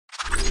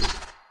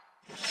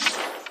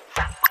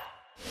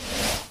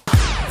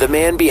the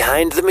man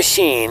behind the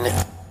machine.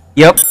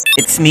 Yup,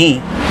 it's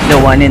me, the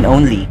one and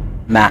only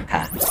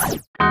Maka.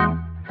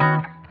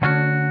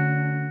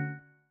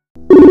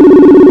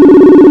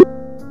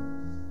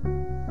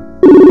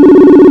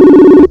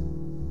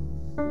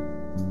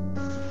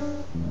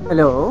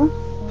 Hello?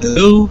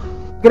 Hello?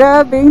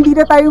 Grabe, hindi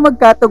na tayo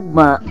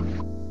magkatugma.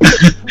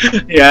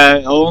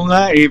 Yeah, oo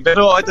nga eh.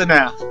 Pero ito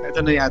na.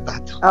 Ito na yata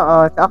to. Oo,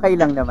 okay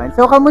lang naman.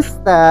 So,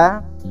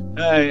 kamusta?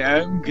 Hi,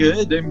 I'm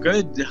good.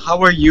 How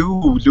are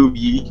you,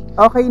 Louie?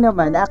 Okay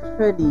naman.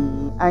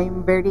 Actually,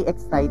 I'm very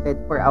excited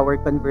for our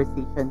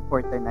conversation for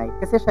tonight.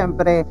 Kasi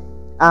syempre,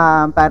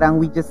 parang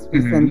we just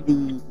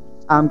recently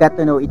got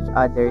to know each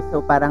other.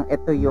 So, parang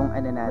ito yung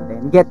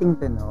natin, getting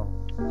to know.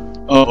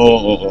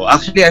 Oo.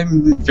 Actually,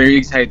 I'm very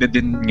excited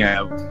din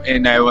nga.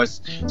 And I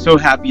was so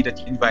happy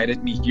that you invited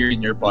me here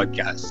in your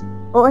podcast.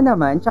 Oo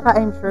naman. Tsaka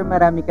I'm sure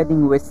marami ka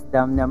ding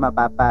wisdom na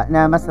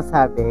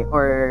masasabi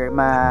or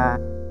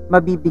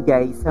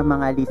mabibigay sa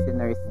mga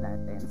listeners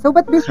natin. So,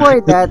 but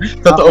before that...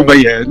 Totoo ba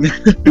yan?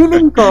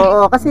 Feeling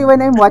ko, kasi when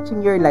I'm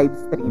watching your live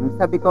stream,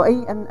 sabi ko,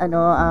 ay,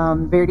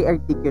 very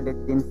articulate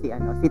din si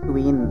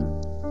Twin.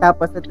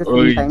 Tapos at the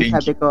same time,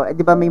 sabi ko,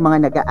 di ba may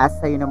mga nag-a-ask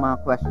sa'yo ng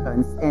mga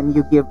questions and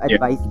you give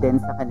advice din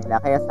sa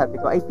kanila. Kaya sabi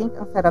ko, I think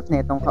ang sarap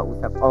na itong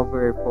kausap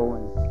over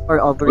phone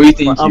or over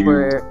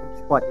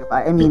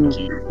Spotify. I mean,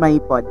 my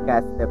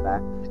podcast,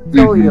 diba?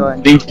 So, yun.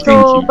 Thank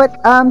you. But,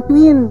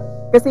 Twin,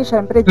 kasi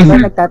syempre, di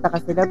ba, nagtataka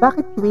sila,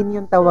 bakit Twin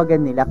yung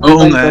tawagan nila?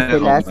 Oo Kakambal nga.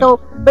 sila.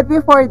 So, but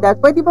before that,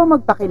 pwede ba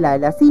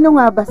magpakilala?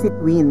 Sino nga ba si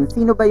Twin?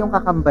 Sino ba yung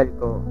kakambal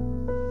ko?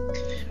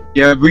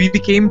 Yeah, we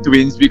became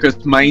twins because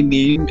my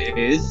name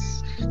is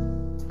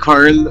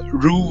Karl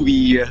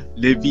Rouie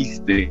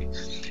Leviste.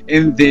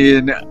 And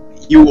then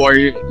you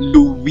are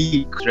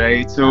Louie,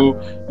 right? So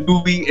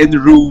Louie and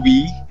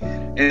Rouie.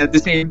 And at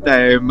the same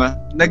time,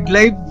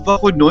 nag-live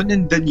ako noon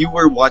and then you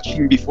were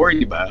watching before,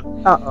 di ba?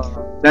 Oo.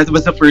 That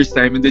was the first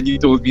time and then you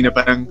told me na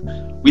parang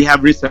we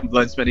have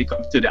resemblance when it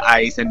comes to the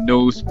eyes and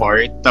nose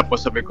part.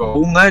 Tapos sabi ko,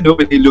 oh nga no,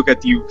 when I look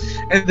at you.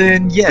 And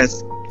then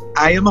yes,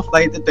 I am a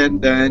flight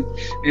attendant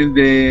and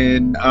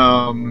then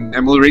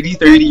I'm already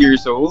 30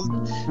 years old.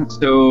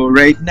 So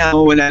right now,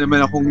 wala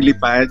naman akong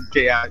lipad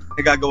kaya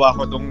nagagawa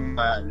ko tong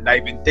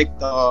live in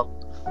TikTok.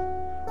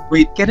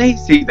 Wait, can I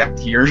say that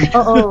here?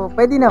 Oo,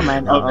 pwede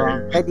naman. Oo,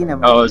 Okay. pwede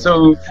naman.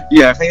 So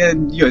yeah, kaya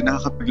yun,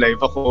 nakakapag-live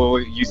ako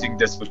using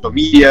the social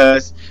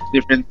medias,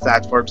 different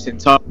platforms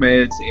and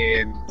submeds,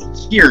 and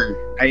here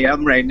I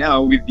am right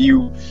now with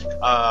you.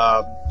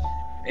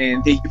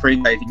 And thank you for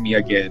inviting me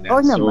again.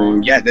 Oo So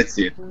naman. yeah,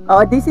 that's it.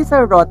 Oh, this is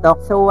a raw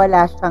talk, so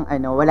wala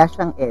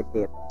siyang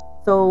edit.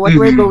 So what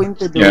we're going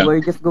to do,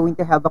 we're just going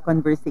to have a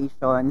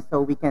conversation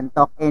so we can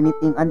talk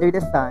anything under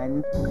the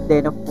sun.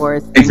 Then of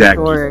course, I'm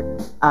sure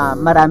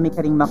marami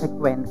ka ring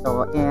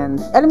makikwento.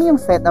 And alam mo yung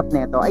setup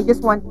nito, I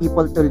just want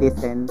people to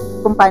listen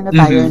kung paano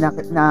tayo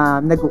na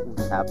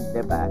nag-uusap,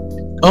 diba?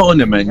 Oo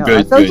naman,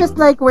 good. So just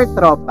like we're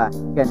tropa,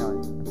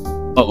 ganun.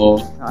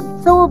 Oo.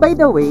 So by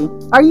the way,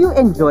 are you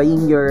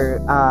enjoying your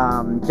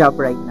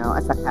job right now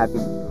as a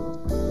cabin crew?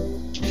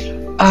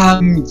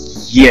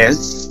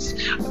 Yes.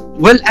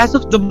 Well, as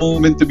of the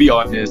moment, to be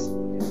honest,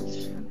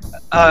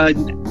 I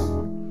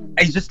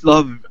just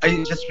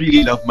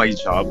really love my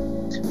job.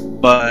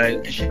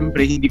 But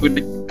syempre,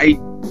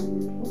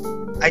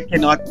 I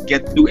cannot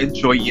get to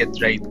enjoy it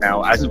right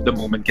now as of the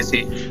moment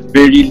kasi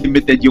very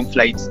limited yung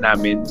flights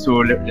namin. So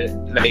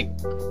like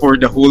for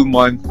the whole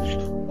month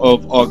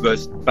of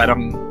August,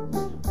 parang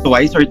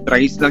twice or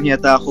thrice lang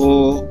yata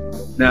ako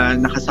na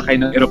nakasakay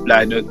ng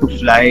eroplano to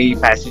fly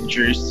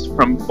passengers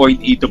from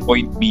point A to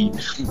point B.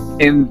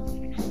 And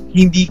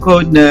hindi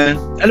ko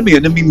alam mo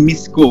yun,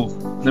 namimiss ko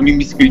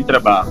yung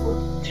trabaho.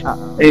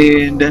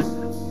 And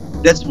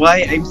that's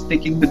why I'm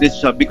sticking to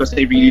this job because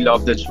I really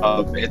love the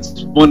job.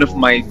 It's one of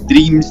my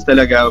dreams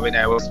talaga when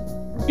I was,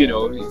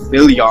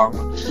 still young.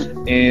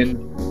 And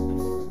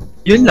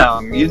yun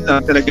lang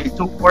talaga.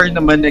 So far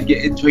naman,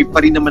 nag-enjoy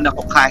pa rin naman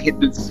ako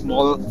kahit dun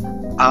small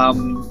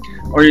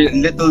or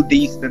little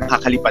days na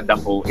nakakalipad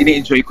ako.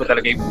 Ine-enjoy ko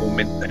talaga yung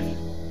moment na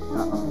yun.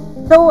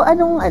 So,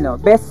 anong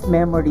best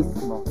memories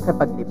mo sa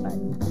paglipad?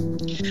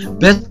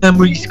 Best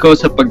memories ko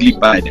sa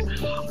paglipad?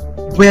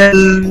 Well,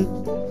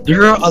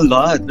 there are a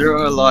lot.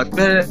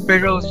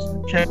 Pero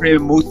syempre,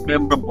 most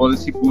memorable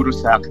siguro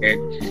sa akin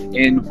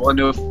and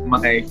one of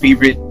my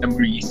favorite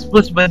memories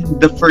was when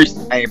the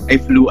first time I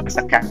flew as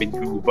a cabin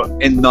crew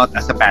and not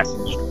as a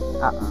passenger.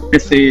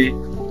 Kasi,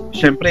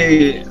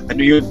 syempre,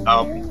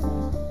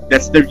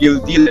 that's the real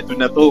deal. Ito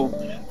na to.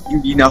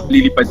 Hindi na ako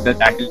lilipad na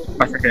dahil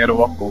pasahero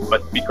ako,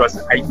 but because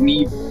I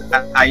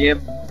am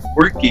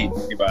working,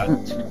 di ba?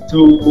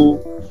 So,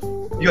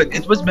 yun,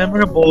 it was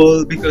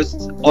memorable because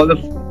all of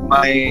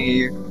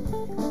my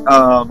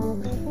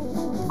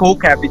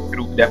co-cabin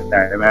crew that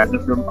time,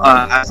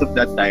 as of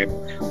that time,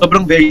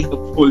 sobrang very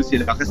helpful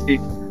sila kasi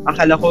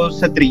akala ko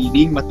sa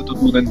training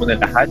matututunan mo na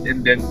lahat,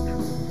 and then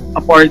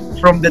apart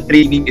from the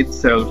training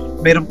itself,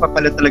 meron pa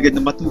pala talaga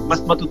na mas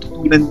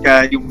matututunan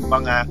ka yung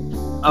mga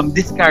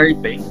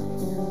diskarte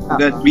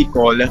that we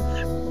call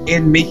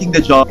and making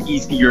the job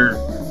easier.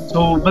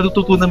 So,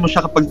 matututunan mo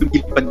siya kapag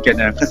lumilipad ka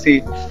na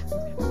kasi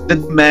the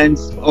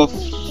demands of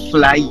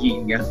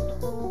flying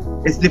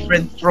is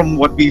different from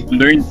what we've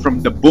learned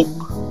from the book.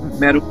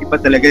 Meron iba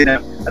talaga na,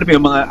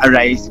 yung mga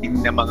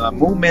arising na mga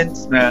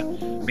moments na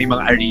may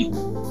mga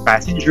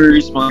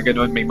passengers, mga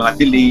ganon, may mga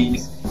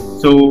delays.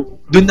 So,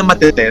 dun na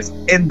matetest.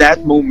 And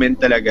that moment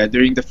talaga,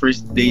 during the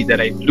first day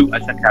that I flew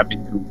as a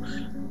cabin crew,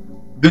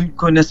 dun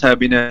ko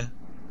nasabi na,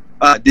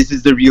 this is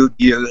the real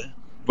deal.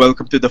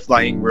 Welcome to the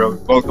flying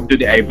world. Welcome to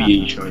the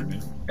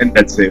aviation. And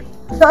that's it.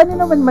 So, ano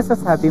naman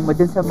masasabi mo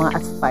dun sa mga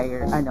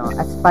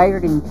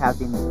aspiring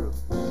cabin crew?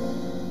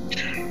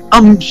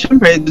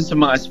 Syempre, dun sa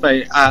mga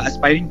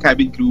aspiring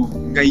cabin crew,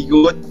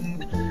 ngayon,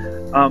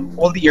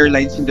 all the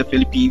airlines in the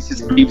Philippines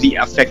is gravely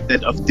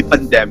affected of the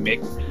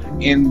pandemic.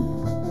 And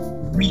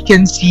we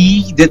can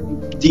see that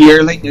the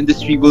airline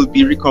industry will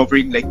be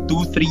recovering like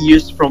 2-3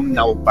 years from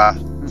now pa.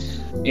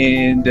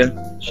 And,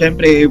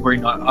 syempre, we're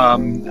not,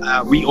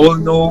 we all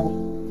know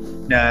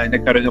na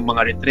nagkaroon ng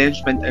mga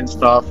retrenchment and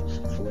stuff.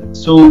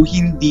 So,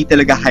 hindi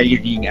talaga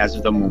hiring as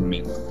of the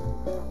moment.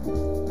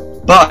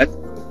 But,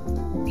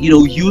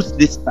 use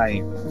this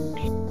time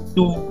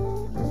to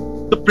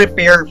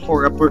prepare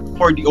for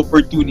the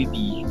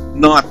opportunity,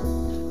 not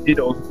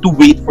to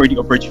wait for the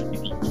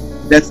opportunity.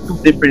 That's two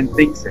different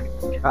things.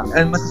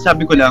 And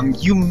masasabi ko lang,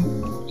 you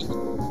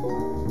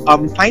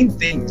find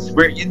things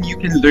wherein you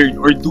can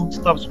learn or do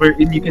stuff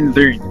wherein you can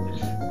learn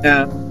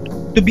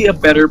to be a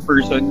better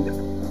person,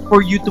 for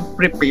you to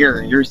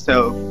prepare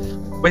yourself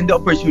when the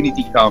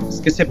opportunity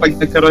comes. Kasi pag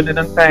nagkaroon na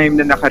ng time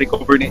na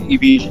naka-recover na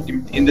aviation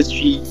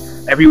industry,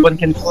 everyone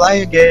can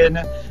fly again,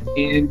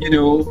 and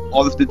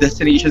all of the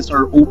destinations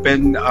are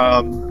open,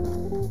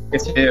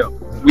 kasi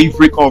we've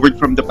recovered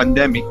from the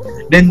pandemic,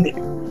 then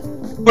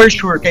for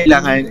sure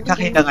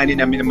kakailanganin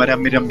namin na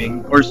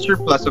marami-raming or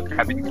surplus of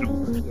cabin crew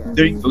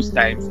during those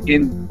times,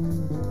 and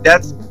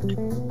that's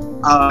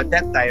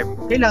that time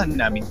kailangan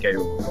namin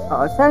kayo.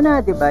 Oo,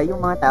 sana 'di ba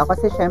yung mga tao,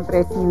 kasi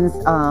syempre since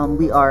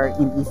we are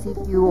in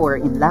ECQ or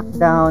in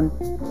lockdown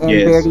and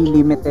very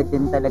limited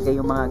din talaga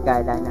yung mga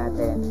gala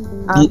natin.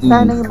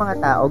 Sana yung mga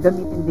tao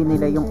gamitin din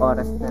nila yung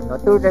oras na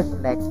to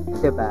reflect,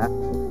 'di ba?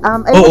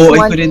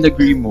 I couldn't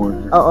agree more.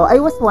 Oo, I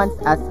was once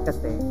asked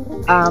kasi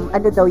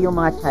ano daw yung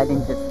mga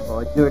challenges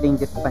ko during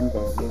this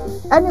pandemic.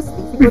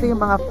 Honestly, siguro yung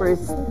mga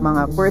first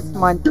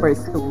month,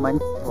 first 2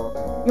 months ko,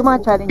 yung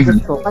mga challenges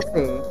ko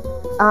kasi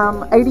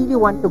I really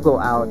want to go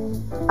out.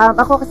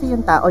 Ako kasi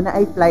yung tao na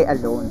I fly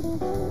alone.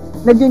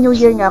 Nag-New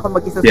Year nga ako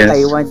mag-isa sa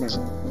Taiwan eh.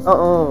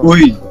 Oo.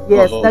 Uy!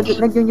 Yes,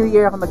 nag-New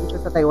Year ako mag-isa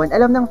sa Taiwan.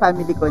 Alam ng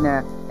family ko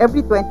na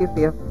every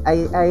 25th,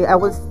 I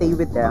will stay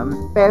with them.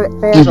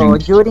 Pero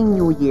during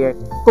New Year,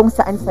 kung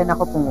saan-saan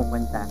ako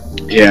pumupunta.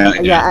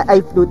 Yeah. I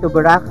flew to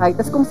Boracay.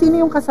 Tapos kung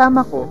sino yung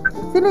kasama ko,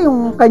 sila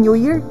yung ka-New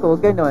Year ko,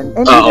 ganon.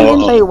 And even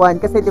in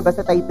Taiwan, kasi diba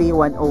sa Taipei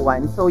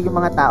 101, so yung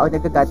mga tao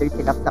nag-gather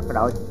sila sa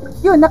crowd.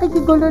 Yun,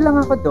 nakikigulo lang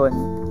ako doon.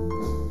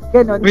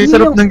 Ganon. May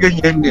sarap ng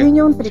ganyan. Yun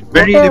yung trip ko.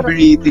 Very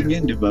liberating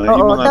yun, di ba?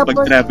 Yung mga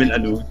pag-travel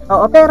alone.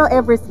 Oo, pero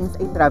ever since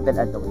I travel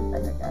alone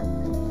talaga.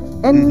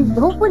 And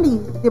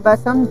hopefully, di ba,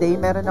 someday,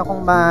 meron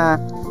akong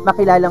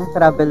makilalang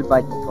travel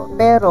buddy ko.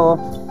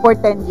 Pero, for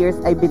 10 years,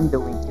 I've been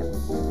doing it.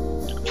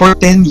 For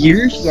 10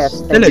 years?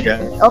 Yes. Talaga?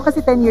 Oo,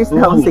 kasi 10 years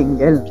na akong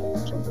single.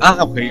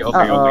 Okay.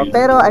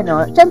 Pero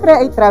syempre,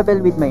 I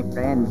travel with my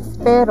friends.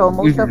 Pero,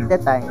 most of the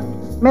time,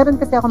 meron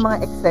kasi ako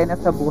mga eksena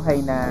sa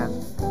buhay na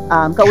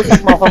kausap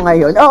mo ako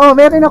ngayon. Oo,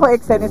 meron ako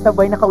eksena sa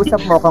buhay na kausap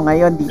mo ako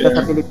ngayon dito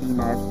sa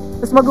Pilipinas.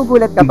 Tapos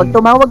magugulat ka pag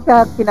tumawag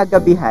ka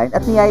kinagabihan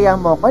at niyaya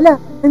mo ako,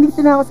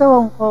 nandito na ako sa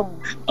Hong Kong.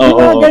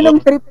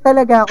 Ganong trip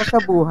talaga ako sa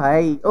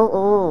buhay.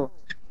 Oo.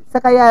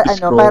 Sa kaya,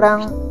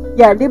 parang,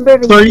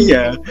 liberating.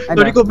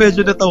 Sorry ko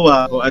medyo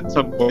natawa ako at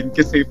some point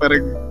kasi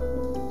parang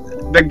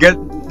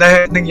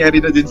nangyari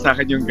na din sa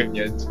akin yung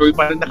ganyan. So,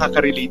 parang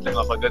nakaka-relate lang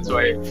ako. That's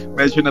why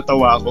medyo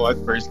natawa ako at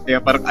first.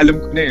 Kaya parang alam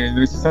ko na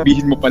nung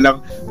sasabihin mo pa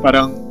lang,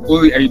 parang,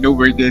 I know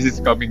where this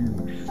is coming.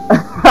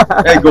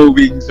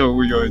 Going. So,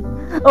 yun.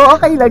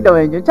 Okay lang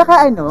gawin yun.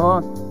 Tsaka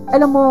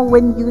alam mo,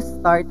 when you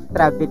start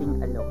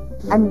traveling alone,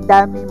 ang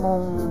dami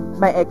mong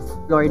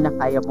ma-explore na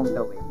kaya mong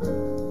gawin.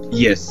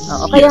 Yes.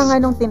 Kaya nga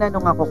nung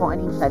tinanong ako kung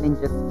anong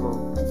challenges ko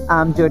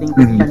during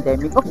this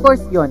pandemic, of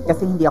course yun,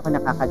 kasi hindi ako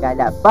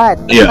nakakagala. But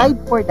aside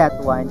for that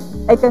one,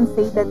 I can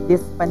say that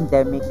this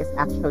pandemic is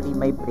actually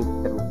my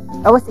breakthrough.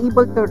 I was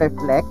able to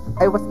reflect,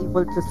 I was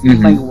able to see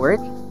my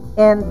worth,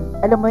 and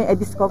alam mo, I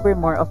discover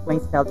more of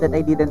myself that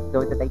I didn't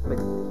know that I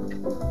could do.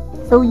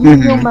 So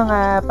yun yung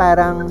mga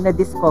parang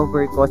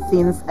na-discover ko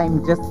since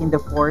I'm just in the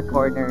four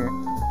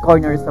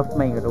corners of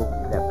my room,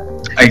 diba?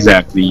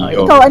 Exactly.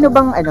 Ikaw, ano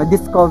bang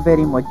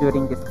discovery mo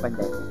during this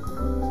pandemic?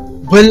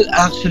 Well,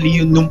 actually,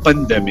 yun nung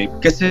pandemic,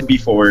 kasi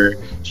before,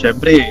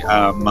 syempre,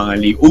 mga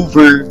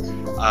layover,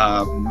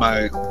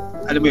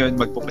 alam mo yun,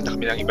 magpupunta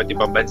kami ng iba't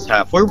ibang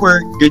bansa for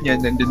work,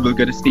 ganyan, and then we're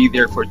gonna stay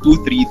there for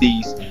 2-3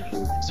 days.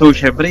 So,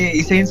 syempre,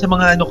 isa yun sa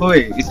mga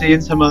isa yun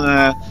sa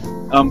mga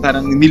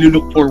parang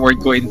nilulook forward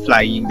ko in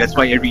flying. That's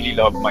why I really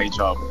love my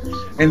job.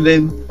 And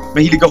then,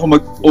 mahilig ako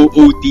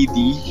mag-OOTD.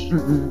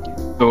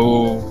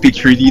 So,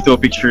 picture dito,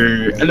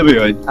 picture, alam mo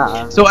yun?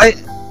 So, I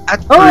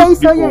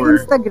saw your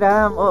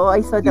Instagram.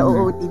 I saw the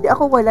OOTD.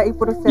 Ako wala,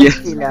 puro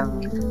selfie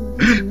lang.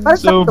 Parang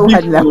so,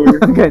 saktuhan lang.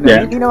 Ganun.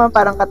 Yeah. Hindi naman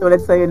parang katulad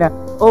sa'yo na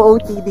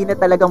OOTD na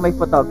talagang may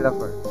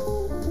photographer.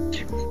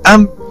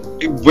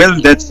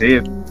 Well, that's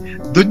it.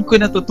 Doon ko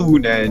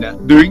natutunan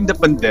during the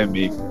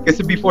pandemic. Kasi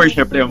before,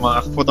 syempre, yung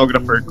mga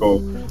photographer ko,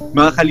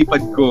 mga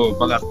kalipad ko,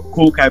 mga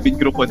co-cabin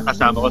crew ko na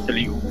kasama ko sa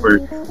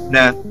layover,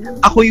 na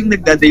ako yung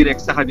nagdadirect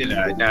sa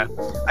kanila na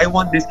I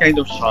want this kind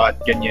of shot,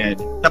 ganyan.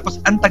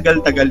 Tapos, ang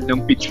tagal-tagal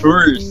ng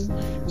pictures.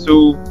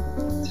 So,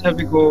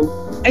 sabi ko,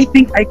 I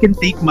think I can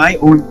take my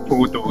own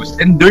photos.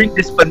 And during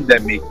this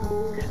pandemic,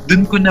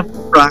 doon ko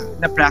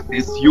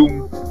na-practice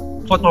yung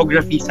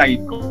photography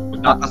side ko,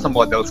 as a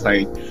model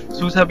side.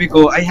 So sabi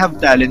ko, I have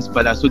talents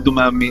pala. So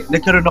dumami.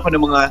 Nagkaroon ako ng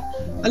mga,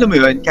 alam mo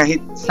yun,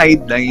 kahit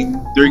sideline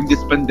during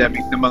this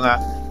pandemic ng mga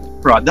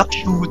product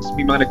shoots.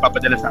 May mga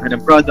nagpapadala sa akin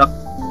ng product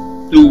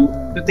to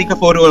take a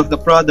photo of the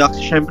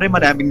products. Syempre,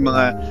 maraming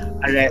mga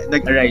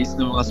nag-arise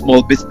ng mga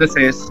small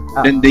businesses.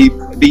 Then they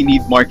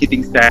need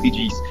marketing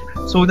strategies.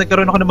 So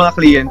nagkaroon ako ng mga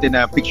kliyente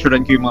na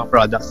picturean ko yung mga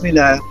products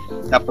nila.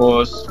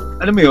 Tapos,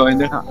 alam mo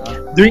yun,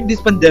 during this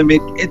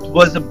pandemic, it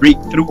was a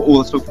breakthrough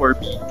also for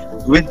me.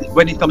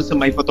 When it comes to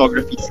my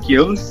photography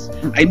skills,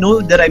 I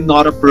know that I'm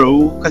not a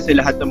pro kasi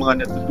lahat ng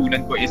mga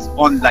natutunan ko is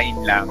online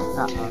lang.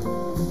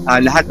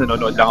 Lahat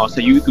nanonood lang ako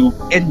sa YouTube,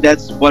 and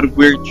that's what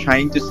we're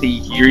trying to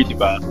say here, di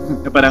ba?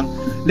 Na parang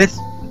let's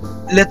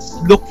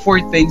look for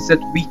things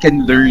that we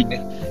can learn.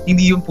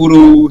 Hindi yung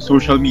puro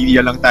social media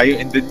lang tayo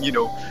and then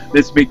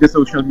let's make the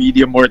social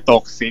media more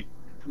toxic,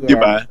 yes, di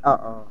ba?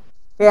 Oo.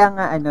 Kaya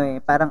nga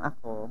parang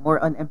ako, more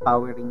on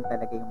empowering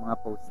talaga yung mga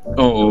posts.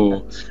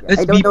 Oo.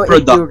 Let's be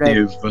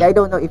productive. I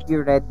don't know if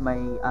you read my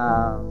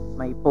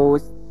my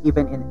post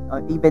even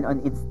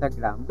on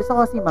Instagram. Gusto ko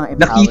kasi mga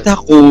empowering. Nakita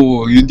ko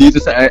yun dito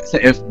sa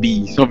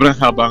FB. Sobrang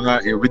haba nga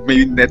with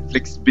my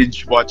Netflix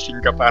binge watching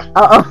ka pa.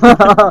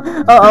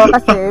 Oo,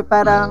 kasi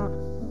parang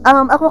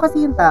ako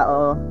kasi yung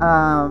tao,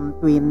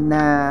 twin,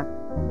 na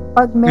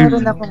pag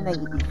meron akong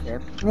naiisip,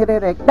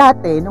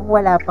 dati nung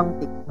wala pang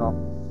TikTok,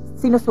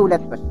 sinusulat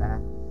ko siya.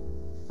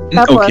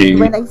 Tapos,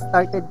 when I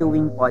started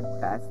doing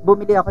podcast,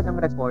 bumili ako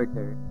ng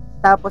recorder.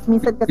 Tapos,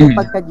 minsan kasi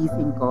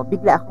pagkagising ko,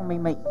 bigla akong may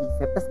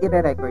maiisip, tapos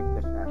ire-record ko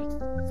siya.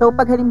 So,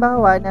 pag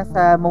halimbawa,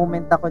 nasa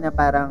moment ako na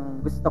parang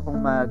gusto kong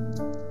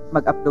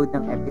mag-upload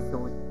ng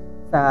episode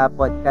sa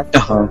podcast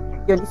ko,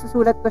 yun,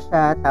 isusulat ko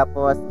siya,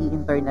 tapos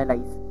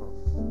i-internalize ko.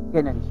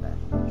 Ganun siya.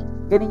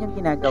 Ganun yung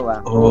ginagawa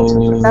ko.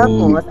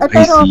 Tapos,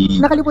 pero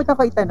nakalimutan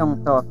ko itanong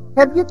to.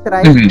 Have you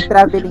tried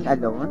traveling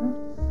alone?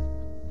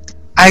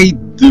 I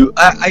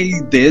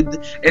did,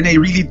 and I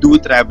really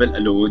do travel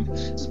alone,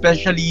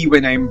 especially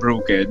when I'm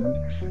broken.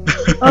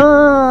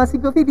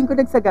 Siguro feeling ko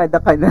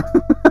nagsagada ka na.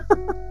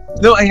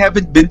 No, I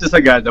haven't been to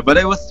Sagada, but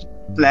I was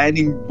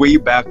planning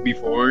way back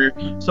before.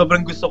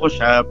 Sobrang gusto ko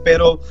siya,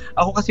 pero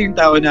ako kasi yung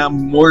tao na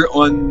more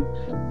on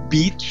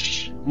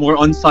beach, more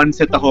on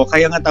sunset ako.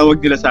 Kaya nga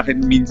tawag nila sa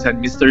akin minsan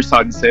Mr.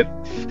 Sunset.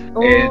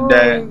 And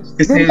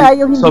kasi doon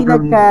tayo hindi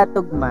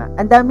nagkatugma.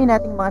 Ang dami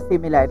nating mga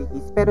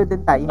similarities, pero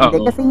doon tayo hindi.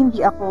 Kasi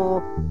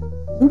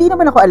hindi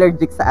naman ako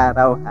allergic sa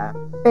araw, ha.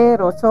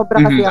 Pero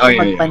sobra kasi ako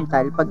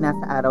magpantal pag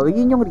nasa araw.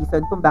 Yun yung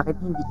reason kung bakit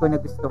hindi ko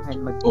nagustuhan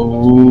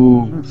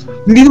mag-beach.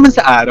 Hindi naman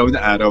sa araw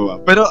na araw,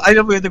 pero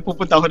alam mo yun,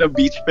 nagpupunta ako ng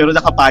beach pero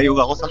nakapayong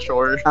ako sa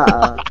shore.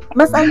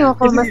 Mas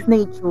mas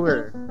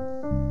nature.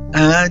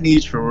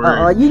 Nature.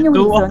 Oo, yun yung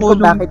reason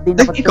kung bakit din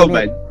ako ikaw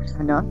ba?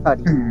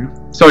 Sorry.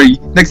 Sorry,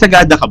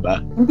 nagsagada ka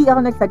ba? Hindi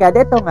ako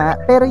nagsagada. Ito nga,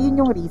 pero yun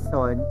yung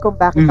reason kung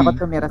bakit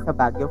ako tumira sa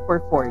Baguio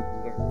for 4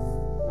 years.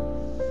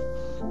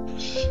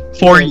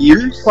 4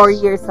 years? 4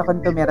 years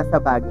akong tumira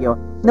sa Baguio.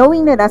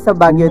 Knowing na nasa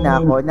Baguio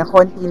na ako, na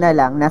konti na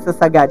lang, nasa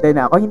Sagada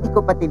na ako, hindi ko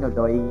pa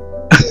tinuloy.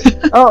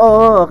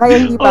 Oo, kaya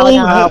hindi pa ako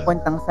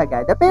nakakapuntang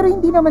Sagada. Pero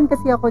hindi naman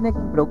kasi ako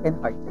naging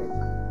broken-hearted.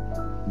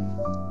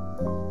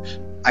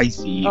 I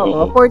see.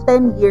 Oo, for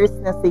 10 years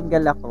na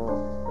single ako.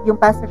 Yung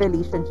past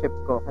relationship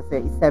ko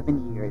kasi is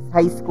 7 years.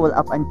 High school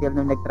up until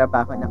nung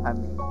nagtrabaho na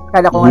kami.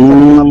 Kala ko nga siya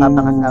yung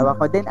mapapangasawa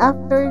ko. Then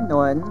after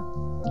nun,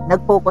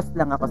 nag-focus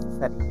lang ako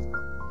sa sarili ko.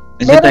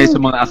 Kasi tayo sa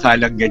mga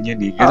akalang ganyan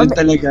eh. Ganun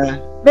talaga.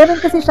 Meron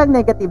kasi siyang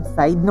negative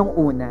side nung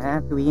una,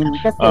 twin.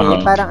 Kasi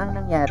parang ang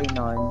nangyari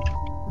nun,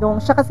 nung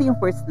siya kasi yung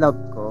first love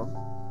ko.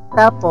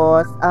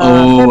 Tapos,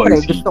 syempre,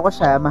 gusto ko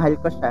siya, mahal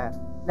ko siya.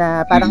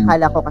 Na parang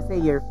kala ko kasi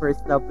your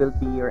first love will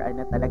be your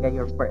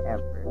your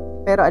forever.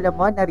 Pero alam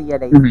mo,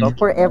 na-realize ko,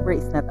 forever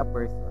is not a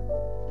person.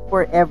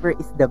 Forever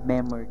is the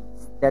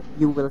memories that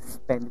you will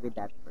spend with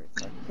that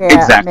person.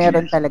 Kaya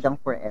meron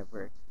talagang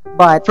forever.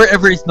 But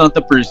forever is not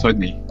a person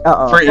eh.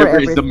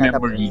 Forever is the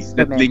memories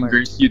that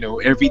lingers,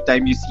 every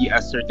time you see a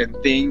certain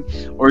thing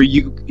or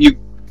you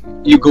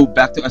go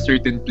back to a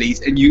certain place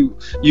and you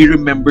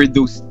remember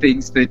those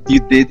things that you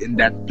did in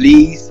that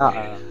place.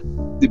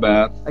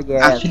 Diba?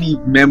 Yes. Actually,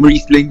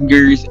 memories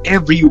lingers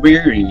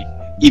everywhere eh.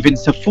 even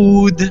sa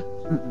food.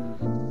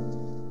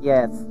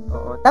 Yes.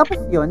 Oo.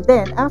 Tapos yun,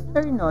 then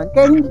after nun,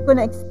 kaya hindi ko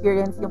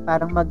na-experience yung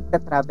parang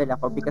magta-travel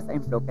ako because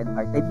I'm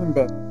broken-hearted.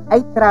 Hindi.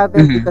 I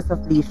travel because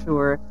of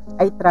leisure.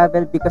 I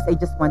travel because I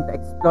just want to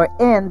explore.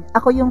 And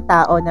ako yung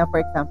tao na,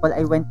 for example,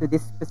 I went to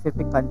this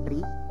specific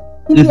country.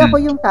 Hindi ako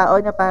yung tao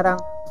na parang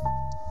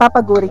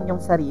papagurin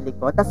yung sarili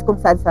ko, tas kung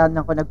saan-saan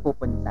ako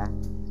nagpupunta.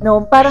 No,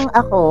 parang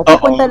ako,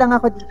 pupunta lang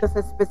ako dito sa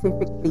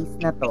specific place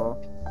na to,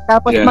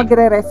 tapos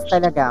magre-rest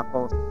talaga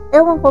ako.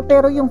 Ewan ko,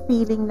 pero yung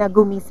feeling na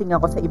gumising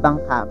ako sa ibang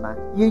kama,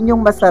 yun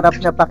yung masarap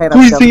na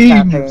pakiramdam sa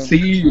akin.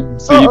 Same.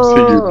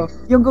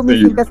 Yung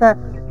gumising ka sa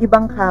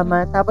ibang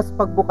kama, tapos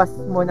pagbukas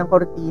mo ng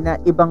kortina,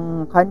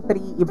 ibang country,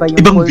 iba yung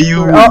ibang culture.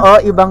 view.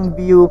 Ibang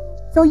view.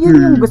 So, yun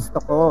yung gusto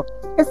ko.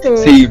 Kasi,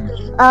 Same.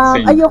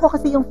 ayoko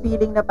kasi yung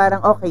feeling na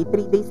parang, okay,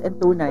 3 days and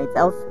 2 nights,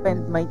 I'll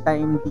spend my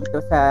time dito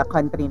sa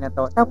country na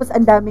to. Tapos,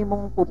 ang dami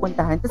mong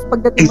pupuntahan. Tapos,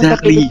 pagdating mo sa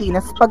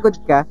Pilipinas, pagod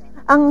ka.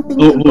 Ang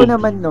thinking ko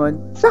naman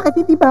nun, bakit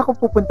hindi ba ako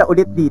pupunta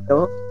ulit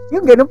dito?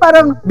 Yung ganun,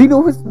 parang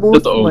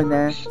binuhos-buhos mo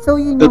na. So,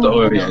 yun yung...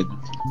 Totoo yan.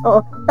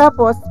 Oo.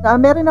 Tapos,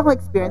 meron akong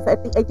experience.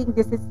 I think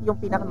this is yung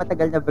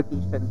pinakamatagal na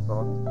vacation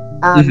ko.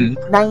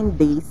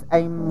 9 days.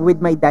 I'm with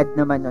my dad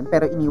naman nun,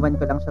 pero iniwan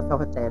ko lang siya sa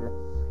hotel.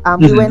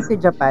 We went to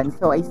Japan,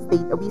 so we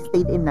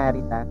stayed in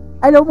Narita.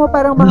 Alam mo,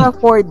 parang mga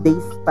 4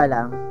 days pa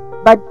lang,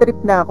 bad trip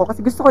na ako kasi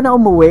gusto ko na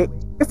umuwi.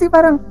 Kasi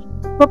parang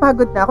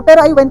mapagod na ako.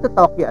 Pero I went to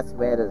Tokyo as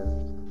well.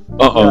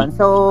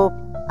 So,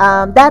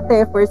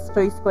 dati, first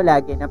choice ko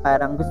lagi na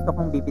parang gusto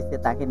kong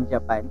bibisitahin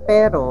Japan.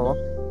 Pero,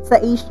 sa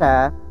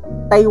Asia,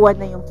 Taiwan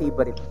na yung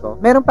favorite ko.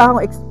 Meron pa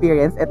akong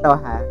experience, ito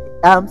ha.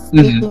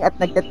 Speaking at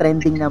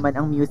nagte-trending naman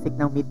ang music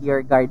ng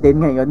Meteor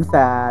Garden ngayon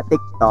sa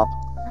TikTok.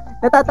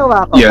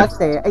 Natatawa ako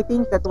kasi I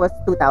think that was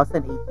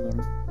 2018.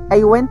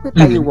 I went to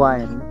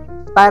Taiwan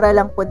para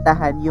lang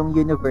puntahan yung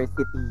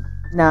university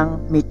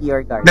ng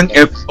Meteor Garden. Ng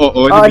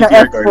F4. ng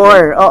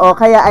F4. Oo,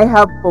 kaya I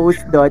have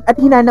post doon. At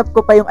hinanap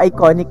ko pa yung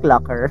iconic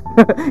locker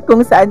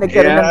kung saan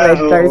nagkaroon ng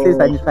red car si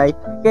Sunshine.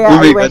 Kaya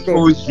I went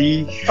there.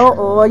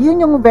 Oo,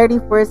 yun yung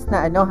very first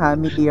na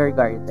Meteor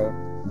Garden.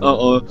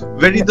 Oo,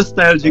 very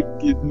nostalgic,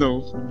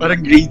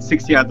 Parang grade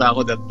 6 yata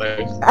ako that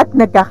time. At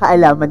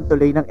nagkakaalaman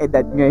tuloy ng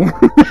edad ngayon.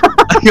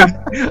 Ayun,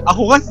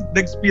 ako kasi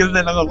nag-spill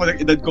na lang ako ng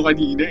edad ko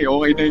kanina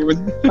Okay na yun.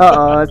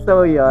 Oo,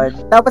 so yun.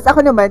 Tapos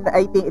ako naman,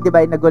 I think, di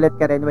ba, nagulat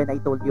ka rin when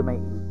I told you my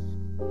age?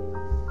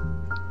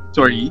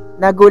 Sorry?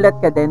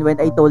 Nagulat ka din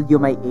when I told you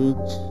my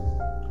age?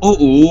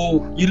 Oo,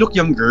 you look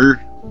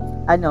younger.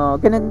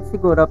 Ganun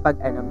siguro pag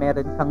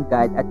meron kang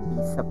God at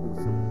peace sa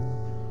puso.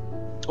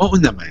 Oo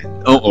naman.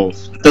 Oo.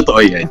 Totoo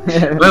yan.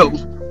 Well,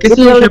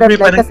 kasi syempre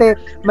parang... Kasi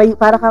may,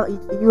 parang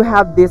you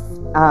have this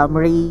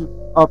ray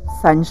of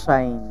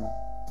sunshine.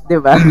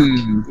 Diba?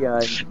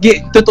 Yan.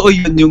 Yeah, totoo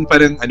yun yung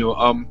parang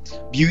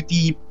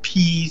beauty,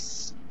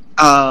 peace,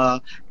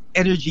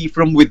 energy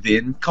from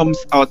within comes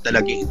out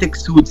talaga. It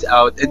exudes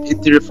out and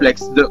it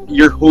reflects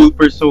your whole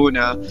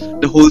persona,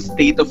 the whole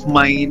state of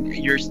mind,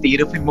 your state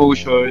of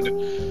emotion.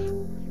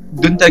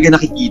 Doon talaga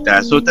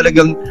nakikita. So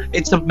talagang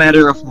it's a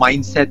matter of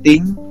mind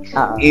setting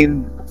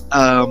and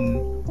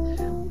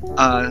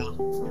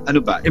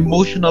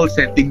emotional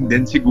setting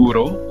din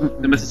siguro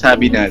na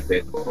masasabi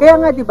natin. Kaya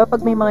nga 'di ba pag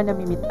may mga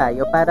namimit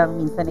tayo, parang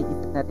minsan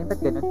naisip natin ba't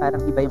ganun,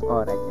 parang iba yung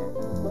aura niya.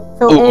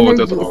 So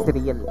energy is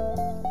real.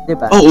 'Di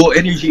ba? Oo,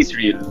 energy is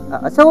real.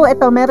 So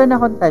ito, meron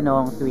akong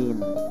tanong, Twin.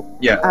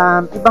 Yeah.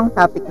 Ibang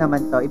topic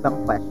naman 'to,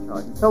 ibang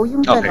question. So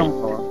yung tanong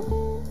ko,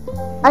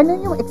 ano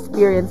yung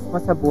experience mo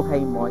sa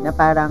buhay mo na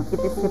parang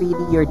it is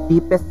really your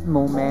deepest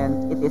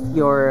moment, it is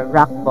your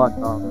rock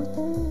bottom.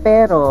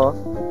 Pero,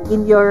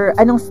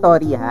 anong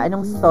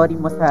story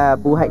mo sa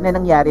buhay na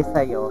nangyari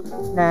sa'yo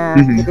na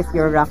it is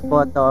your rock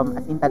bottom,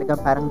 as in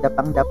talagang parang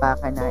dapang-dapa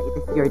ka na, it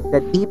is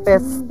the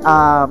deepest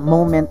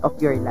moment of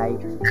your life.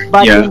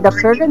 But in the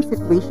current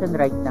situation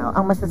right now,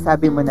 ang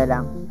masasabi mo na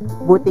lang,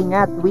 buti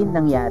nga, Twin,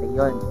 nangyari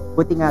yon.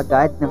 Buti nga,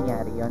 God,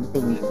 nangyari yon.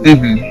 Thank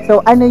you.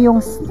 So, ano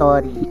yung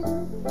story mo?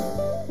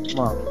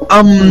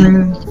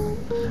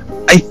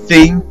 I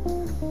think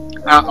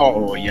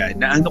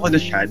naano ko na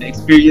siya,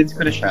 na-experience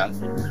ko na siya.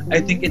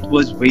 I think it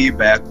was way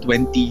back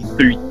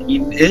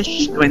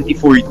 2013-ish,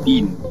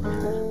 2014.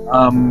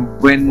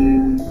 When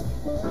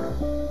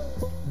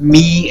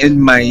me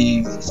and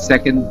my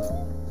second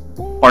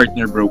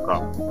partner broke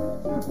up.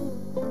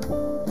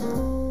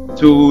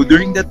 So,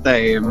 during that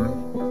time,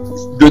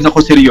 doon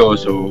ako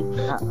seryoso.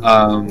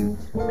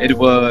 It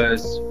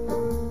was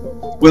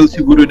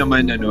siguro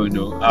naman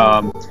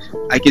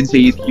I can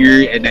say it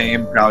here and I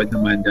am proud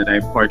naman that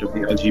I'm part of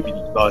the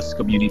LGBT+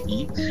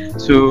 community.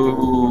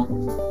 So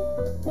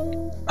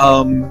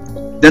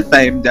that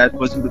time, that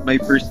was my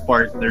first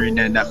partner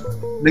na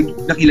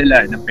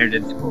nakilala ng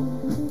parents ko.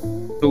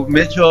 So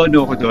medyo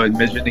ako doon,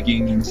 medyo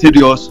naging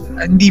seryoso.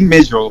 Hindi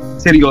medyo,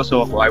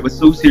 seryoso ako. I was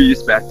so serious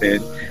back then.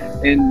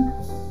 And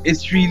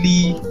it's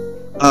really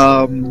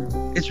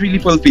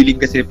fulfilling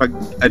kasi pag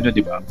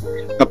di ba?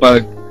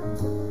 Kapag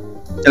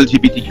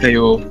LGBT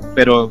kayo,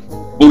 pero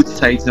both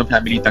sides ng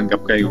family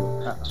tanggap kayo.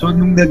 So,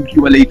 nung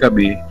naghiwalay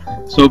kami,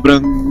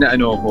 sobrang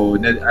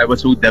I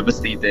was so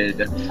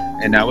devastated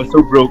and I was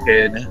so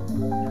broken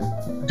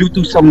due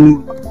to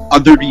some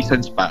other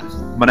reasons pa.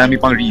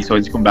 Marami pang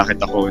reasons kung bakit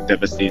ako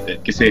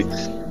devastated. Kasi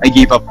I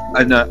gave up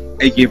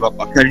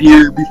a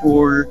career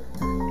before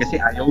kasi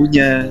ayaw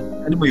niya.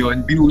 Ano mo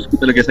yun? Binuhos ko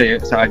talaga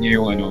sa kanya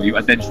yung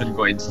attention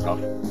ko and stuff.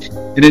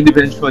 And then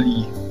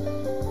eventually,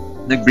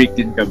 nag-break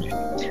din kami.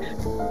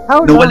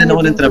 Nawalan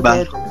ako ng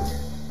trabaho.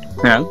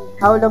 Huh?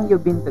 How long you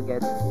been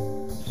together?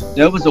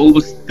 That was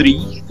almost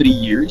 3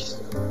 years.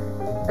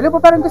 Alam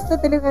mo, parang gusto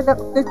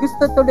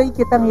tuloy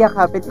kitang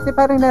yakapin kasi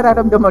parang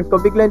nararamdaman ko,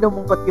 bigla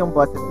lumungkot yung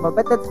boses mo,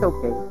 but that's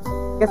okay.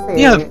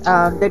 Kasi,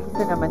 the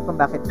reason naman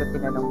kung bakit ko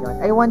tinanong yun,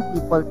 I want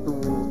people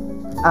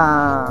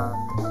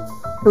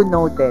to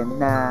know them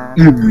na,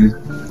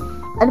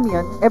 alam mo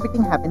yun,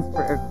 everything happens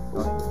for a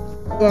reason.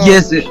 And,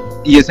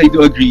 yes, I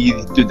do agree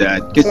to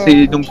that.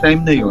 Kasi nung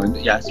time na yun,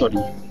 sorry.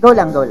 Go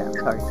lang,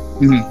 sorry.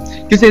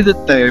 Kasi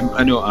that time,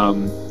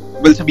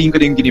 well, sabihin ko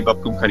na yung give up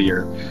kong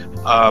career.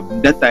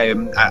 That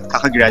time,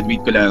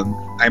 kakagraduate ko lang.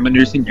 I'm a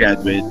nursing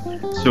graduate.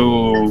 So,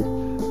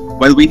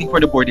 while waiting for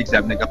the board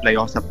exam, nag-apply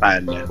ako sa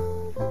PAL.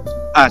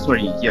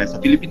 Sa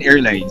Philippine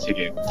Airlines.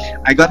 Sige.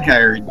 I got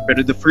hired,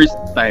 pero the first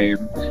day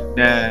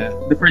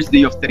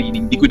of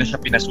training, di ko na siya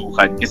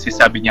pinasukan kasi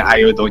sabi niya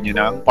ayaw daw niya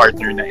ng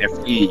partner na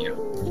FA.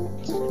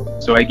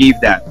 So, I gave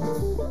that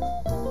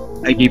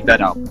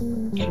up.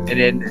 And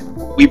then,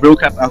 we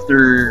broke up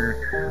after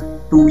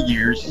 2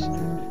 years.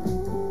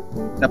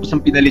 Tapos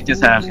ang pinalit niya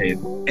sa akin,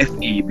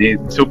 FA din.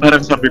 So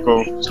parang sabi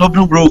ko,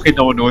 sobrang broken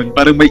ako noon.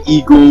 Parang may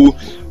ego,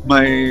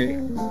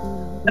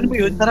 ano ba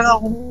yun? Parang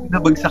akong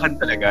nabagsakan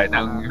talaga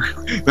ng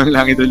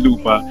langit at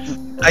lupa.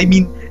 I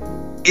mean,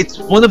 it's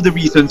one of the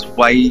reasons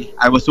why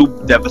I was so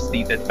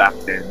devastated back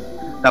then.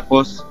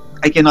 Tapos,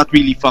 I cannot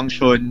really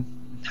function.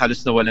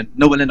 Halos nawalan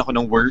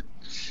ako ng work.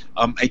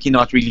 I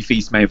cannot really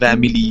face my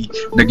family.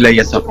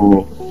 Naglayas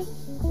ako.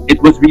 It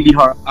was really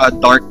hard,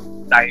 dark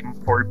time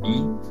for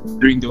me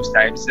during those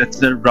times.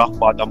 That's the rock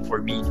bottom for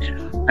me.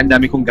 Ang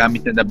dami kong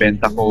gamit na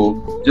nabenta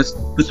ko just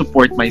to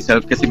support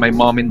myself kasi my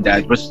mom and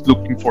dad was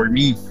looking for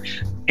me.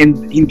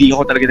 And hindi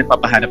ako talaga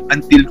nagpapahanap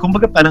until,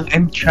 kumbaga parang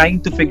I'm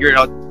trying to figure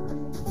out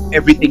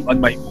everything on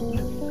my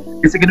own.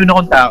 Kasi ganun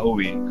akong tao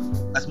eh.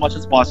 As much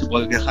as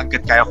possible,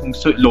 hanggat kaya kong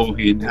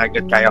suluhin,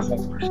 hanggat kaya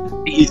kong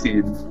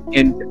tiisin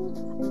and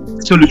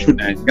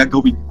solusyonan,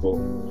 gagawin ko.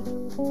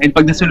 And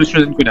pag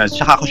nasolusyonan ko na,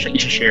 saka ko siya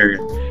i-share.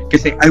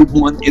 Kasi I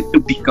want it to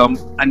become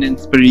an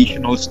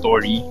inspirational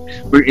story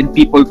wherein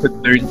people could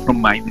learn from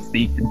my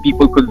mistakes and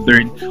people could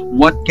learn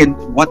what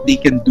they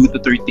can do to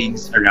turn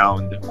things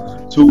around.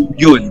 So,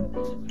 yun.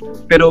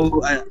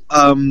 Pero,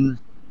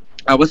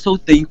 I was so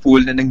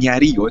thankful na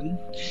nangyari yun.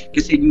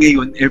 Kasi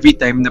ngayon, every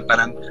time na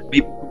parang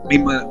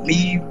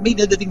may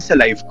dadating sa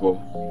life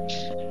ko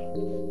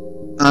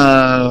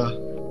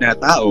na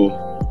tao,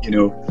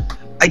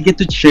 I get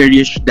to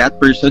cherish that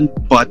person,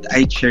 but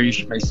I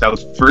cherish myself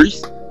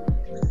first.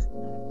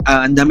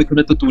 Ang dami ko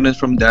natutunan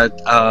from that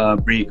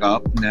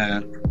breakup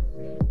na,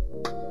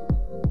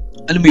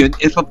 alam mo yun,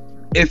 if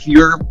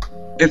your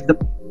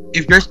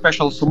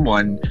special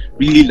someone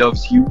really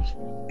loves you,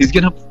 he's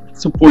gonna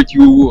support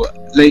you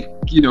like,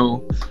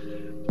 goals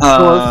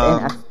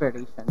and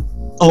aspirations.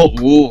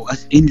 Oo,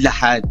 as in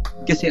lahat.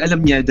 Kasi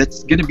alam niya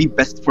that's gonna be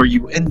best for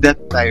you. And that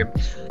time,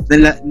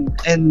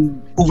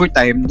 and over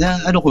time,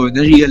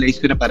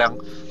 na-realize ko na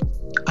parang,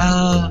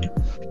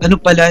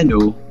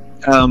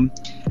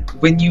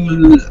 when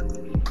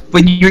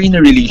you're in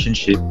a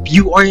relationship,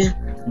 you are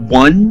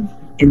one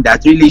in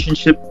that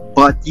relationship,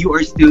 but you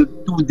are still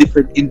two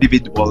different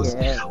individuals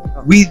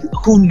with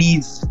who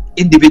needs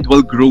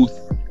individual growth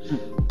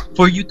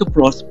for you to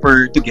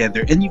prosper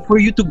together and for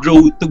you to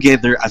grow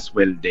together as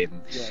well din.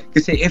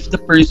 Kasi if the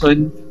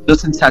person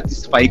doesn't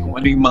satisfy kung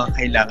ano yung mga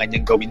kailangan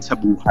niyang gawin sa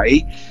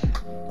buhay,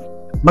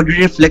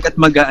 magre-reflect at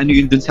mag-aano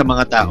yun dun sa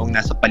mga taong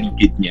nasa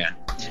paligid niya.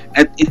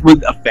 And it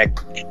would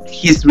affect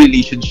his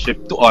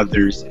relationship to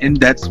others,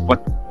 and that's what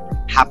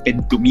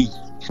happened to me.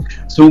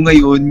 So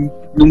ngayon,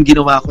 nung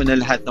ginawa ko na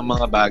lahat ng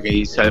mga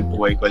bagay sa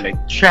buhay ko, like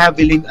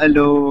traveling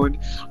alone,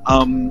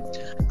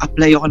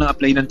 apply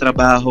ng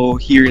trabaho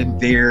here and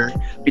there,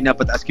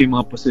 pinapataas ko yung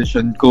mga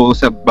position ko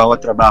sa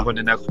bawat trabaho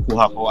na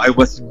nakukuha ko. I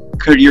was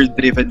career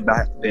driven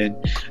back then.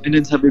 And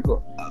then sabi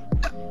ko,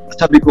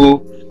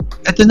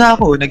 eto na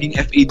ako, naging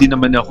FA din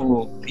naman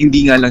ako.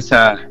 Hindi nga lang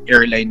sa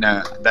airline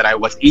that I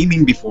was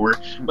aiming before,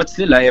 but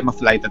still I am a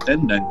flight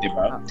attendant, di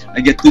ba?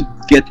 I get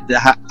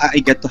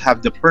to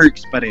have the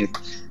perks pa rin.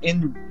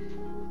 And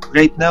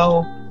right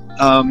now,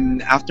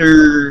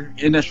 after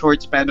in a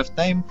short span of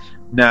time,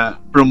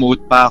 na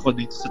promote pa ako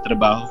dito sa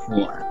trabaho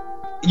ko.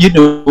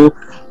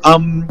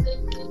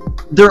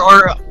 There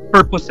are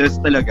purposes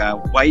talaga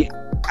why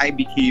I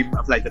became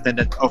a flight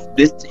attendant of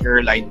this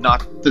airline,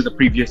 not to the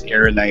previous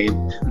airline.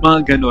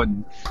 Mga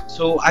ganon.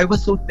 So, I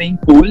was so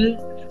thankful,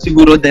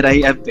 siguro, that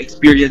I have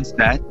experienced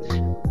that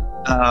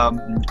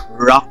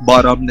rock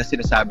bottom na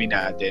sinasabi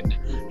natin.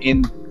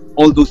 And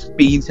all those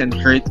pains and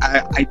hurt,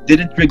 I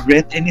didn't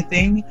regret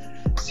anything.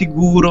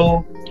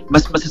 Siguro,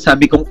 mas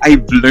masasabi kong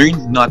I've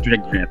learned not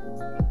regret.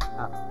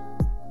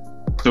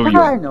 So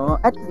saka yun.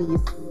 at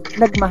least,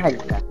 nagmahal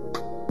ka.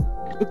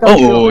 Ikaw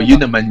Oo,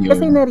 yun naman yun.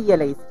 Kasi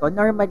na-realize ko,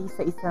 normally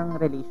sa isang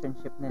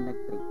relationship na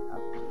nag-break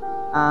up,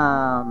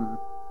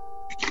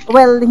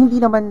 well, hindi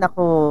naman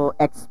ako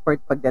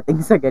expert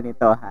pagdating sa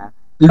ganito, ha?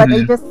 But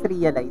I just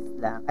realized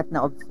lang at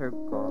na-observe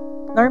ko,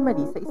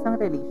 normally sa isang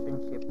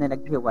relationship na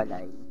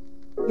naghiwalay,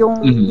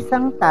 yung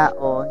isang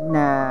tao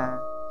na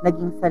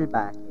naging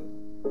salbahe,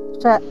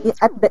 siya,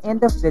 at the end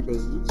of the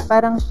day,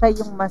 parang siya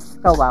yung mas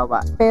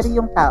kawawa. Pero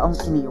yung taong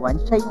iniwan,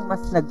 siya yung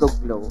mas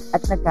nag-glow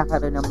at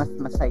nagkakaroon ng mas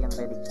masayang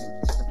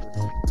relationship sa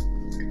susunod.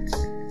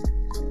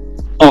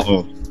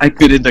 Oo, I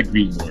couldn't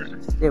agree more.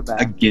 Diba?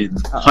 Again,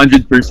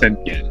 100%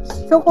 yes.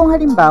 So kung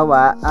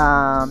halimbawa,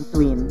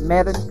 Twin,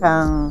 meron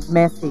kang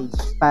message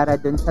para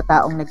dun sa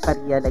taong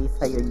nagpa-realize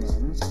sa'yo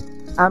yun,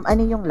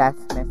 ano yung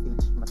last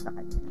message mo sa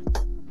kanya?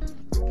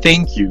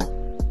 Thank you.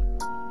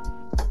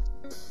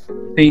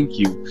 Thank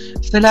you.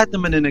 Sa lahat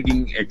naman na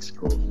naging ex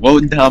ko. Wow,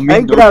 ang dami.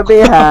 Ay,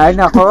 grabe ha.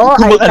 Nako,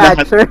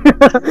 eye-catcher.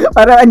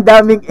 Parang ang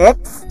daming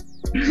ex.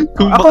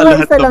 Ako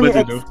nga isa lang yung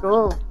ex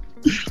ko.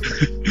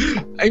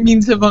 I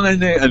mean, sa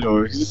mga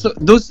so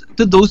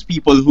those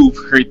people who've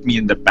hurt me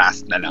in the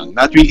past na lang.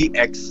 Not really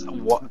ex,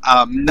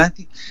 not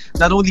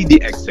only the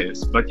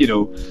exes, but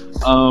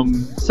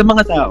sa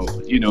mga tao,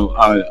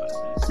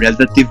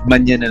 relative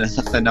man yan na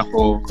nasaktan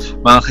ako,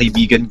 mga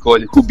kaibigan ko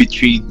who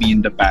betrayed me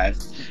in the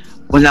past.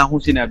 Wala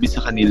akong sinabi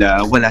sa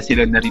kanila, wala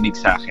silang narinig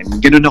sa akin.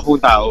 Ganun akong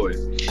tao eh.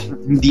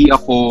 Hindi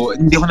ako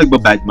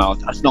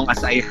nagbabadmouth as long as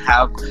I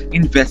have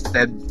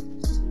invested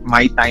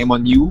my time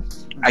on you.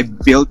 I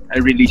built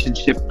a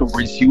relationship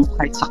towards you.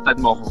 Kahit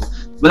saktan mo ako,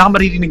 wala kang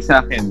maririnig sa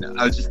akin.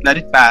 I'll just let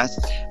it pass.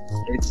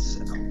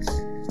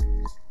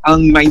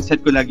 Ang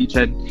mindset ko lagi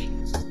dyan,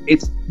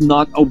 it's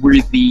not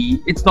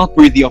worthy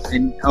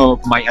of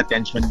my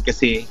attention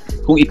kasi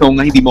kung ikaw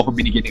nga hindi mo ako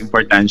binigyan ng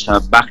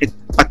importansya, bakit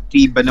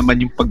pati ba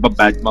naman yung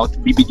pagbabadmouth,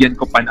 bibigyan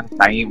ko pa ng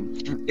time?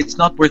 It's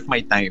not worth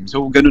my time.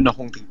 So, ganun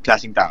akong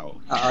klaseng tao.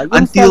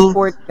 Yung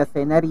self-worth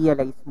kasi,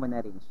 na-realize mo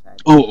na rin siya.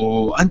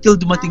 Oo. Until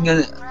dumating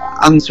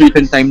ang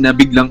certain time na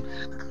biglang,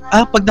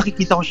 pag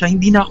nakikita ko siya,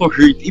 hindi na ako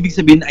hurt. Ibig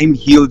sabihin, I'm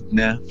healed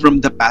na from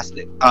the past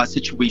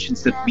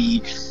situations that we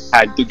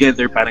had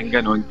together, parang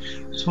ganun.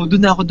 So,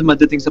 doon na ako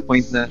dumadating sa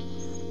point na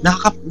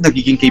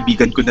nagiging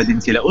kaibigan ko na din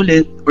sila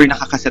ulit or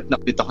nakakaset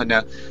na ulit ako na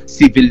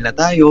civil na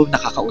tayo,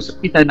 nakakausap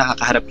kita,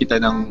 nakakaharap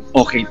kita ng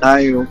okay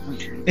tayo.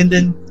 And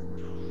then,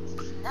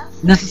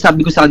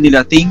 nasasabi ko sa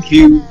kanila, thank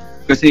you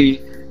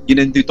kasi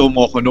ginandito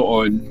mo ako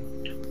noon.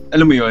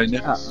 Alam mo yun?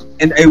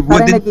 And I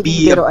wouldn't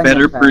be a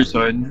better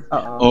person.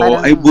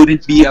 I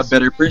wouldn't be a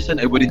better person.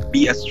 I wouldn't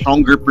be a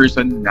stronger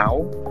person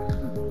now.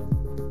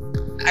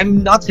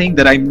 I'm not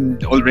saying that I'm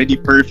already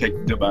perfect,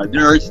 diba?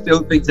 There are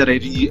still things that I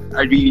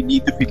really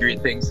need to figure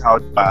things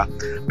out pa.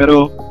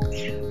 Pero,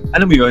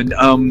 alam mo yun,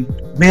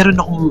 meron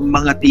akong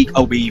mga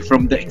takeaway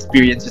from the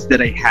experiences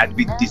that I had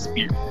with these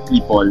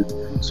people.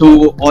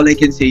 So, all I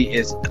can say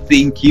is,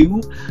 thank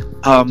you.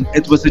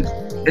 It was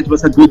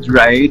a good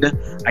ride.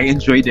 I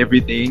enjoyed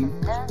everything.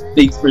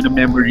 Thanks for the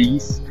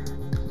memories.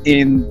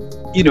 And,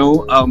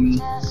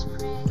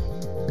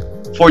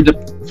 for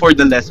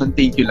the lesson,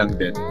 thank you lang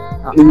din.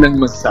 Yun lang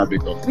masasabi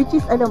ko. Which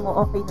is, alam mo,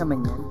 okay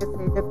naman yan.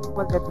 Kasi the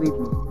people that we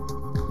meet,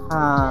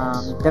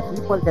 the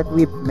people that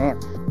we've met,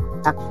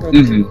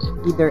 actually,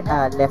 either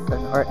a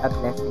lesson or a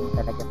blessing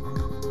talaga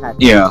sa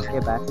atin. Yeah.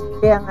 Diba?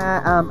 Kaya nga,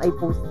 I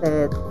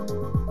posted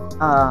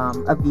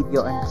a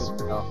video on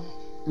TikTok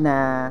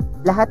na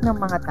lahat ng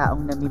mga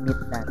taong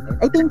nami-meet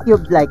natin, I think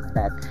you'd like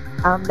that.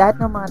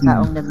 Lahat ng mga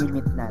taong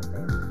nami-meet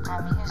natin,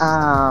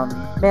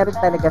 meron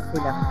talaga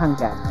silang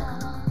hangganan.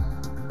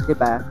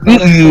 Diba?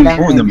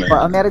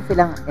 Meron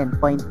silang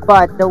endpoint.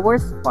 But the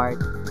worst part,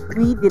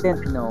 we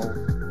didn't know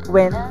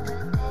when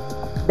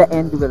the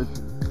end will be.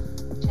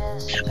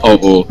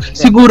 Oo.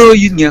 Siguro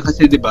yun nga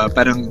kasi 'di ba,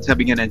 parang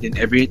sabi nga natin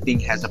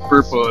everything has a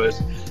purpose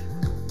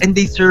and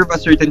they serve a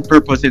certain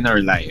purpose in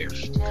our life.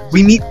 We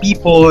meet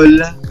people,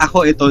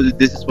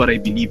 this is what I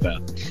believe.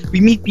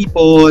 We meet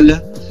people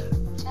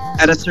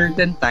at a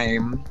certain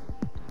time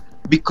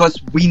because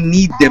we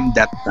need them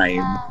that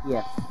time.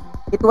 Yes.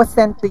 It was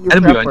sent to you for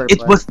a purpose.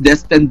 It was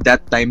destined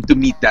that time to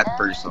meet that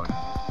person.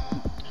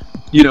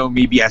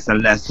 Maybe as a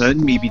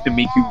lesson, maybe to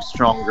make you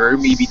stronger,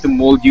 maybe to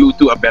mold you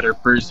to a better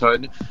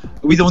person.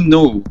 We don't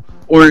know.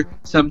 Or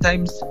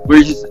sometimes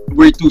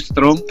we're too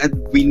strong and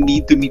we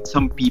need to meet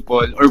some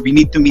people or we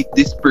need to meet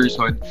this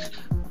person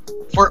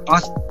for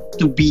us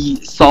to be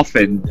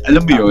softened.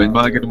 Alam mo yun,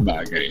 mga ganung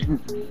bagay.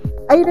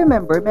 I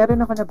remember,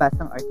 meron ako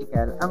nabasang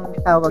article. Ang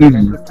tawag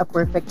niya is A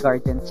Perfect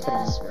Garden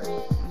Stranger.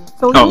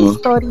 So, yung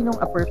story nung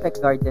A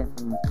Perfect Garden,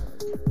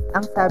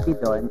 ang sabi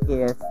doon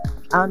is,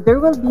 there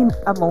will be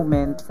a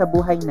moment sa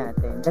buhay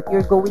natin that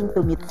you're going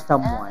to meet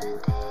someone.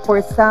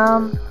 For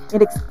some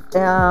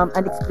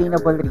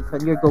unexplainable reason,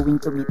 you're going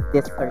to meet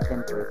this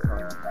certain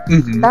person.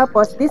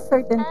 Tapos, this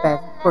certain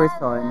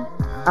person,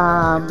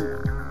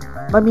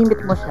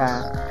 mamimit mo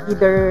siya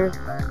either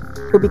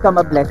to become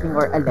a blessing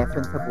or a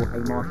lesson sa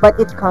buhay mo. But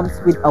it comes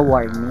with a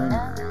warning.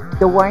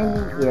 The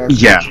warning is,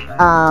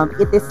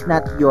 it is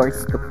not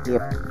yours to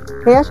keep.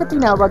 Kaya siya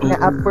tinawag na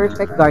a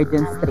perfect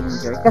guardian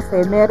stranger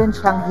kasi meron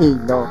siyang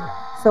halo.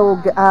 So,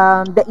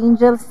 the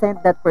angel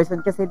sent that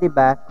person kasi 'di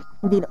ba,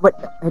 hindi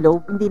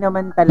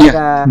naman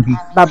talaga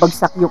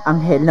babagsak yung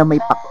anghel na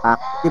may pakpak,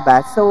 'di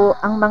ba? So,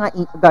 ang mga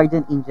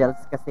guardian angels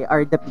kasi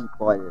are the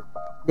people,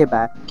 'di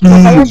ba? So,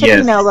 kaya siya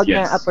tinawag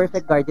na a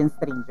perfect guardian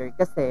stranger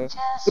kasi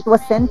it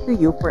was sent to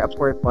you for a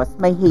purpose,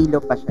 may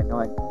halo pa siya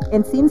noon.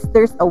 And since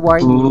there's a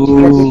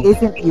warning that it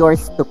isn't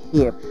yours to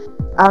keep,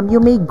 you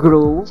may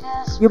grow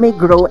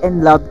and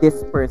love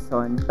this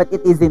person, but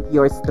it isn't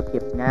yours to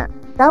keep na.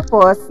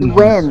 Tapos,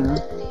 when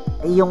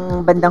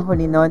yung bandang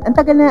huli nun, ang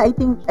tagal na, I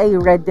think I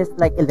read this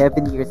like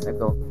 11 years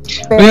ago.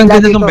 Pero ang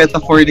ganda ng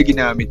metaphor na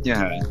ginamit niya,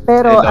 ha?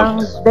 Pero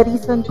the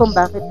reason kung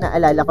bakit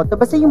naalala ko to,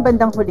 basta yung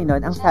bandang huli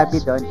nun, ang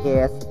sabi doon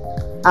is,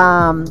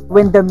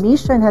 when the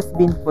mission has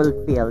been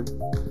fulfilled,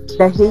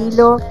 the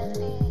halo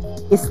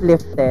is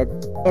lifted,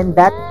 and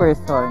that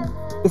person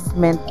is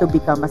meant to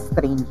become a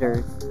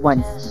stranger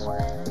once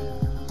more.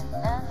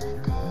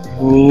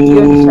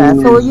 Yun siya.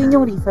 So, yun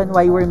yung reason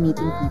why we're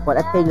meeting people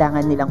at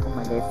kailangan nilang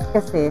umalis.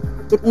 Kasi,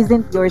 it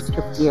isn't yours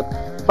to keep.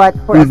 But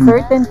for a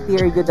certain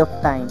period of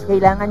time,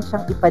 kailangan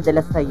siyang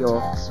ipadala sa'yo.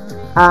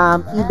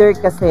 Either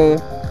kasi,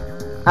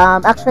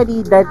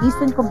 actually, the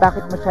reason kung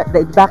bakit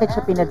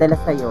siya pinadala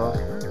sa'yo,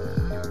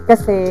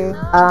 kasi,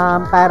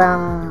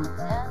 parang,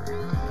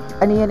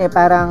 ano yun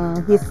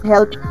parang,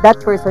 that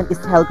person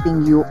is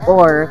helping you,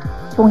 or,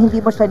 kung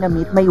hindi mo siya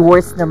na-meet, may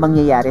worse na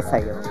mangyayari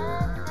sa'yo.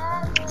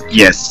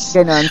 Yes.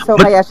 Ganon. So,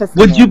 but kaya siya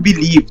would you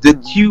believe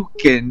that you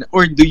can,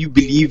 or do you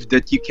believe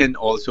that you can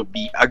also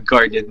be a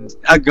guardian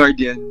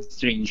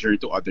stranger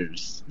to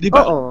others? Di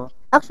ba? Oo.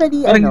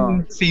 Actually,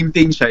 parang same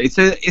thing siya.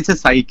 It's a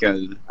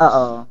cycle.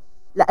 Oo.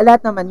 Lahat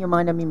naman yung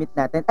mga namimit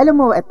natin. Alam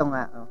mo, eto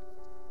nga.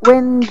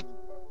 When,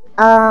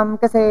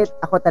 kasi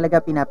ako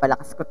talaga,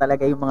 pinapalakas ko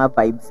talaga yung mga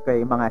vibes ko,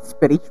 yung mga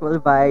spiritual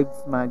vibes,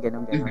 mga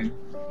ganon-ganon.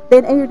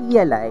 Then I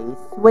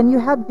realize, when you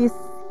have this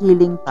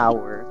healing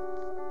power,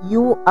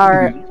 you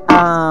are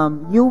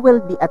you will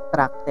be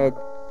attracted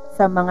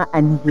sa mga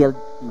unhealed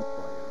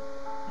people.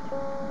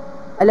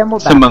 Alam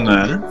mo ba?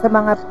 Sa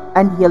mga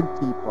unhealed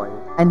people.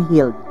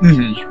 Unhealed.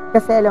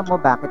 Kasi alam mo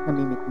bakit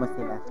namimit mo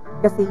sila?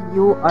 Kasi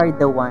you are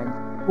the one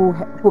who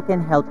can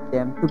help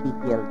them to be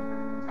healed.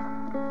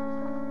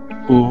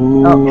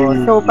 Oo.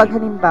 So pag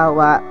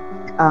halimbawa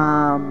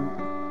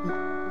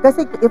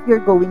kasi if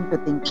you're going to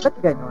think, ba't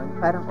ganon?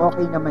 Parang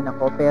okay naman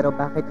ako, pero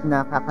bakit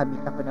nakakamit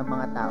ako ng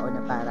mga tao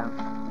na parang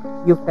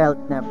you felt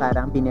na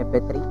parang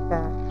binebetray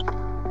ka?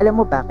 Alam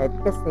mo bakit?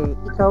 Kasi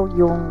ikaw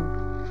yung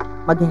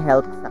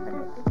mag-help sa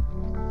kanila.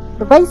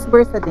 So vice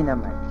versa din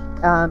naman.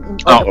 In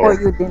order for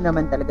you din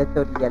naman talaga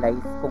to realize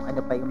kung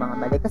ano pa yung mga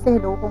mali. Kasi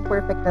hello, kung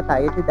perfect na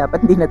tayo, di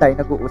dapat hindi na tayo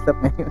nag-uusap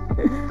ngayon.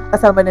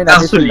 Kasama na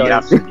natin si Lord.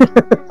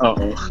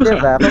 Oo.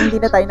 Diba? Kung hindi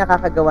na tayo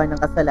nakakagawa ng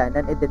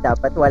kasalanan, di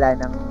dapat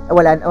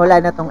wala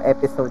na tong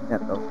episode na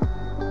to.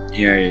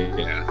 Yeah.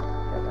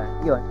 Diba?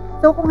 Yun.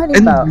 So kung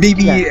halimbawa... And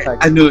maybe,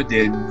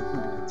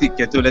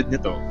 katulad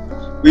nito,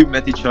 we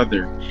met each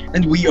other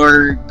and we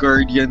are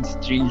guardian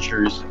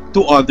strangers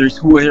to others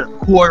who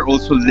are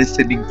also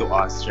listening to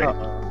us, right?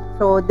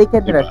 So they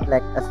can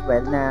reflect as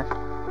well na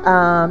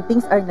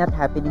things are not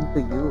happening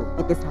to you,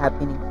 it is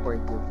happening for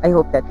you. I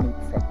hope that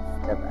makes sense,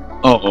 diba?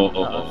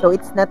 So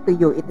it's not to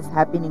you, it is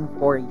happening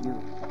for you.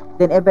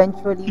 Then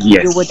eventually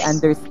you would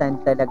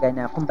understand talaga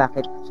na kung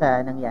bakit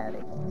siya nangyari.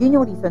 Yun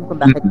yung reason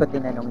kung bakit ko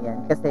tinanong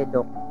yan, kasi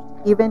look,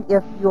 even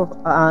if you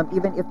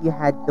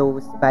had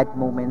those bad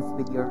moments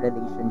with your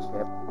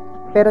relationship,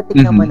 pero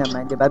tignan mo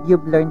naman, di ba?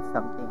 You've learned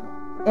something.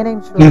 And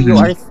I'm sure you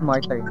are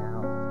smarter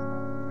now.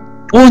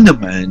 Oo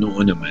naman.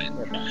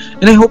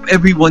 And I hope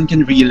everyone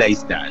can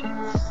realize that.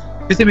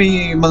 Kasi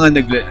may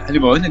mga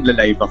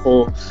nagla-live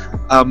ako.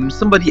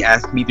 Somebody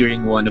asked me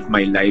during one of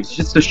my lives,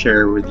 just to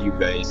share with you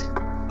guys.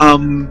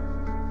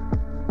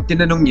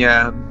 Tinanong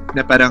niya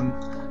na parang,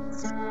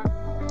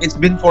 it's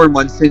been 4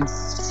 months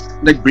since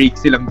nag-break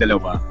silang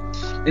dalawa.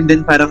 And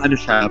then parang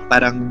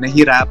parang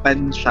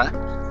nahirapan siya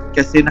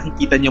kasi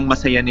nakikita niyang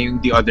masaya na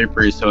yung the other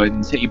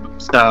person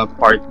sa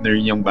partner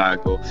niyang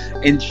bago.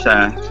 And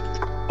siya,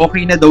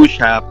 okay na daw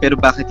siya, pero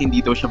bakit hindi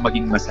daw siya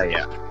maging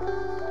masaya?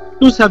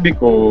 So sabi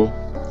ko,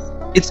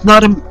 it's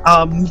not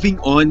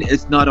moving on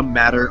is not a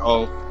matter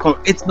of,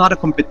 it's not a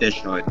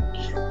competition.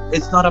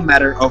 It's not a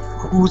matter of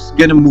who's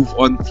gonna move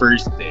on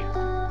first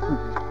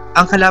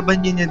Ang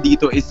kalaban niya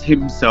dito is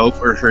himself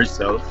or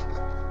herself,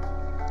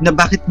 na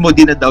bakit mo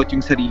dinadoubt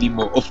yung sarili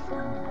mo of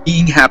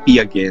being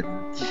happy again.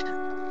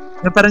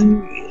 Na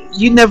parang,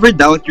 you never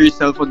doubt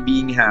yourself on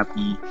being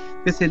happy.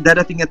 Kasi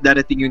darating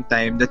yung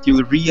time that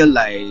you'll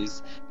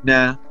realize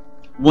na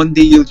one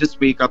day you'll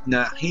just wake up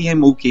na, hey,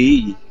 I'm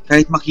okay.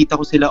 Kahit makita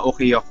ko sila,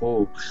 okay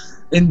ako.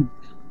 And,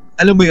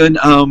 alam mo yun,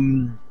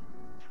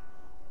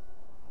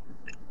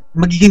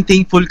 magiging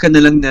thankful ka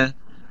na lang na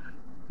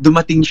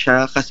dumating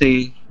siya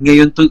kasi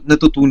ngayon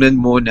natutunan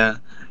mo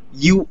na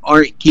you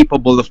are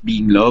capable of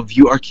being loved,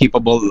 you are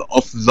capable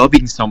of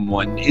loving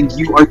someone, and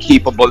you are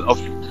capable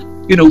of,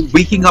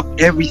 waking up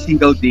every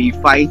single day,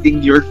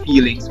 fighting your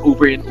feelings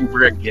over and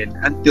over again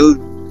until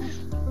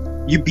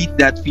you beat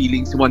that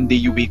feelings. One day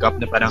you wake up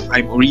na parang,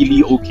 I'm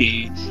really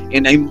okay,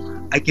 and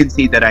I can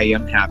say that I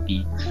am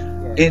happy.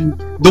 And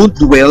don't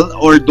dwell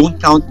or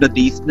don't count the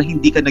days na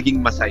hindi ka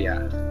naging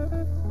masaya.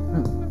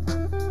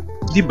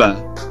 Diba?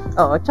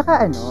 Oo,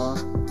 tsaka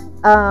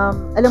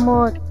alam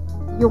mo,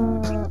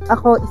 yung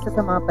ako, isa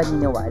sa mga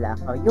paniniwala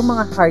ko, yung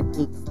mga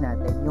heartaches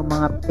natin, yung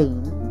mga pain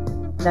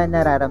na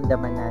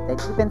nararamdaman natin,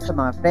 even sa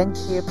mga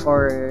friendship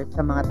or sa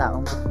mga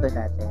taong gusto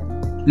natin,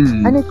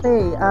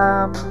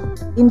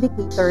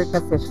 indicator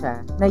kasi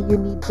siya na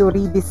you need to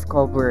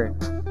rediscover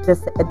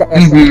the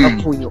essence of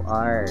who you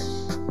are.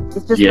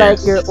 It's just like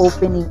you're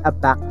opening a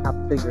back up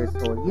to your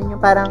soul. Yun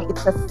yung parang,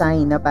 it's a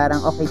sign na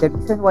parang, okay, the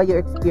reason why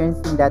you're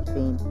experiencing that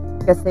pain,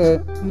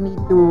 kasi you need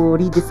to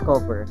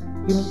rediscover.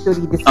 You need to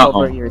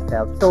rediscover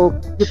yourself. So,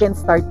 you can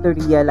start to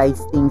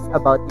realize things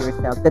about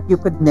yourself that you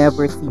could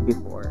never see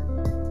before.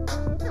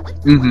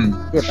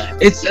 Diba?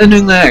 It's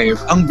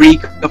ang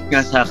breakup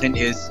nga sa akin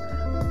is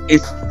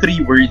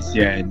 3 words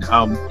yan.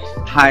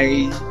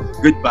 Hi,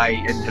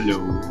 goodbye, and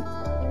hello.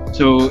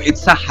 So,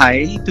 it's a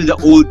hi to the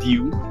old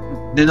you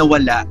na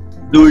nawala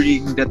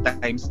during the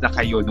times na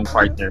kayo nung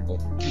partner mo.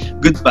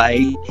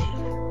 Goodbye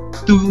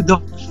to the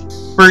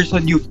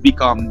person you've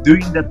become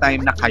during the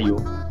time na kayo.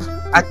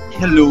 At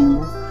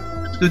hello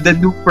to the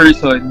new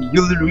person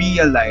you'll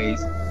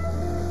realize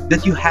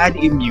that you had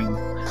in you,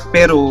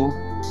 pero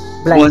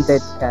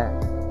blinded ka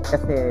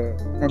kasi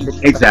nandun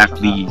ka.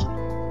 Exactly.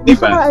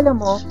 Diba?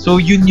 Alam mo,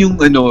 so yun yung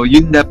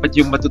yun dapat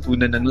yung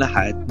matutunan ng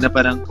lahat, na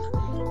parang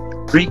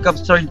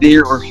breakups are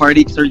there or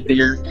heartaches are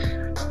there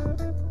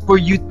for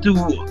you to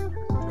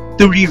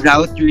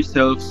reroute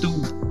yourself, to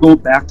go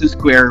back to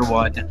square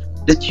one,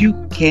 that you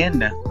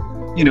can.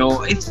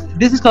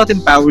 This is not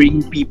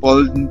empowering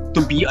people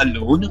to be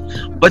alone,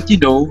 but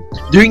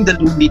during the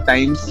lonely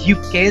times, you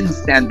can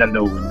stand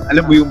alone.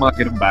 Alam mo yung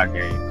mga ganung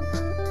bagay.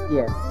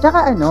 Yes.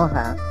 Tsaka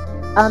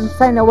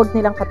sana wag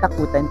nilang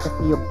katakutan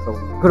kasi yung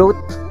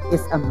growth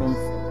is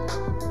amazing.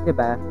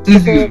 Diba?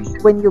 Kasi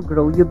when you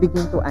grow, you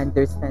begin to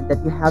understand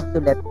that you have to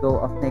let go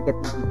of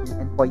negativity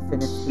and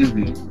poisonous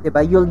thinking.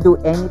 Diba? You'll do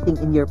anything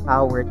in your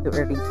power to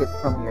erase it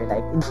from your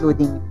life,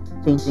 including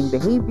changing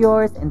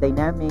behaviors and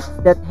dynamics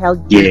that held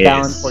you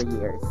down for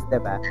years,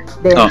 diba?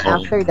 Then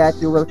after that,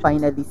 you will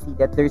finally see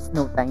that there's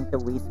no time to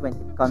waste when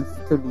it comes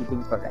to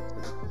living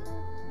correctly.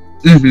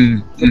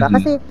 Diba?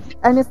 Kasi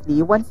honestly,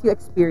 once you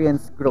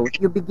experience growth,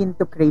 you begin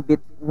to crave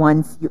it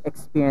once you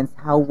experience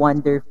how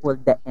wonderful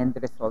the end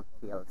result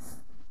feels.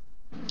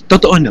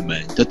 Totoo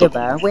naman. Totoo.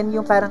 Diba? When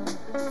yung parang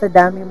sa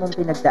dami mong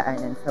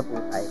pinagdaanan sa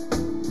buhay.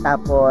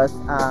 Tapos,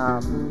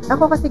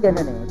 ako kasi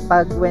ganun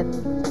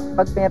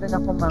Pag meron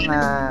ako mga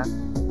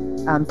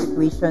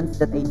situations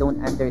that I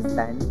don't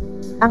understand,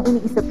 ang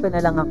iniisip ko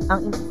na lang,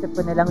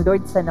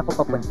 Lord, saan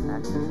ako papunta?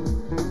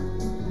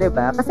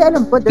 Diba? Kasi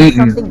alam ko, there's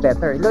something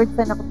better. Lord,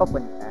 saan ako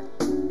papunta?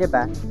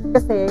 Diba?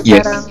 Kasi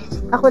parang,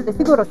 ako,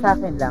 siguro sa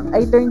akin lang,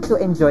 I learned to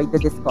enjoy the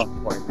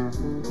discomfort.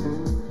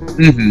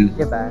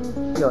 Diba?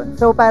 Yun.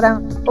 So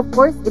parang, of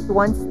course, it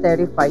once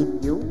terrified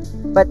you,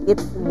 but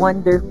it's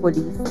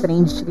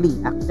strangely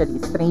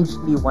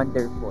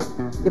wonderful.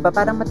 Diba?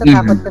 Parang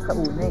matatakot ka sa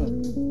una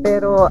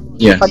Pero,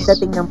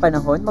 pagdating ng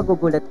panahon,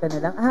 magugulat ka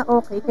na lang,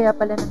 okay, kaya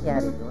pala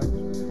nangyari yun.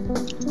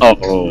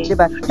 Oo.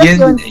 Diba?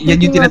 Yan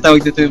yung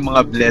tinatawag dito yung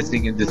mga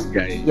blessing in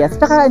disguise. Yes.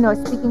 Tsaka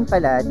speaking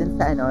pala dun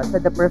sa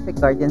The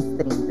Perfect Guardian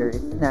Strangers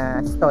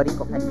na story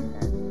ko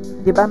kanina.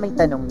 Diba may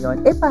tanong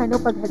yon?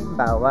 Paano pag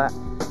halimbawa,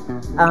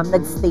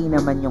 nagstay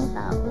naman yung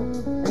tao?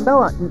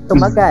 Halimbawa,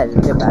 tumagal,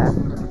 diba?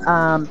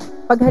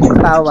 Pag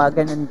halimbawa,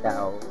 ganun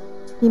daw,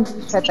 hindi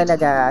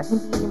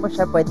mo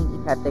siya pwedeng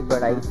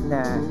i-categorize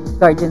na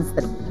guardian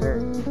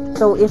stranger.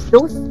 So, if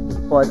those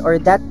people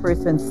or that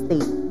person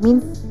stay,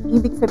 means,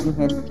 ibig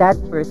sabihin, that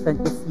person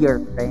is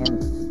your friend.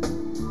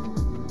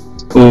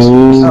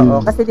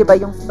 Oo, kasi diba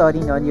yung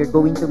story nun, you're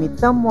going to meet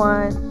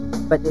someone,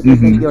 but it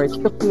isn't yours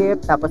to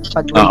keep, tapos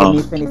pag when the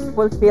mission is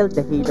fulfilled,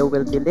 the halo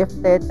will be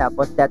lifted,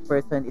 tapos that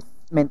person is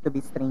meant to be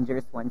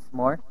strangers once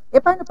more.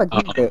 Paano pag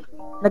hindi?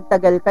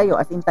 Nagtagal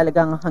kayo, as in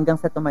talagang hanggang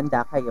sa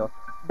tumanda kayo,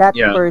 that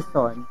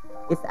person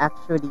is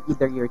actually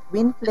either your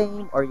twin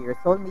flame or your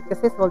soulmate,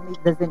 kasi soulmate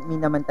doesn't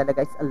mean naman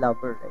talaga is a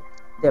lover,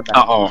 diba?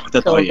 Oo,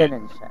 totoo so,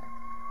 ganun siya.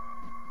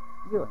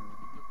 Yun.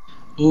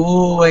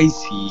 Oh, I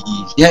see.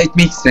 Yeah, it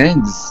makes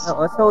sense.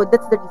 Oo, so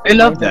that's the reason I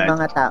love why that. May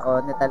mga tao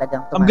na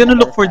talagang I'm gonna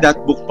look for that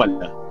book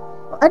pala.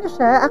 Ano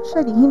siya?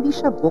 Actually, hindi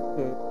siya book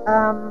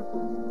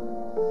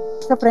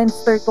sa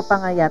Friendster ko pa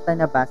nga yata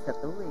nabasa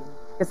to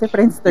Kasi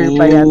Friendster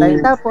pa yata.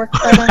 Tapos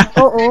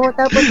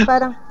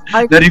parang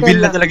article na-reveal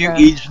na talaga yung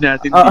age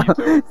natin dito.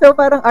 So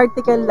parang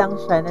article lang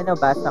siya na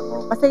nabasa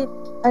ko. Kasi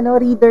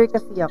reader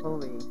kasi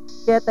ako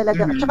Kaya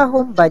talaga, tsaka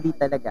homebody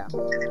talaga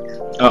ako.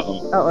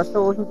 Oo,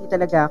 so hindi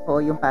talaga ako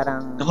yung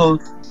parang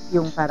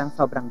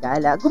sobrang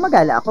gala.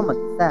 Gumagala ako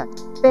mag-isa.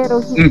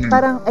 Pero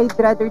parang I'd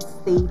rather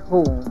stay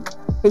home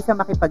kaysa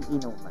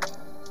makipag-inuman.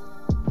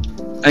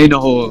 Ay,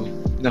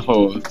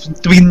 nako.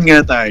 Twin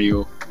nga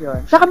tayo.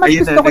 Yun. Saka mas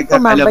gusto ko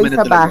tumambay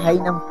sa bahay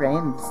ng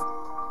friends.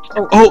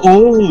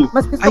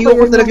 Mas gusto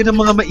ayoko talaga ng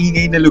mga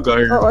maingay na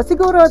lugar. Oo,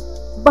 siguro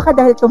baka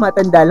dahil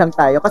tumatanda lang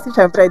tayo kasi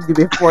syempre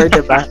before,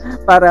 'di ba?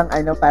 Parang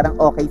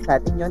okay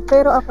sa atin 'yon.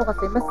 Pero ako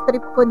kasi mas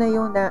trip ko na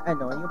yung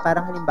yung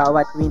parang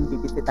halimbawa twin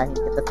bibisitahin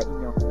kita sa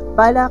inyo.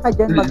 Bala ka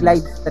diyan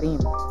mag-live stream.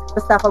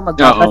 Basta ako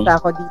magbabasa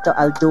ako dito,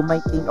 I'll do my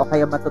thing o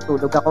kaya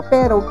matutulog ako.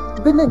 Pero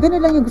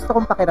ganun lang yung gusto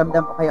kong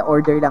pakiramdam o kaya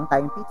order lang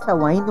tayong pizza,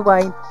 wine, o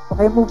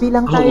kaya movie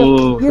lang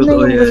tayo. Yun na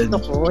yung gusto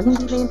ko.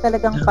 Hindi na yung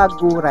talagang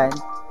paguran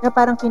na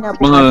parang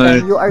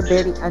kinabukasan you are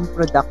very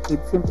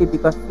unproductive simply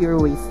because you're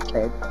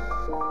wasted.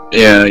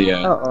 Yeah.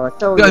 Oo.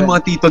 So,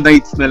 mga tito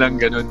nights na lang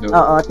ganun, no?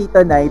 Oo,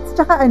 tito nights.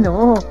 Tsaka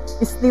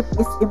sleep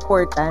is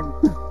important.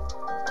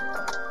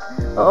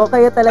 Oo,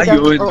 kaya talagang,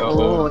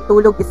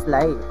 tulog is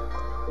life.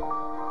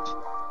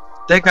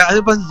 Teka,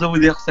 ano ba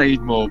zodiac sign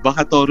mo?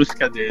 Baka Taurus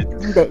ka din.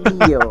 Hindi,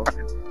 Leo.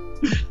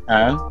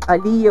 Ha?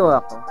 Leo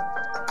ako.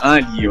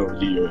 Leo.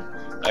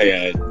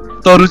 Ayan.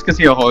 Taurus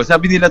kasi ako.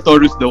 Sabi nila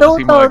Taurus daw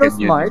kasi Taurus,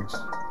 mga ganyan.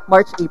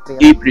 March,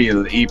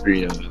 April.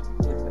 April.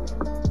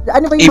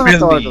 Ano ba yung mga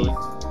Taurus?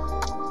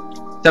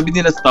 Sabi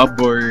nila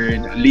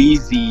stubborn,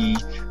 lazy,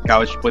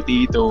 couch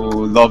potato,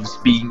 loves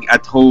being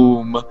at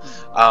home,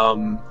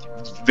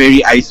 very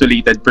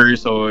isolated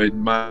person,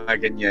 mga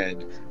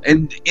ganyan.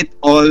 And it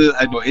all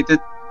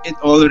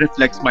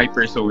reflects my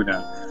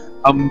persona.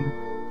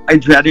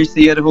 I'd rather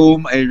stay at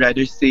home, I'd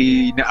rather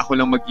stay na ako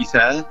lang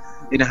mag-isa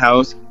in a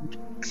house.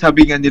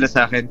 Sabi nga nila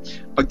sa akin,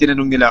 pag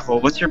tinanong nila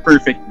ako, what's your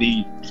perfect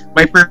date?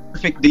 My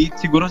perfect date,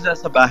 siguro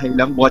sa bahay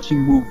lang,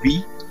 watching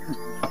movie,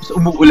 tapos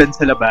umuulan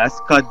sa labas,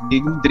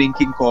 cuddling,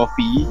 drinking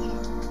coffee,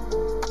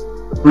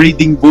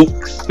 reading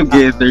books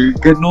together.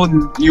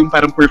 Ganon yung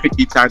parang perfect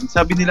date sa akin.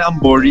 Sabi nila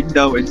ang boring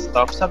daw and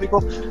stuff. Sabi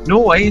ko,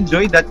 no, I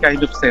enjoy that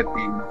kind of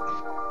setting.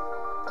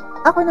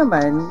 Ako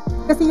naman,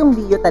 kasi yung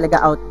Leo talaga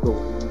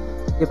outgoing.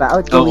 Diba?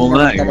 Outgoing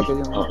naman talaga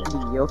yung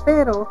Leo.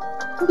 Pero,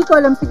 hindi ko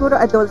alam,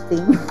 siguro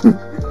adulting.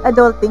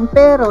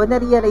 Pero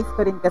na-realize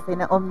ko rin kasi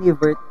na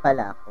omnivert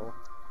pala ako.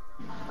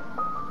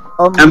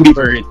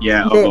 Ambivert,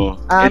 yeah. Hindi,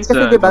 it's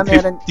kasi diba,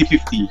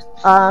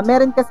 50-50.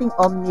 Meron kasing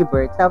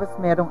omnivert, tapos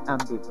merong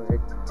ambivert.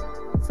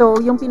 So,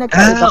 yung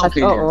pinagkaiba kasi,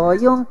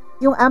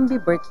 yung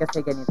ambivert kasi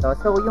ganito.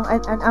 So, yung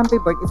an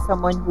ambivert is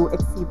someone who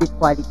exhibit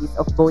qualities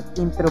of both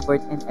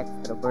introvert and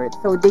extrovert.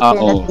 So, they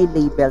cannot be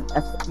labeled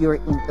as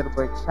pure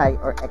introvert, shy,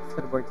 or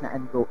extrovert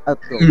na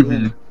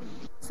outgoing.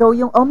 So,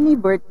 yung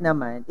omnivert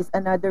naman is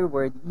another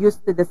word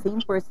used to the same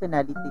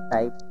personality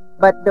type,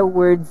 but the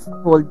words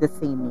hold the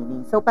same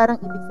meaning. So, parang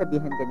ibig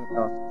sabihin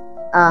ganito.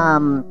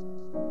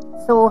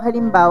 So,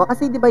 halimbawa,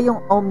 kasi 'di ba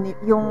yung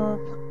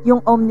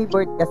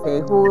omnivert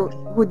kasi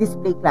who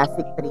display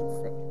classic traits.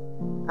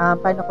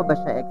 Paano ko ba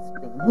siya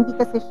explain? Hindi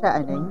kasi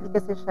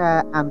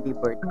siya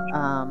ambivert.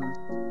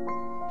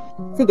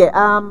 Sige,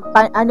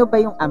 ano ba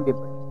yung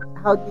ambivert?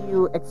 How do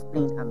you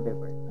explain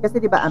ambivert? Kasi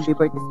 'di ba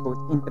ambivert is both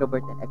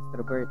introvert and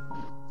extrovert.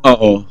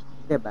 Oo.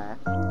 'Di ba?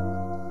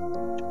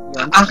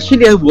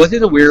 Actually, I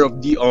wasn't aware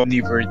of the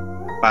omnivert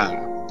pa.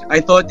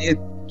 I thought it's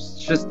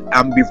just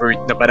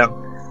ambivert na parang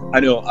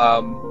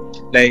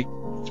like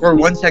for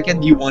 1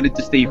 second you wanted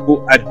to stay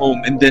at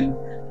home and then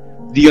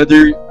the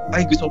other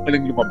gusto ko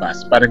palang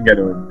lumabas, parang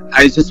gano'n.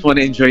 I just want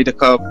to enjoy the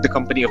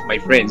company of my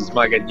friends,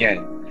 mga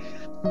ganyan.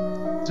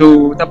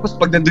 So, tapos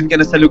pag nandun ka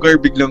na sa lugar,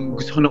 biglang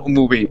gusto ko nang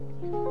umuwi.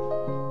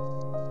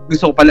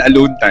 Gusto ko pala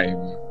alone time.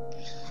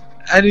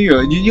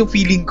 Yun yung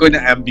feeling ko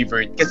na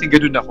ambivert kasi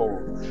gano'n ako.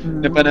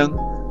 Na parang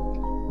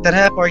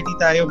tara, party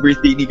tayo,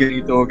 birthday ni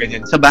ganito,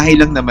 ganyan. Sa bahay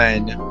lang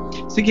naman.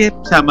 Sige,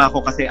 sama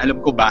ako kasi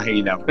alam ko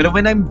bahay lang. Pero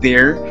when I'm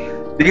there,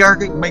 they are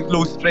my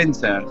close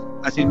friends,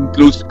 as in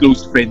close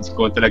friends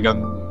ko,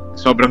 talagang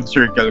sobrang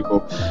circle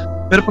ko.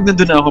 Pero pag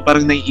nandun na ako,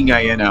 parang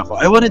naiingayan na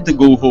ako. I wanted to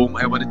go home,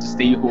 I wanted to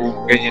stay home,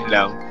 ganyan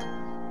lang.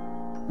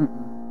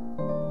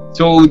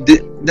 So,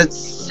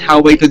 that's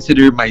how I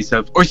consider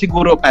myself. Or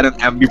siguro parang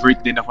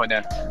ambivert din ako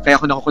na, kaya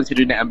ako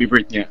nako-consider na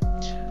ambivert niya.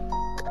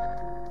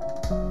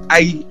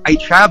 I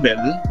travel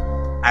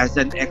as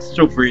an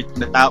extrovert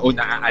na tao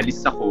na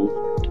aalis ako,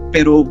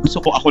 pero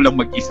gusto ko ako lang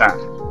mag-isa.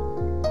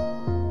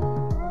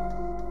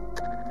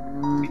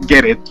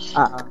 Get it?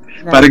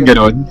 Parang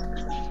ganon.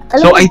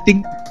 So, I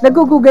think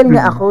nag-google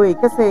nga ako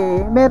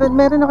kasi meron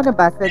ako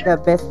nabasa the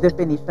best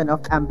definition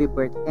of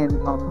ambivert and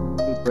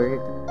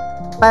omnivert.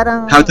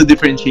 Parang how to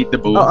differentiate the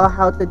both. Oo,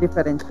 how to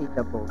differentiate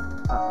the both.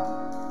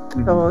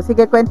 So,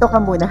 sige, kwento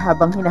ka muna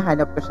habang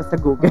hinahanap ko siya sa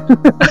Google.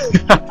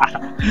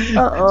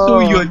 Oo.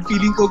 So, yun,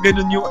 feeling ko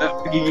ganun yung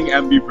pagiging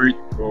ambivert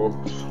ko.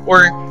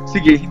 Or,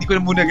 sige, hindi ko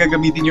na muna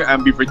gagamitin yung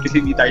ambivert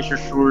kasi hindi tayo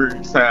sure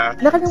sa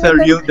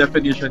real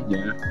definition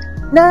niya.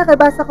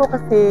 Nakakabasa ko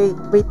kasi,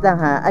 wait lang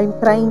I'm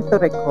trying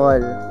to recall.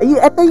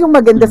 Ito yung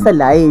maganda sa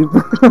live.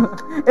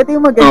 Ito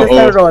yung maganda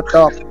sa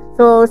Rotok. So,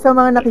 So, sa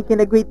mga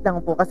nakikinig, wait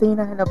lang po kasi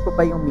hinahanap ko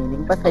pa yung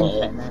meaning.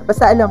 Pasensya na.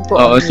 Basta alam ko.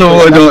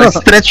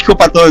 Stretch ko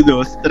pa to,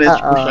 no? Stretch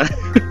ko siya.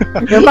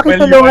 Yung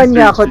pakitulungan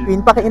nga ako,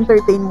 Twin.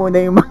 Paki-entertain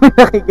muna yung mga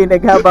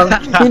nakikinig habang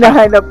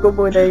hinahanap ko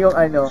muna yung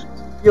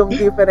yung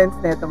difference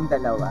netong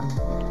dalawa.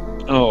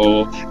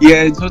 Oo.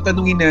 Yeah, so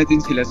tanungin natin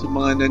sila sa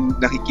mga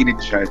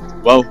nakikinig siya.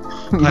 Wow,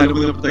 alam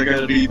mo na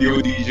patagal radio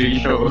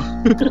DJ show.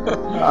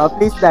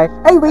 Please, Dad.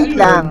 Ay, wait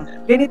lang.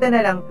 Ganito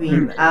na lang,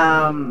 Twin.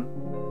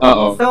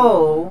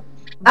 So,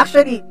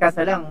 actually,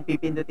 kaso lang,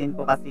 pipindutin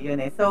ko kasi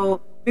yun eh.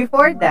 So,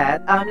 before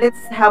that,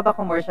 let's have a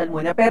commercial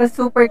muna. Pero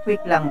super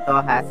quick lang to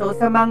ha. So,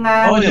 sa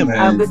mga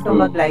gusto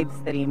mag-live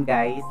stream,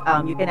 guys,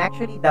 you can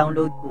actually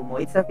download Kumu.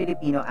 It's a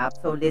Filipino app.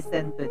 So,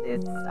 listen to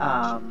this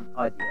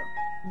audio.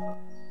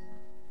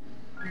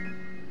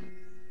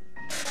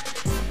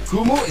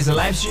 Kumu is a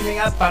live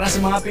streaming app para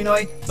sa mga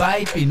Pinoy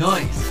by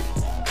Pinoys.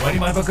 Pwede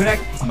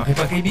makipag-connect,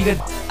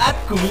 makipagkaibigan, at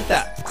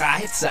kumita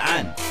kahit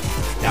saan.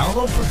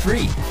 Download for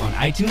free on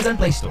iTunes and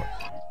Play Store.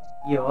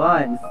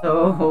 Yun.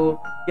 So,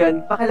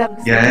 yun. Baka lang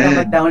gusto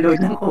na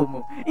mag-download ng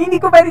Kumu. Hindi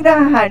ko pa rin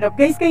nahahanap.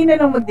 Guys, kayo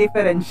na lang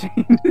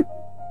mag-differentiate.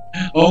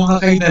 Oo nga,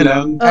 kayo na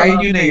lang. Kaya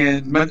nyo na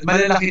yan.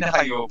 Malalaki na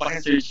kayo.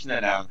 Paki-search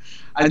na lang.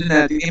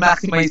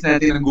 I-maximize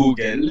natin ang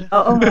Google.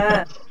 Oo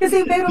nga.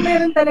 Kasi pero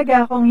meron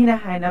talaga akong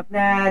hinahanap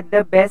na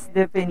the best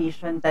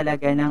definition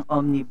talaga ng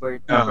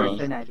omnivert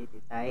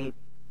personality type.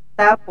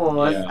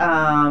 Tapos,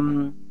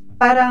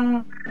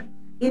 parang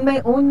in my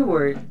own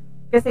word,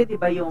 kasi 'di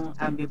ba yung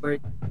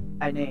ambivert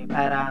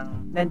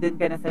parang nandun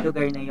ka na sa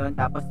lugar na yon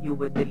tapos you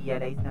would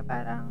realize na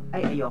parang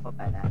ay ayoko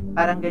pala.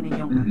 Parang ganun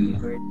yung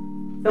ambivert.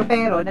 So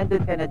pero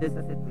nandun ka na doon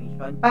sa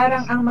situation.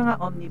 Parang ang mga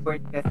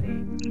omnivert kasi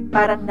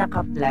parang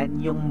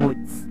nakaplan yung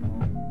moods mo.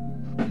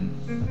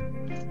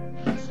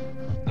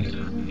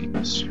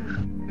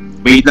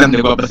 Wait lang,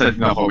 nagbabasad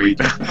nga ako. Wait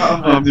lang.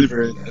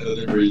 Omnivert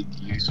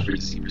use for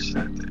the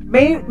percent.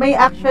 May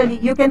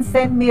actually, you can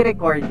send me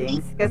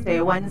recordings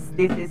kasi once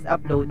this is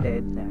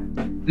uploaded na,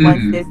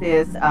 once this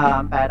is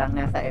parang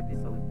nasa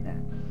episode na,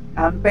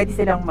 pwede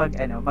silang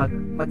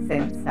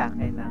mag-send sa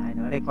akin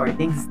ng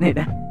recordings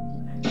nila.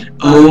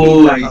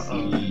 I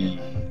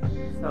see.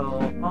 So,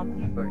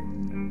 omnivert.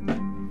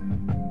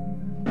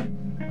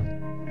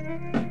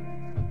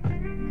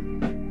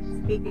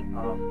 Speaking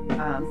of,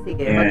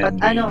 sige,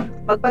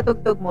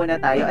 magpatugtog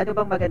muna tayo. Ano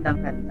bang magandang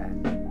kanta?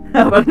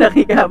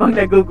 Habang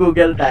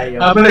nag-google tayo.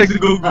 Habang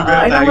nag-google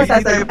tayo,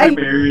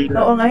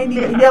 oo nga,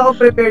 hindi ako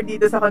prepared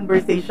dito sa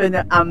conversation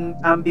na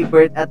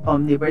ambivert at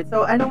omnivert.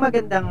 So, anong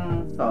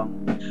magandang song?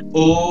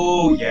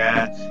 Oh,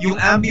 yeah. Yung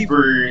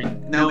ambivert,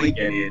 now I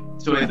get it.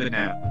 So, ito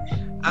na.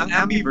 Ang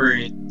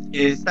ambivert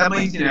is,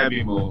 tama yung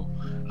sinabi mo,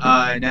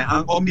 na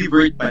ang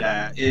omnivert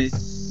pala is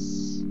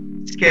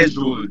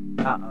scheduled.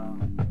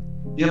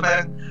 Yung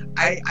parang,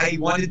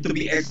 I wanted to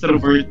be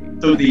extrovert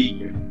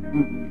today.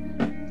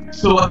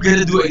 So, I'm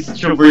gonna do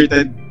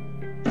extroverted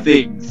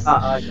things.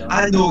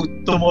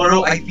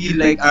 Tomorrow I feel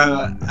like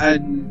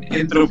an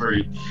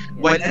introvert.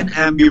 While an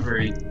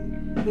ambivert,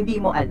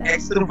 hindi mo alam.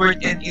 Extrovert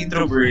and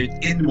introvert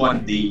in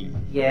one day.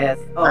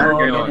 Yes.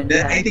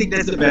 I think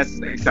that's the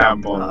best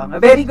example.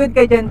 Very good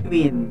ka dyan,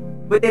 Twin.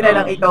 Buti na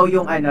lang ikaw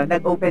yung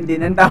nag-open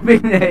din ng topic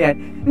na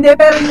yan. Hindi,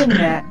 pero yun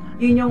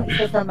yung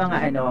isa sa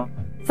mga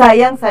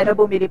sayang, sana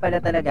bumili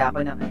pala talaga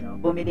ako ng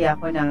bumili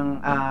ako ng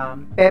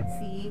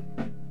Pepsi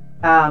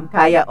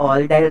Kaya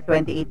All dahil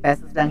 28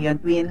 pesos lang yun,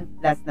 Twin.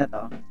 Last na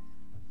to.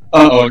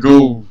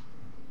 Go.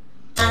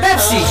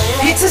 Pepsi,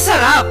 it's a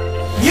sarap!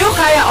 New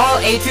Kaya All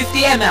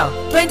 850 ml,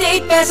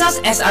 28 pesos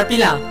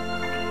SRP lang.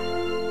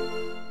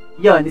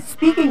 Yun,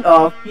 speaking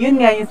of, yun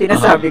nga yung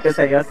sinasabi ko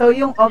sa'yo. So,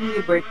 yung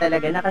omnivert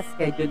talaga,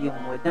 nakaschedule yung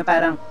mood na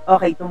parang,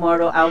 okay,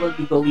 tomorrow I will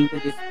be going to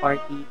this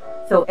party.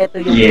 So, eto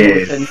yung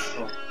emotions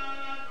ko.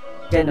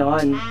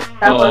 Ganon.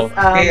 Tapos,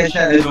 kaya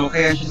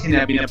siya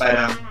sinabi na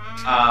parang,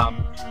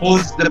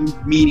 holds the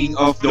meaning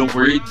of the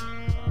word.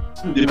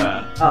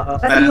 Diba? Oo.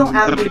 Kasi parang yung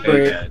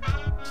ambivert,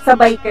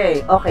 sabay ka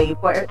eh. Okay,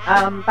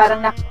 parang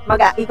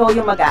ikaw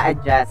yung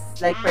mag-a-adjust.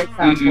 Like, for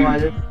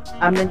example,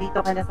 nandito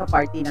ka na sa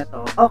party na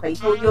to. Okay,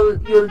 so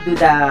you'll do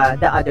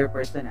the other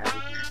personality.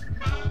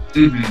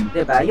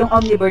 Diba? Yung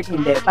omnivert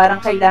hindi.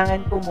 Parang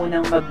kailangan ko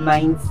munang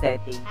mag-mind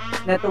setting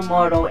na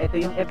tomorrow, ito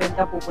yung event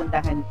na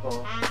pupuntahan ko.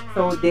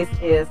 So, this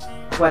is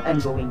what I'm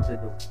going to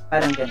do.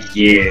 Parang ganun.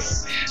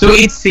 Yes. So,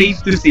 it's safe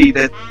to say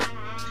that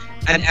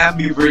an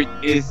ambivert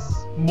is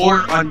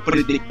more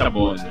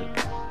unpredictable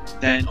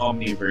than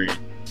omnivert.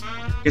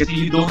 Kasi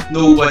you don't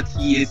know what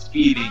he is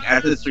feeling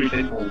at a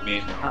certain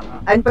moment.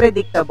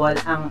 Unpredictable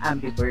ang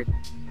ambivert.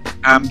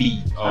 Ambi.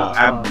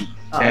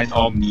 Then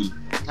omni.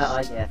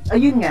 Yes.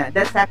 Ayun nga,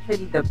 that's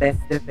actually the best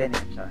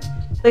definition.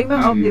 So, yung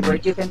mga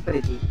omnivert, you can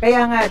predict.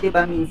 Kaya nga, di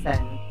ba, minsan,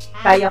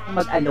 kaya ko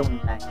mag-alone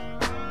time.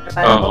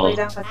 Parang okay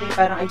lang kasi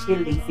parang I feel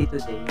lazy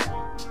today.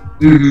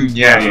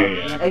 Yeah.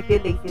 I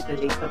feel lazy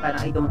today, so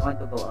parang I don't want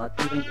to go out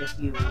even if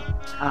you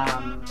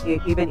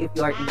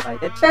are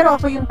invited. Pero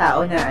ako yung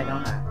tao na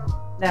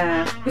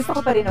na gusto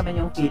ko pa rin naman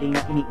yung feeling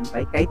na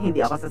ini-invite kahit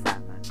hindi ako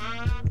sasama.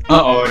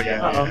 Oo,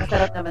 yeah. Oo,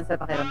 masarap naman sa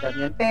pakiramdam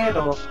yun.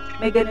 Pero,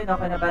 may ganun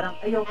ako na parang,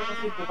 ayoko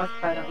kasi bukas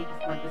parang I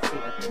just want to stay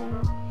at home.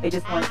 I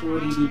just want to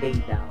really lay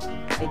down.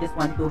 I just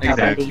want to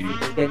have a lazy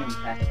day. Ganun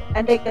siya.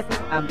 And like kasi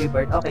yung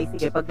ambivert, okay,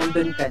 sige, pag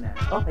nandun ka na,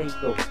 okay,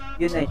 go.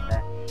 Yun na siya.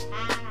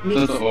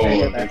 Mixed Totoo, na,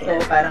 diba?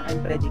 totoo. So, parang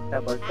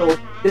unpredictable. So,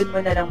 dun mo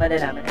na lang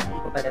malalaman, hindi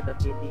ko pala to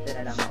feel, dito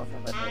na lang ako sa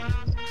bato.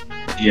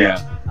 Yeah.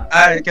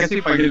 Kasi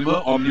pag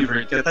mo,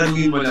 omnivert ka,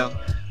 tanungin mo lang,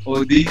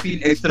 do you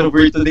feel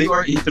extrovert today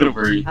or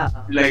introvert?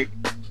 Like,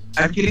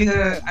 I'm feeling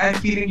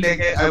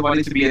like I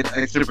wanted to be an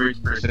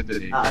extrovert person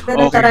today.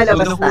 Tara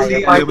labas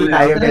tayo. Party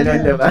tayo, gano'n,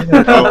 diba?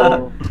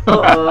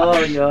 Oo,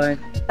 yun.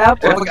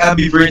 Tapos, pag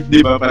ambivert,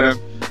 diba, parang,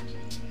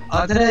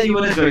 tara, you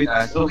wanna join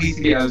us? Okay,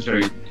 sige, I'll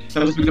join.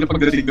 Tapos bigla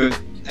pagdating doon,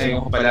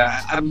 ayun ko pala,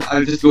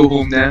 I'll just go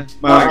home na.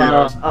 Mga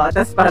gano'n.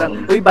 Tapos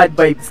parang, bad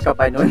vibes ka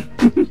pa nun.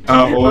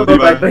 Oo,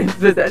 diba? Bad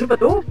vibes. Ano ba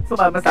to?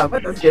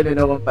 Sumama-sama, tapos gano'n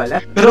naman pala.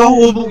 Pero ako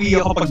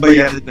umuwi ako pag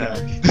bayaran na.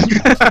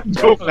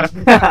 Joke lang.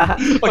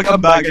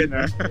 Pag-ambagan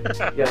na.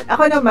 Yun.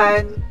 Ako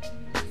naman,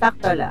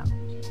 sakto lang.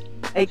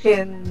 I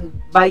can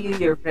buy you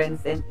your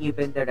friends and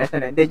even the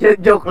restaurant. Hindi,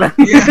 joke lang.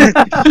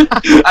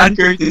 Ann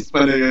Curtis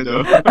pala yun,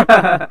 no?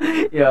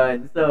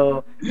 Yun.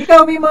 So,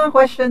 ikaw may mga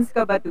questions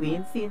ka ba,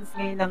 Twin? Since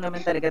ngayon lang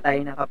naman talaga tayo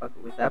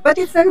nakapag-usap. But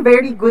it's a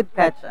very good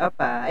catch-up,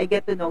 I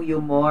get to know you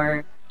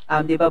more.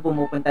 Di ba,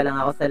 bumupunta lang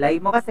ako sa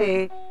live mo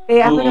kasi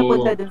kaya ako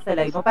napunta dun sa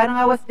live mo. Parang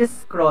I was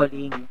just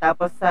scrolling.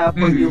 Tapos sa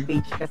For You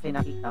page kasi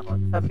nakita ko.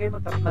 Sabi ko,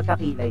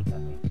 magkakilay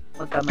kami.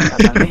 Magkamata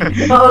kami.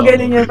 Oo,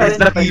 ganun yun.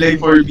 It's the kilay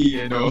for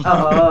me,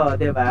 Oo,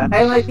 di ba?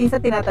 Kaya minsan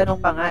tinatanong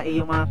pa nga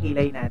yung mga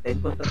kilay natin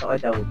kung totoo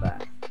daw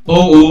ba.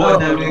 Oo, ang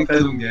dami ng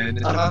tanong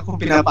yan. At saka kung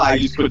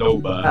pinapaayos ko daw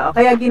ba.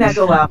 Kaya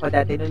ginagawa ko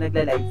dati nung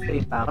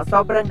nagla-livestream pa ako.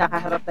 Sobrang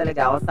nakaharap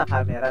talaga ako sa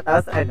camera.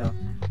 Tapos ano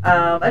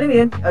mo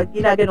yun,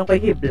 ginaganon ko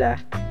yung hibla.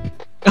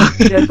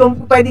 Yan, kung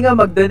pwede nga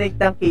mag-donate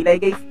ng kilay,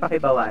 guys,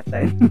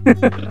 pakibawasan.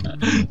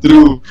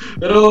 True.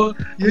 Pero,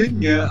 yun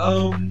nga,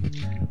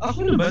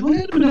 ako naman,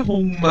 wala naman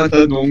akong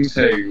matanong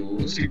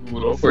sa'yo,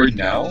 siguro, for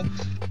now.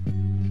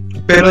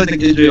 Pero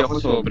nag-enjoy ako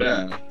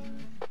sobra.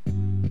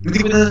 Hindi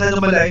ko na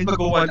malayan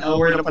mag-1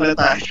 hour na pala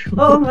tayo.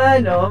 Oo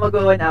nga, no?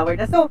 Mag-1 hour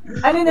na. So,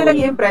 ano na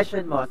lang yung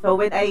impression mo? So,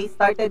 when I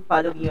started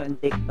following you on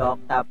TikTok,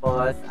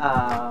 tapos,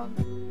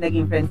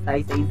 naging friends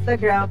tayo sa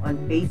Instagram, on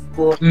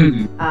Facebook.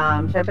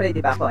 Syempre, di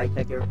ba ako, I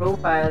check your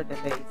profile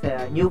kasi it's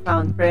a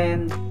newfound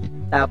friend.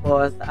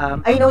 Tapos,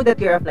 I know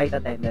that you're a flight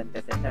attendant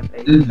kasi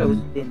syempre, you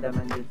close din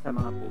naman dun sa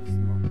mga posts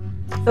mo.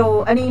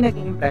 So, ano yung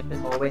naging impression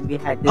mo when we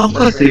had this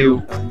conversation?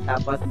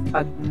 Tapos,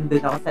 pag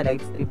dun ako sa live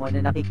stream mo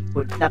na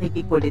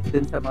nakikikulit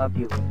dun sa mga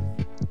viewers.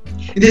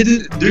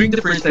 Hindi, during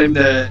the first time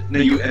na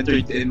you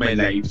entered in my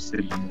live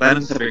stream,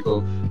 parang sabi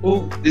ko,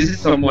 this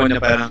is someone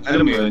na parang,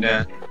 alam mo yun,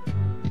 na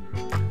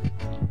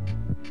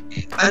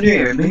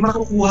may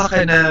makukuha ka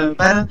na,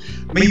 parang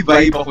may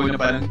vibe ako na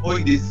parang,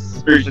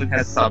 this person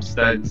has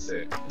substance.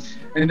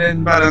 And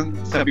then parang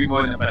sabi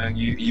mo na parang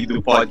you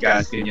do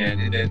podcast, ganyan.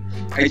 And then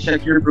I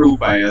check your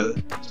profile.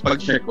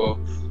 Pag-check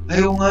ko,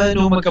 ayaw nga,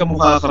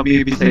 magkamukha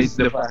kami besides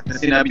the fact na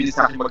sinabi niya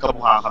sa akin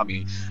magkamukha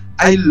kami.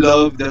 I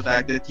love the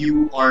fact that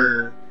you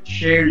are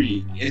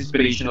sharing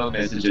inspirational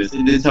messages.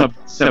 And then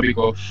sabi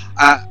ko,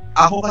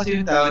 ako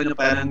kasi yung tao na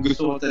parang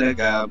gusto ko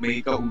talaga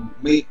pag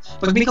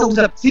may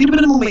kausap, sino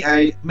ba naman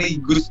may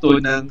gusto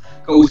ng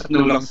kausap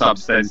na walang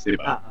substance, di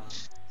ba?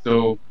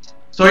 So,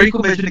 sorry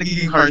kung medyo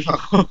nagiging harsh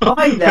ako.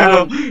 Okay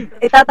lang.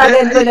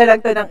 Itatagan ko na lang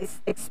to ng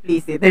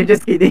explicit. I'm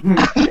just kidding.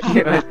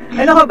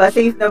 Ano ka ba?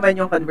 Safe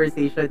naman yung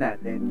conversation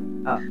natin.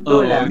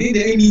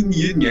 Hindi, I mean,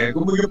 yun nga.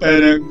 Kumbaga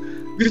parang,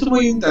 gusto mo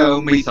yung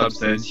taong may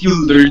substance,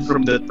 you'll learn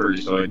from that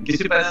person.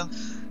 Kasi parang,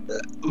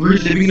 we're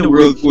living in a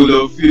world full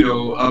of,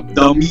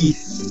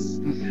 dummies.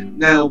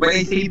 Now, when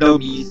I say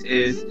dummies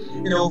is,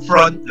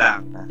 front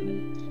lang.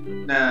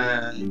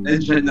 Na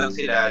nandiyan lang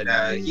sila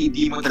na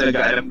hindi mo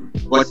talaga alam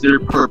what's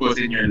their purpose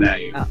in your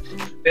life.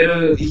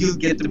 Pero you'll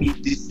get to meet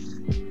these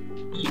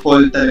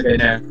people talaga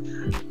na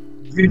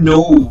you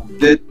know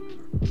that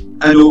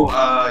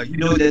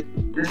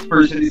this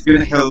person is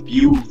gonna help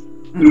you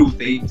through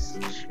things.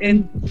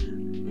 And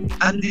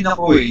andin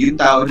ako yung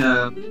tao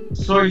na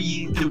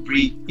sorry to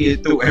break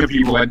it to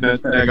everyone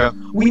na talaga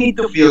we need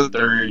to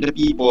filter the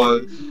people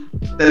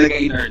talaga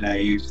in our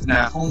lives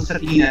na kung sa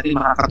tingin natin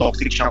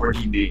makaka-toxic siya or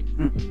hindi.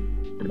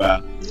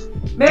 Diba?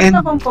 Meron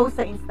akong post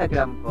sa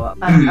Instagram ko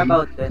parang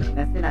about dun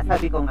na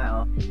sinasabi ko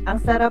nga ang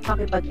sarap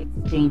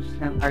makipag-exchange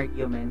ng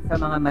argument sa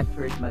mga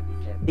matured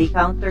mag-isip. They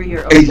counter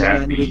your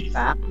opinion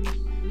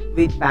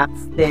with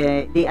facts.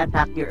 They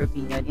attack your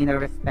opinion in a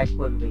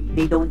respectful way.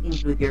 They don't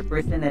include your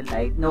personal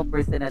life, no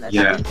personal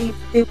attack. Yung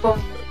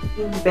tipong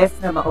invest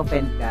na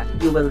ma-offend ka,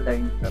 you will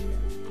learn from it.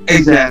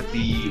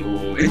 Exactly.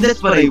 And that's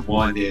what I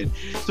wanted.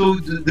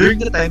 So, during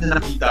the time na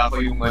nakita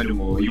ko yung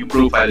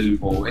profile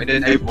mo, and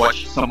then I've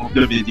watched some of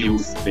the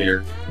videos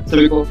there,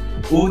 sabi ko,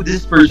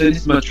 this person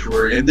is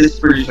mature, and this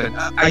person,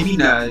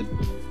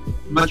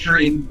 mature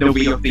in the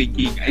way of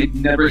thinking. I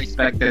never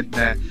expected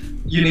na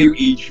yun yung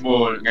age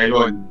mo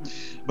ngayon.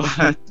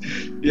 But,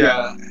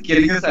 yeah,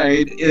 kidding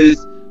aside,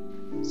 is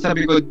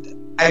sabi ko,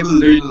 I will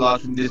learn a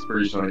lot from this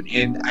person,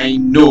 and I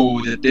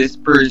know that this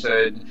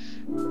person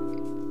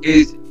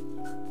is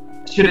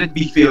shouldn't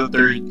be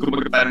filtered.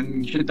 Kumbaga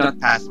parang should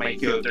not pass my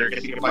filter.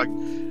 Kasi kapag,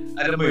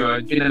 alam mo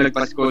yun,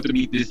 pinalagpas ko to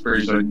meet this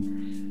person,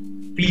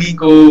 feeling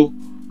ko,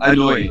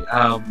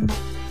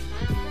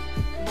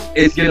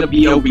 it's gonna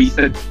be a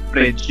wasted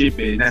friendship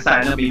na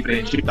sana may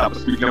friendship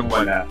tapos biglang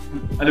wala.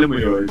 Alam mo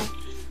yun?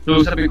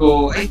 So sabi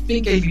ko, I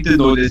think I need to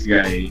know this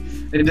guy.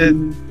 And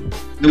then,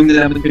 nung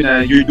nalaman ko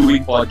na you're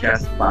doing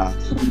podcast pa,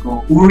 sabi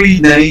ko,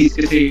 uy, nice.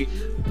 Kasi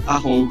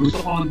ako,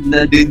 gusto ko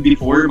na din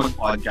before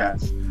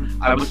mag-podcast.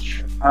 I was,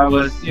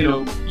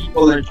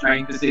 people are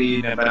trying to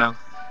say na parang,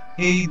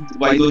 hey,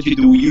 why don't you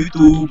do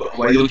YouTube?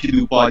 Why don't you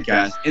do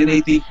podcast? And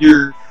I think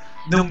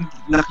nung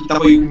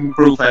nakita ko yung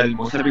profile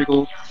mo, sabi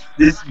ko,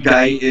 this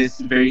guy is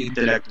very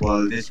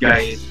intellectual. This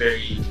guy is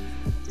very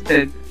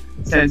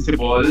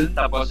sensible.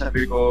 Tapos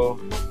sabi ko,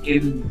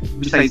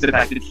 besides the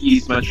fact that he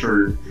is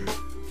mature,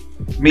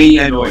 may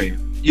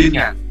yun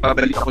nga,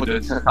 pabalik ako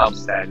dun sa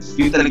substance.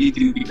 Yun talaga yung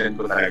tinitigan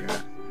ko talaga.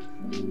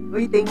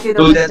 Uy, thank you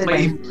So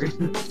naman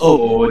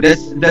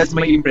that's that's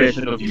my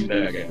impression of you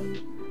talaga.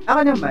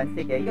 Ako naman,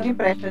 sige, yung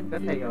impression ko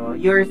sa'yo,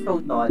 you're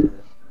so tall.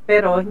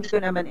 Pero hindi ko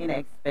naman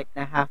ina-expect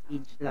na half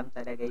inch lang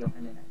talaga yung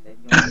natin.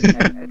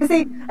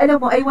 Kasi,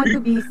 alam mo, I want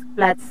to be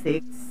flat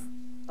 6.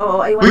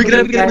 Oo, I want to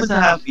grabe be ka flat. naman sa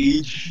half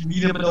inch.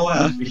 Hindi naman ako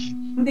half inch.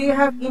 Hindi,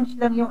 half inch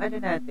lang yung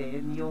natin,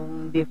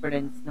 yung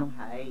difference ng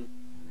height.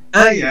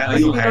 Yeah.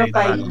 Kasi Yung diba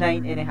height.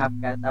 5'9 and a half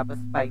ka,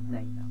 tapos 5'9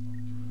 ako.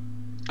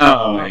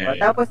 Oo, yeah.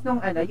 Tapos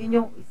nung yun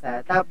yung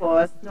isa.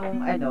 Tapos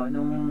nung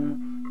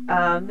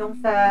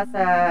sa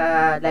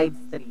live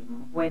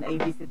stream, when I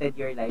visited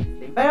your live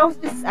stream, but I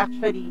was just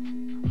actually,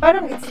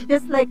 parang it's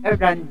just like a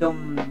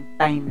random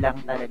time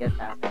lang talaga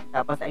sa akin.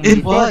 Tapos I'm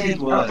listening.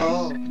 It was.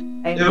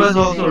 I'm It was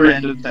listening. also a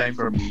random time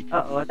for me.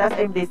 Oo, tapos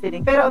I'm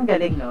listening. Pero ang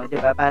galing, no?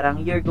 Diba? Parang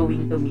you're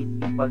going to meet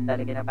people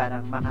talaga na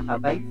parang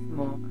makaka-vibes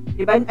mo.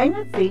 Diba? I'm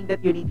not saying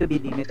that you need to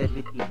be limited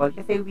with people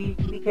kasi we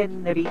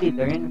can really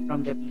learn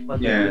from the people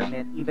that we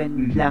met.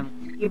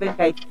 Even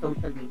kahit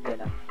social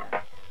media lang siya.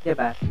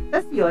 Diba?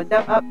 Tapos yun,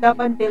 up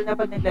until na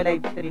pag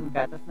nagla-live stream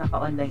ka, tapos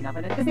naka-online ako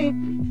nun. Kasi,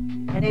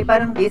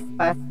 parang this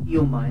past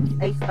few months,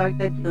 I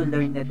started to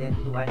learn na din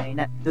to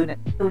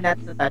not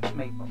to touch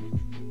my phone.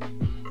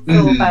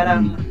 So,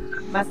 parang,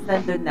 mas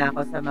nandun na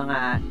ako sa mga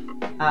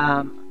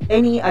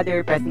any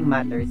other pressing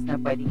matters na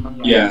pwedeng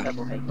mangyari sa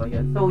buhay ko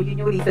yun. So,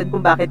 yun yung reason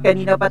kung bakit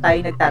kanina pa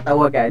tayo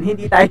nagtatawagan.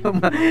 Hindi tayo,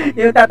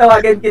 yung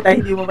tatawagan kita,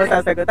 hindi mo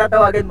masasagot.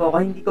 Tatawagan mo ako,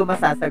 hindi ko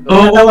masasagot.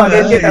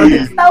 Tatawagan kita,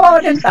 tawa ko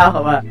ng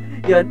tawa.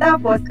 Yun.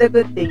 Tapos, the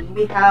good thing,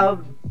 we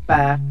have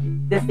pa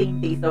the same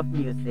taste of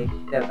music,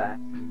 diba?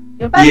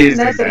 Yung parang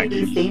not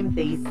really same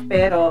taste,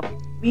 pero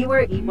we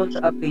were able to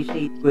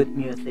appreciate good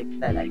music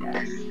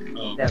talaga.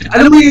 Diba?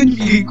 Alam mo yung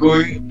feeling ko,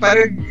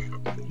 parang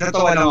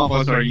natawa lang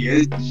ako, sorry.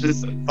 I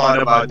just thought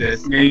about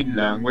this ngayon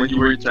lang when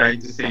you were trying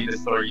to say the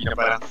story na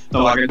parang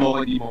tawagan mo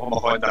kung hindi mo ko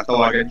makontak,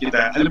 tawagan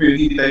kita. Alam mo yun,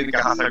 hindi tayo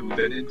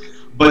nagkakasagutan.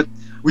 But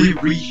we've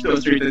reached to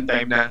a certain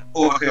time na,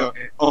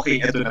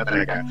 okay, eto na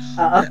talaga.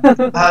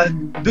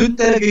 Doon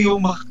talaga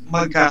yung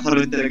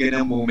magkakaroon talaga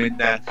ng moment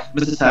na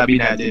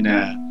masasabi natin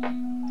na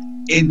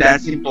in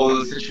that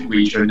simple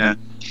situation na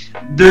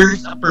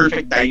there's a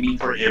perfect timing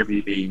for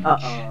everything.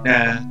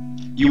 Na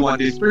you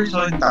want this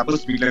person,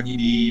 tapos biglang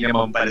hindi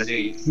naman pala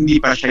hindi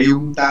pa siya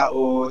yung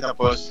tao,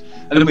 tapos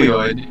alam mo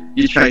yun,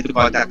 you try to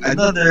contact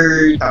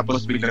another,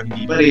 tapos biglang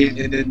hindi pa rin,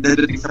 and then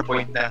dadating sa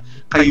point na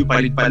kayo pa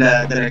rin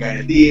pala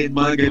talaga din,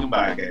 mga ganung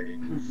bagay.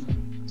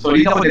 So,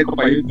 hindi ako ko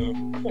pa yun, no?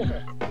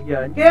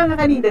 Yun. Kaya nga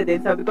kanina din,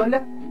 sabi ko,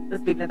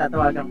 tapos biglang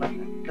tatawagan pa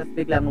siya, tapos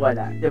biglang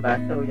wala, diba?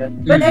 So,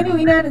 yun. But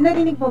anyway,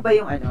 narinig mo ba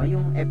yung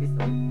yung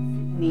episode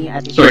ni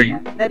Ate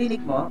Tina?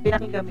 Narinig mo?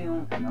 Pinakinggan mo yung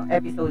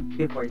episode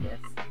before this?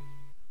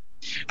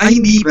 Ay,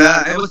 hindi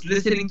ba? I was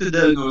listening to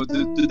the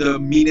to the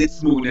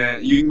minutes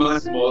muna, yung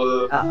mga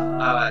small,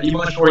 yung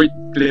mga short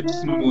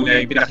clips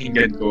muna yung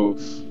pinakinggan ko.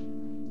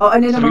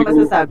 Ano naman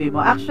masasabi mo?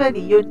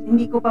 Actually, yun,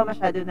 hindi ko pa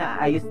masyado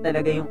naayos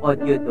talaga yung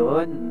audio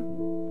doon.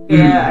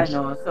 Kaya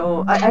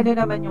so, ano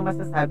naman yung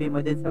masasabi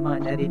mo din sa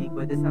mga narinig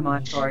ko, din sa mga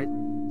short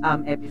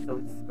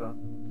episodes ko?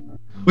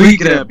 Uy,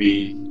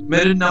 grabe.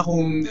 Meron na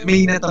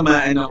may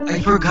natamaan ako. I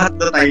forgot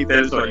the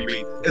title, sorry,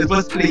 wait. It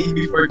was playing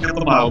before ka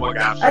tumawag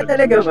actually.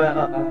 Talaga ba?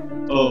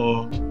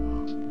 Oo.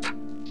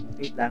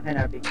 Wait lang,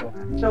 hanapin ko.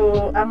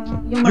 So,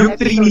 yung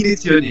 3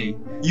 minutes yun eh.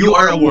 You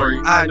are a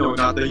warrior. No,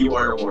 not the you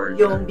are a warrior.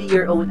 Yung be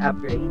your own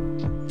upgrade.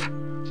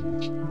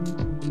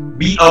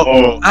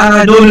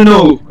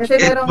 No. Kasi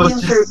merong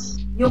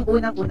yung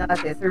unang-una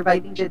kasi,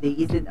 surviving the day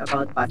isn't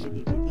about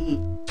positivity.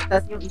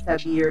 Tapos yung isa,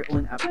 be your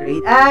own upgrade.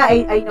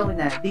 I know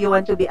na. Do you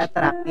want to be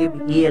attractive?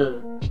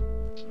 Heal.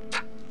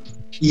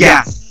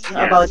 Yes.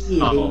 About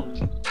healing.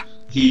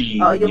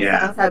 Healing,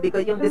 Ang sabi ko,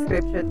 yung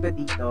description ko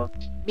dito,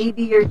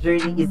 maybe your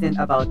journey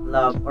isn't about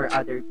love or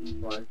other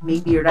people.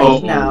 Maybe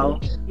now,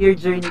 your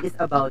journey is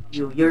about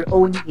you, your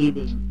own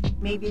healing.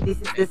 Maybe this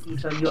is the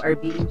season you are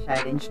being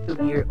challenged to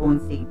be your own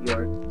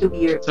savior, to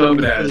be your own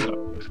savior.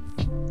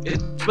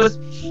 it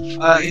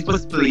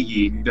was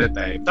playing that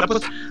time.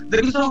 Tapos,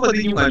 nagustuhan ko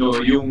din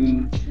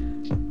yung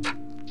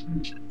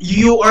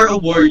you are a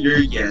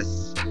warrior,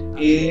 yes.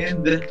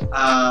 And,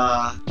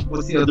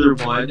 what's the other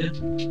one?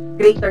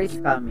 Greater is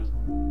coming.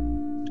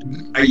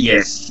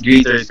 Yes,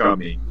 greater is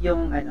coming.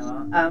 Yung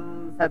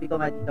sabi ko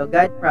nga dito,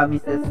 God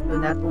promises to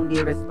not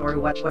only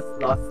restore what was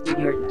lost in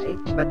your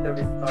life, but to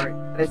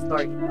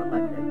restore it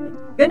abundantly.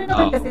 Ganun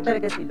naman kasi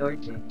talaga si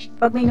Lord eh.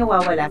 Pag may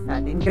nawawala sa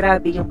atin,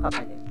 grabe yung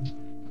kapalit.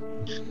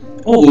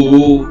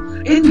 Oo.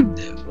 And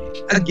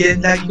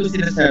again, lagi ko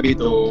sinasabi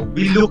to,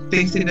 we look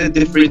things in a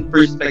different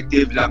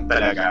perspective lang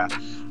talaga.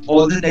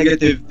 All the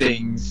negative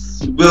things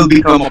will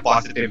become a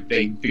positive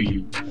thing to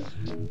you.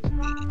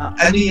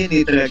 Ano yan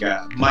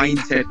talaga?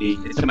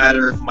 Mindsetting. It's a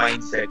matter of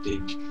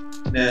mindsetting.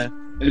 Na,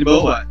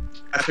 halimbawa,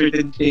 a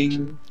certain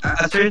thing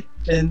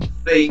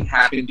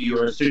happened to you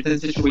or a certain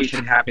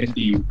situation happened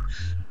to you.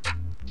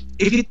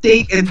 If you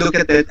take and look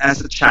at it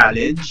as a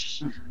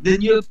challenge,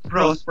 then you'll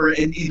prosper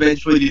and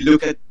eventually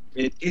look at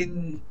it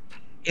in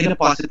a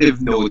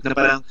positive note na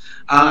parang,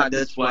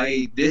 that's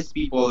why these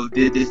people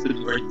did this to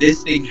me or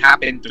this thing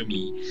happened to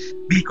me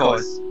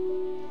because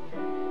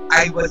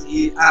I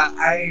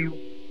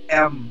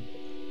am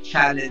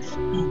challenged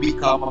to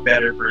become a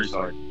better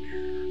person.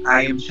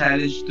 I am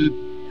challenged to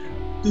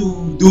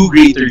do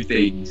greater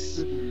things.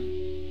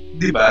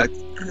 Diba?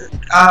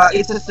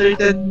 It's a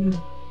certain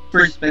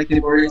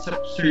perspective or it's a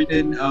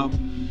certain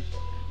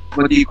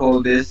what do you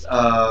call this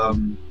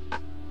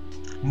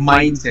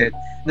mindset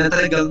na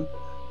talagang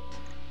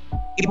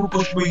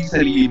ipupush mo yung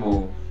sarili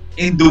mo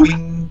in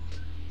doing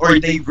or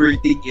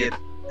diverting it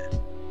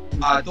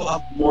to a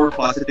more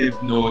positive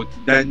note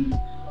than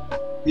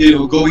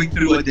going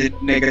through a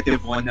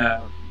negative one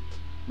na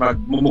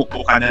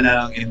magmumukpo ka na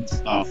lang and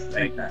stuff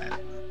like that.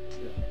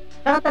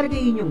 Saka talaga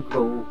yun yung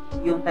grow.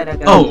 Yung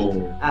talaga,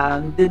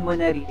 dun mo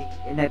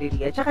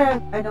naririyan. Tsaka,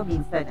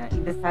 minsan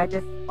in the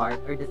saddest part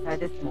or the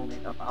saddest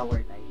moment of our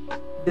life,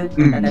 dun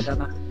mo talaga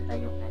makikita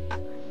yung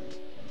answer.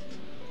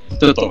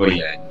 Totoo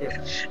yan. Diba?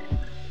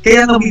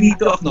 Kaya nga, we need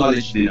to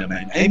acknowledge din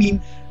naman. I mean,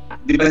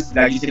 di ba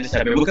lagi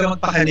sinasabi, huwag ka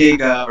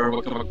magpakanega or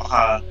huwag ka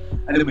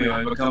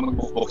huwag ka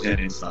magbukbok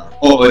yan and stuff.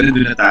 Oo,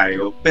 nandun na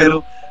tayo.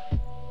 Pero,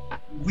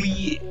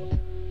 we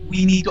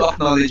need to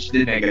acknowledge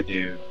the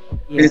negative.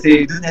 Yes.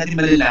 Kasi doon natin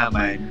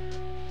malalaman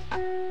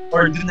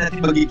or doon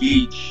natin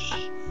mag-gauge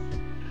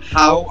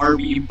how are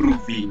we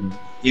improving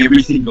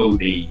every single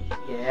day.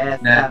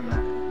 Yes, na,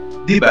 tama.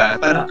 Diba?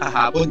 Parang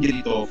kahapon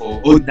ganito ako.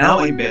 Oh,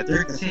 now I'm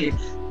better kasi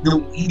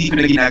nung hindi ko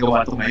na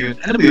ginagawa ito ngayon.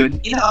 Alam mo yun,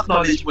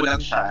 ina-acknowledge mo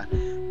lang siya.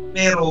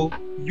 Pero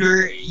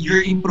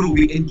you're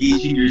improving,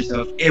 engaging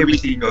yourself every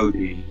single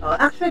day.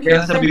 Actually,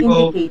 it's an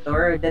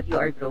indicator that you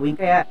are growing.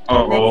 Kaya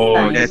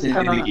next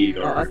time,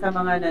 sa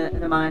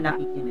mga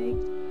nakikinig,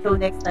 so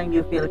next time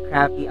you feel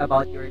crappy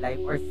about your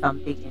life or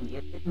something in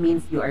it, it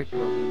means you are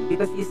growing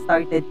because you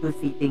started to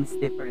see things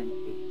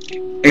differently.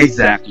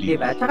 Exactly.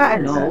 Diba? Tsaka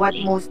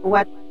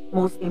what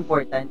most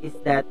important is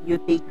that you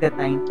take the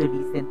time to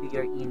listen to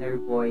your inner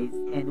voice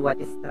and what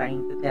is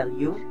trying to tell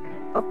you.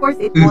 Of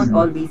course, it won't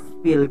always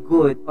feel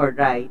good or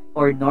right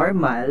or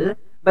normal,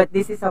 but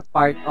this is a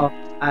part of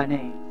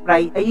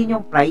ayun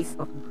yung price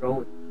of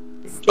growth.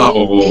 Stay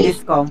in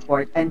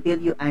discomfort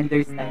until you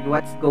understand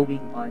what's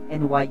going on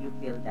and why you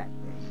feel that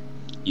way.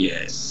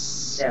 Yes.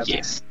 Diba?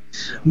 Yes.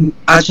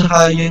 At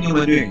saka yan yung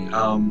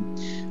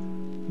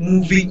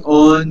moving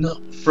on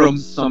from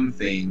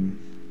something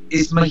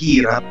is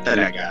mahirap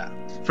talaga.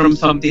 From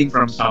something,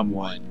 from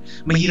someone.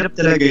 Mahirap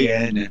talaga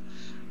yan.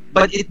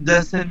 But it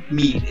doesn't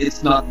mean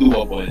it's not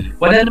doable.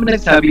 Wala naman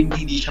nagsabing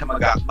hindi siya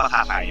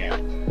makakaya.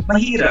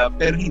 Mahirap,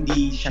 pero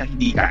hindi siya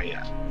hindi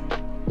kaya.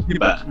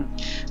 Diba?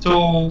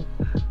 So,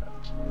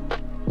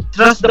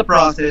 trust the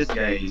process,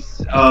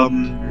 guys.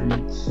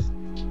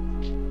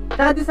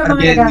 Saka doon sa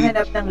mga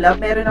naghahanap ng love,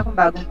 meron akong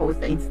bagong post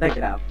sa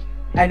Instagram.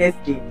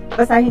 Honestly.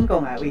 Basahin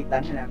ko nga. Wait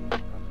lang,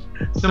 hanapin ko.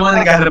 Sa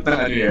mga naghahanap ng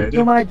ano yan?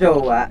 Yung mga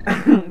jowa.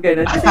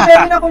 Ganun. Kasi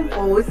meron akong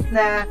post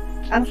na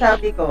ang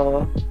sabi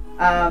ko,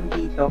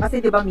 dito. Kasi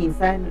di ba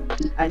minsan,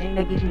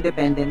 naging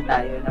independent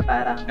tayo na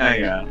parang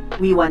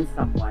we want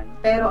someone.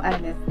 Pero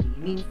honestly,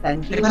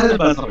 minsan,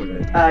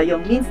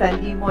 yung minsan,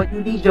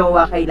 hindi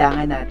jowa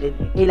kailangan natin.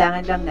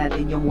 Kailangan lang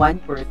natin yung one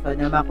person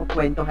na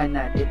makukwentuhan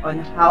natin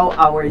on how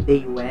our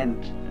day went.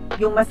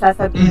 Yung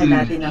masasabihan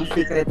natin ng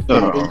secrets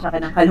natin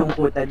tsaka ng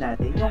kalungkutan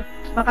natin. Yung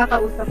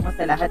makakausap mo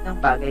sa lahat ng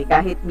bagay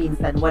kahit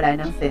minsan wala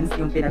nang sense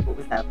yung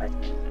pinag-uusapan.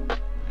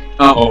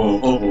 Oo.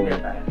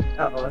 Diba?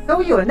 Oo. So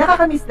yun,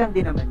 nakakamiss lang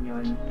din naman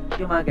yun.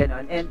 Yung mga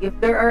ganon. And if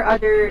there are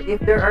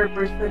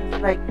persons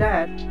like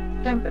that,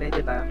 syempre,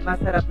 diba,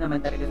 masarap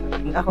naman talaga sa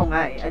feeling. Ako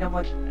nga alam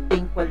mo,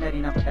 thankful na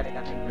rin ako talaga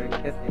kay Lord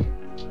kasi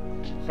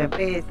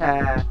syempre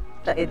sa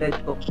edad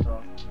ko to,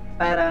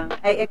 parang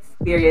I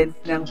experience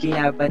ng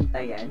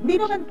binabantayan. Hindi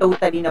naman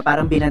totally na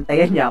parang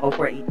binantayan niya ako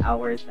for 8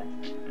 hours.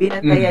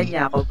 Binantayan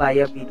niya ako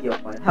via video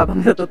call habang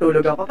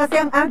natutulog ako. Kasi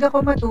ang aga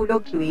ko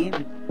matulog, twin.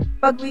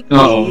 Pag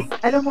weekdays,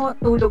 alam mo,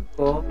 tulog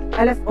ko,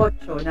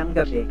 8:00 ng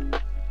gabi.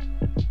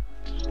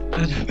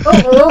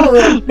 Oo,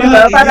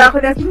 diba? Para ako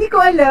na, hindi ko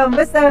alam.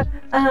 Basta,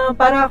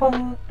 para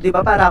akong,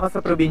 diba, para ako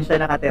sa probinsya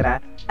nakatira.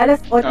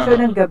 Alas 8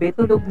 ng gabi,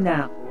 tulog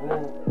na ako.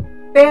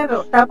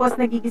 Pero, tapos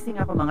nagigising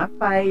ako mga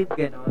 5,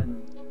 ganon.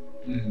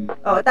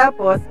 Oo,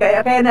 tapos,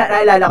 kaya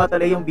naalala ko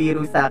tuloy yung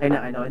biro sa akin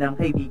ng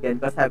kaibigan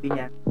ko. Sabi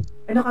niya,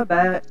 ano ka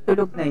ba,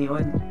 tulog na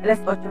yun.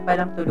 Alas 8 pa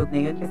lang tulog na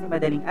yun kasi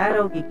madaling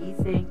araw,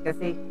 gigising,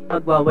 kasi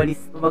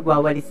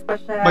magwawalis pa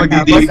siya.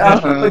 Magdidilig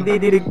Tapos,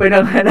 magdidilig pa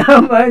ng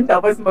halaman,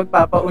 tapos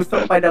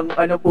magpapausok pa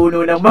ng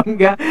puno ng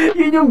mangga.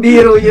 Yun yung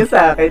biro niya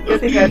sa akin.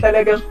 Kasi nga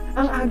talagang,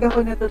 ang aga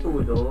ko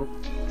natutulog.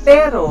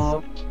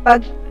 Pero,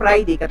 pag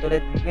Friday,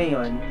 katulad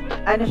ngayon,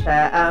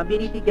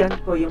 binibigyan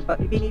ko yung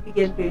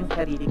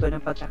sarili ko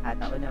ng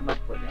pagkakataon na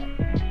magpula.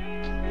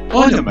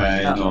 Oo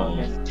naman, no.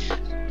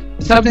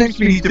 Sometimes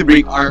we need to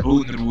break our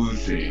own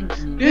rules, eh.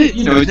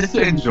 You know, just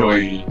to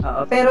enjoy.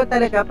 Oo, pero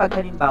talaga pag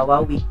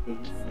halimbawa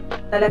weekdays,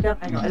 talagang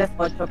alas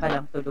 8 pa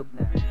lang tulog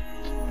na.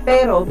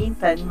 Pero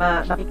minsan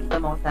makikita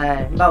mo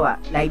sa halimbawa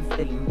live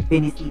stream,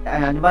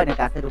 binisita,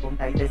 nagkasalubong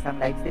tayo sa isang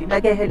live stream,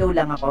 nag-hello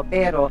lang ako,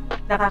 pero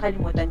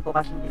nakakalimutan ko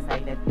kasi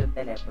i-silent yung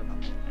telepono.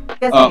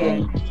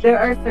 Kasi there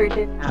are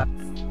certain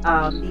apps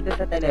dito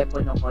sa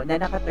telepono ko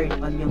na naka-turn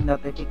on yung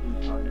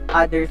notification.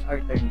 Others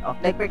are turned off.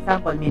 Like for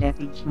example,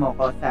 minessage mo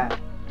ko sa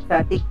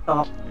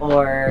TikTok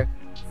or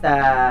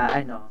sa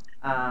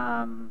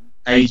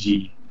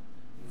IG.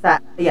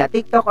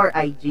 TikTok or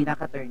IG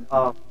naka-turn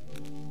off.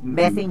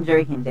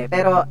 Messenger hindi.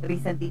 Pero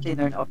recently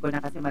turn off ko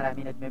na kasi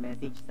marami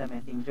nagme-message sa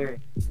Messenger.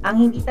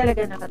 Ang hindi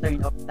talaga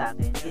naka-turn off sa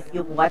akin is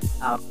yung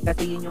WhatsApp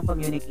kasi yun yung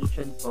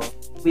communication ko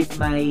with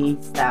my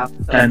staff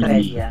sa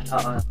Australia.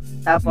 Oo.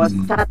 Tapos,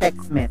 tsaka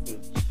text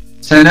message.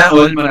 Sana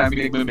all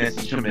marami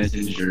nagme-message sa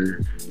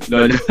Messenger.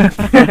 Lolo.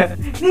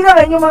 Hindi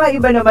naman, yung mga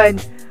iba naman,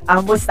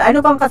 musta.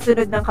 Ano bang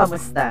kasunod ng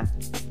kamusta?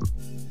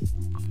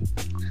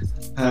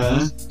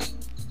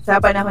 Sa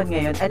panahon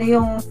ngayon, ano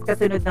yung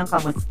kasunod ng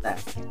kamusta?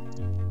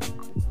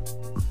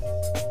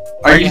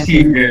 Are you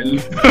single?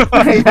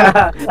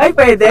 Ay,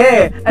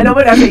 pwede. Alam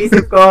mo, nasa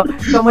isip ko,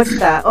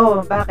 kamusta?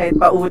 Oh, bakit?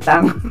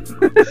 Pautang.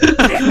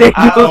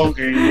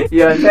 Okay.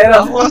 Yun,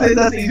 pero... Ako kasi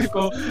nasa isip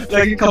ko,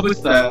 lagi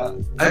kamusta?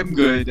 I'm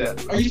good.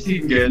 Are you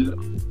single?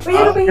 Uy,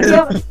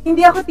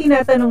 hindi ako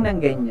tinatanong ng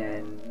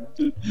ganyan.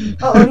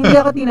 Oo, hindi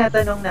ako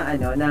tinatanong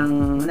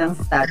ng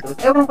status.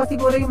 Ewan ko,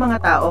 siguro yung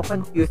mga tao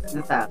confused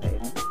na sa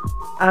akin.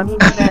 Hindi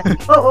na,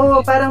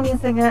 parang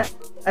minsan nga,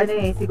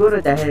 siguro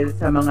dahil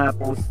sa mga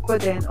post ko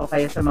din, o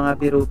kaya sa mga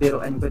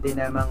biro-biroan ko din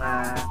na mga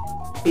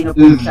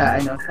pinupost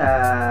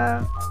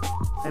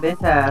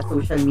sa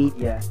social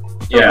media.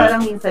 So,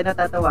 parang minsan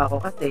natatawa ko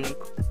kasi,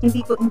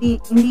 hindi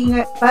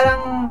nga,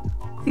 parang,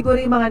 siguro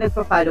yung mga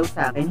nagpa-follow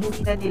sa akin,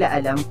 hindi na nila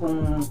alam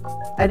kung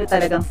ano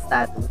talagang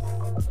status.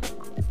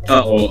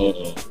 Oo.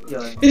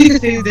 Hindi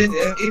kasi din,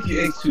 if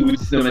you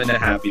exude naman na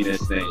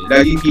happiness na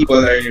laging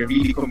people are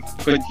really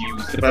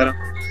confused. Parang,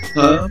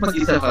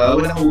 mag-isa ka,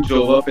 wala akong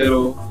jowa,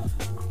 pero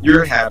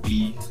you're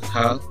happy.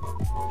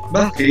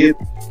 Bakit?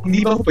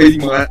 Hindi ba ako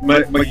pwedeng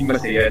maging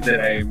masaya that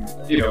I'm,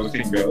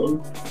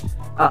 single?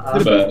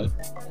 Diba?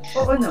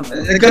 Oo naman.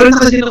 Nagkaroon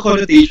na kasi ng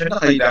connotation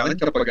na kailangan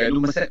kapag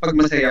pag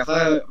masaya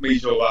ka, may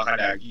jowa ka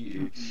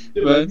lagi.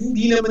 Diba?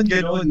 Hindi naman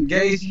ganoon.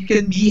 Guys, you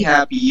can be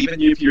happy even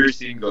if you're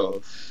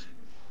single.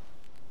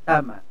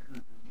 Tama.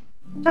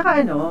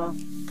 Tsaka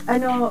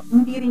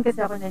hindi rin kasi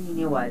ako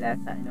naniniwala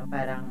sa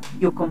parang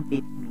you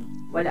complete me.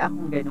 Wala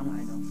akong ganong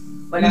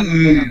wala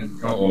akong ganong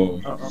Oo,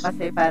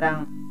 kasi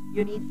parang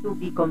you need to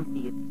be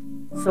complete.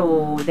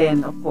 So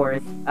then of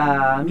course,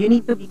 you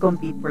need to be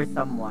complete for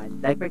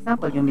someone. Like for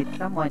example, you meet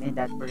someone and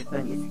that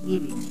person is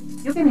healing.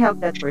 You can help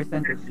that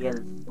person to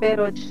heal.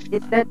 Pero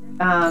that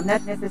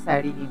not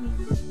necessarily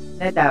means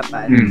na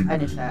dapat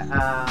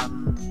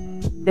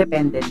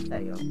dependent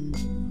sa'yo.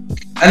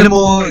 Alam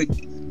mo,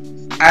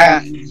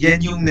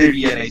 yan yung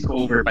na-realize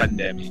ko over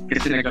pandemic.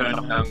 Kasi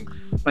nagkaroon ako ng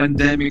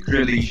pandemic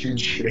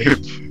relationship.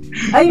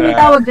 Ay, may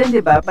tawag dyan,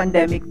 di ba?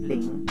 Pandemic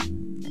fling.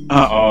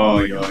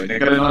 Oo, yun.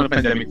 Nagkaroon ako ng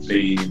pandemic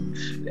flame.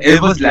 It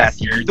was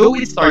last year. Though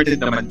it started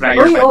naman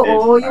prior pandemic.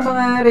 Oo, yung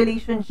mga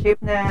relationship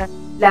na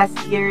last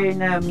year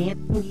na meet,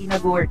 hindi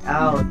nag-work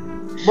out.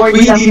 Bored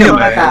lang yung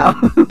mga tao.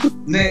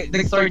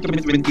 Nag-start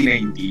kami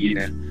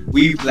 2019.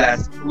 We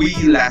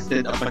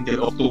lasted up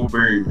until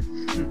October.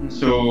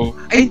 So,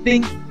 I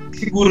think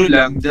siguro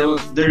lang the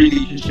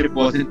relationship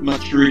wasn't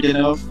matured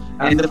enough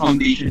and the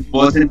foundation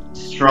wasn't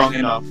strong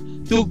enough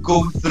to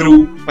go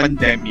through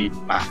pandemic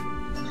pa.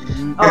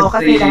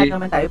 Kasi lahat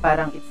naman tayo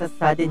parang it's a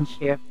sudden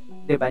shift,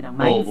 'di ba, ng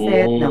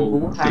mindset, ng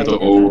buhay.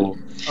 Totoo.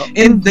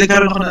 And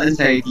nagkaroon ako ng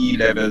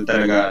anxiety level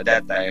talaga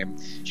that time.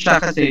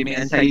 Siya kasi may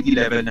anxiety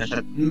level na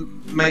siya.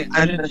 May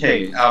na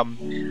siya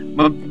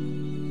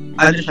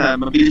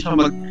mabilis siya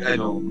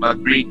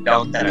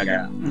mag-breakdown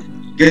talaga.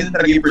 Ganun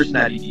talaga yung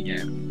personality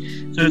niya.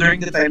 So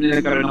during the time na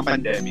nagkaroon ng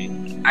pandemic,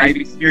 I've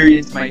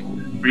experienced my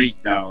own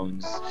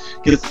breakdowns.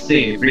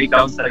 Kasi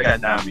breakdowns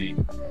talaga ang dami.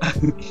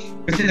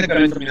 Kasi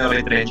nagkaroon kami ng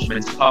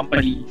retrenchment sa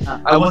company.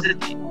 I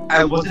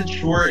wasn't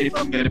sure if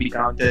I'm gonna be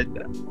counted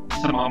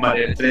sa mga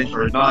ma-retrench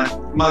or not.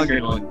 Mga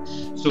ganun.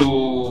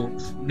 So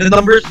the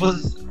numbers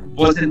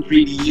wasn't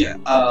really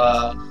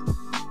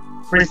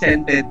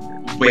presented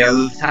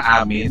well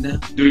sa amin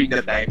during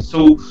the time.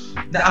 So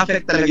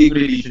na-affect talaga yung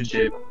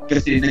relationship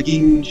kasi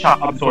naging shock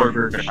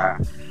absorber ka siya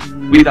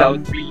without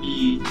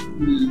really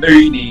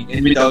learning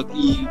and without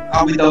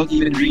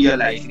even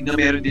realizing na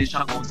meron din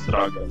siyang own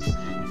struggles.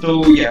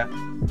 So yeah,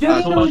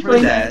 so much for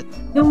that.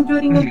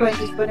 During the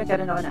 20s ko,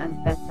 nagkaroon ako ng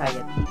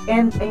anxiety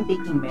and I'm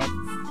taking meds.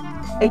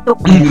 I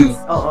took meds,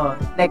 oo,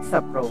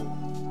 Lexapro.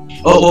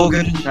 Oo,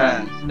 ganun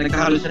siya.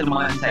 Nagkakaroon siya ng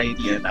mga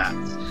anxiety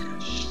attacks.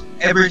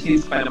 Ever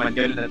since pa naman,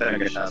 ganun na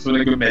talaga siya. So,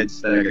 nag-meds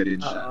talaga din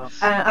siya.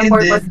 Ang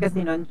purpose kasi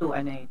nun to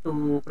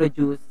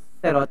produce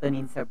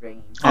serotonin sa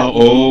brain.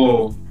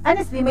 Oo.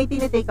 Honestly, may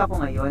tinitake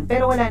ako ngayon,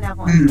 pero wala na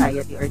akong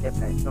anxiety or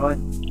depression.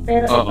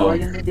 Pero ito,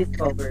 yung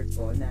na-discover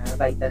ko na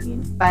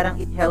vitamins,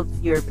 parang it helps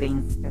your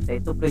brains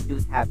kasi to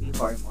produce happy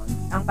hormones.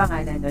 Ang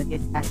pangalan nun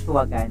is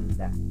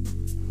ashwagandha.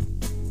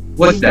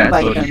 What's that?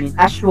 Vitamin,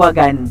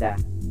 ashwagandha.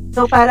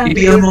 So parang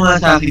ibigay mo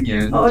nga sa akin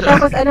yan. Oo,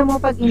 tapos alam mo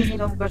pag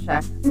ininom ko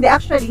siya, hindi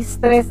actually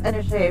stress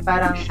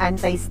parang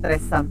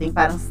anti-stress something,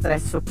 parang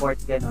stress support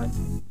ganon.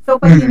 So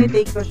pag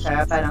tinitake ko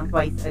siya parang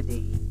twice a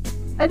day.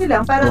 Ano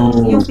lang, parang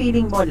yung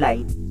feeling mo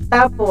light.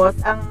 Tapos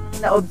ang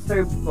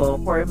na-observe ko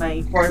for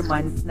my 4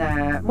 months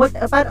na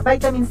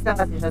vitamins lang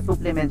kasi siya,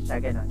 supplement siya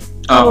ganon.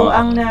 So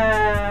ang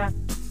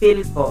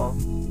na-feel ko,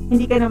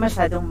 hindi ka na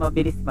masyadong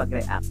mabilis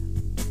mag-react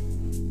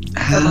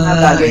sa mga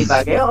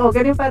bagay-bagay. Oo,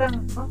 ganun parang,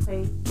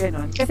 okay,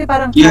 ganun. Kasi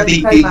parang you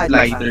take things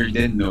lighter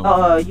din, no?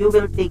 Oo, you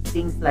will take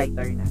things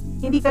lighter na.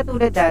 Hindi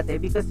katulad dati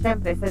because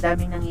syempre sa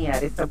daming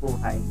nangyayari sa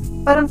buhay,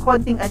 parang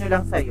konting ano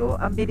lang sa'yo,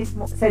 ang bilis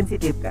mo,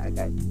 sensitive ka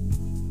agad.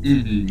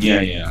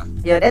 Yeah.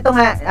 Yun, eto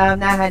nga,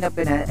 nahanap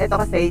ko na. Eto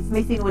kasi,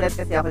 may sinulat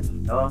kasi ako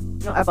dito,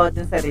 yung about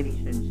dun sa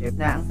relationship,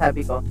 na ang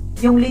sabi ko,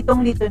 yung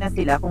litong-lito na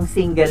sila, kung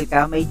single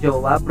ka, may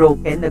jowa,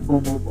 broken,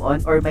 nag-move on,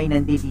 or may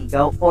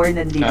nandiligaw, or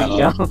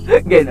nandiligaw.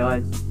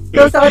 Ganon.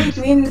 So, sorry,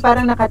 Twin,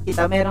 parang nakat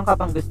kita. Meron ka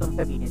pang gustong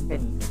sabihin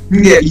kanina.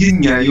 Yeah,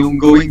 yun nga, yung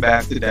going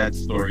back to that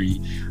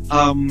story.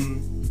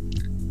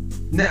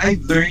 Na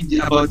I've learned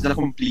about the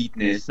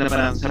completeness na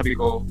parang sabi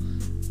ko,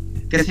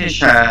 kasi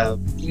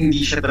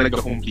hindi siya talaga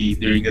complete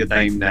during the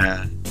time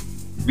na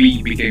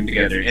we became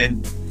together.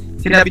 And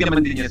sinabi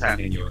naman din niya sa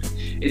akin yun.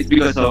 It's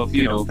because of,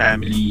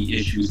 family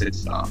issues and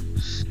stuff.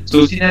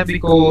 So,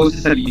 sinabi ko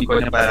sa sarili ko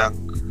na parang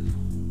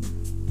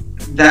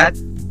that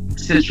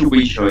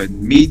situation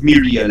made me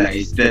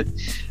realize that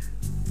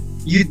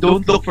you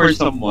don't look for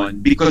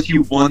someone because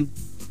you want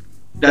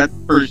that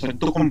person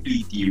to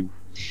complete you.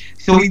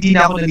 So, hindi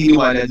na ako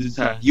naniniwala dun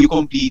sa you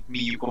complete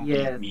me.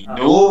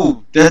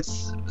 No,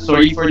 that's,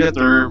 sorry for the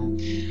term,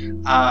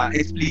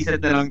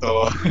 explicit na lang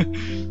to.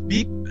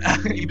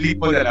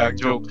 I-bleep mo na lang,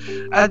 joke.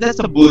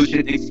 That's a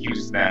bullshit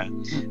excuse na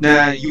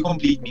you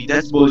complete me.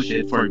 That's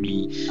bullshit for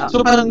me.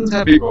 So, parang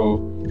sabi ko,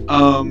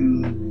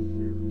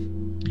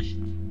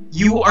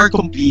 you are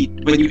complete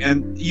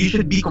when you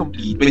should be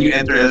complete when you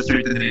enter a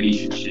certain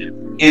relationship,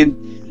 and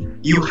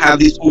you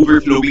have this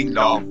overflowing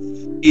love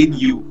in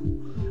you.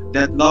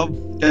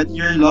 That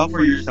your love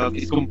for yourself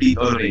is complete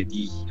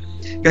already.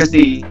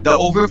 Kasi the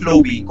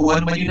overflowing, kung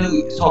ano man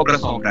yun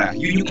sobra-sobra,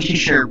 yun yung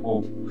i-share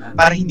mo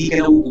para hindi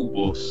ka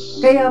nauubos.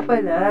 Kaya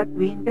pala,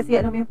 Twin,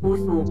 kasi ano yung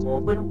puso mo,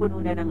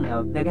 punong-puno na ng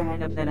love,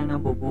 naghahanap na lang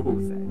ng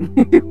bubuhusan.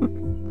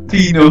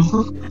 Sino?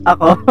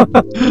 Ako.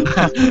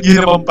 Yun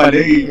naman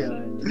pala eh.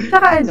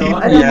 Saka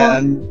sino alam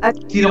yan? mo, at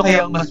sino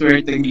kaya ang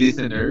maswerteng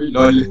listener?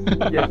 Lol.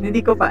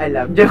 Hindi ko pa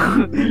alam.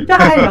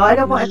 Saka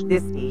alam mo, at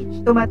this age,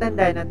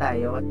 tumatanda na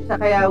tayo.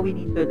 Saka kaya we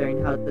need to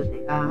learn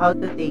how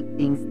to take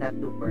things not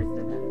too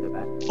personal,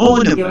 diba?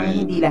 Oo naman.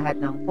 Hindi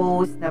lahat ng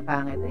post na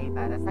pangit ay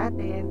para sa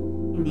atin.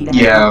 Hindi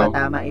lahat ng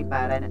matama ay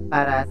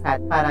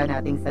para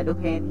nating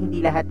saluhin. Hindi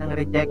lahat ng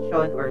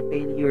rejection or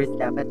failures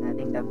dapat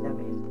nating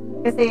damdamin.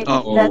 Kasi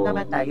lahat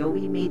naman tayo,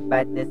 we made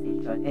bad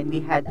decision and we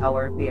had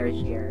our fair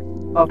share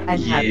of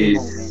unhappy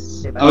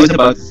moments, diba? I was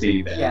about to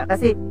say that. Yeah,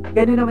 kasi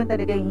gano'n naman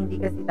talaga,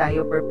 hindi kasi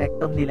tayo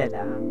perfectong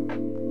nilalang.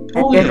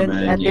 At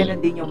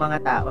gano'n din yung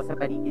mga tao sa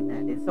paligid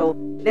natin. So,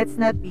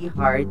 let's not be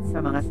hard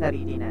sa mga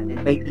sarili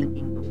natin by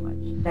thinking too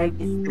much. Life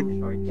is too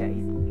short, guys.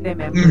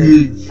 Remember,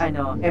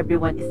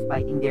 everyone is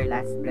fighting their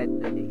last breath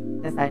today.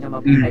 Na sana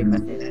mabuhay pa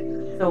sila.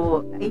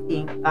 So, I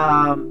think,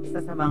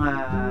 isa sa mga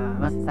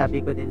masasabi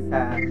ko din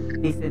sa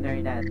listener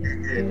natin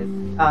is,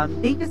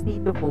 they just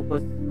need to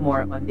focus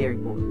more on their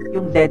goals.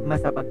 Yung deadma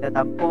sa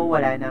pagtatampo,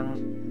 wala nang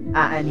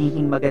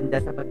aanihing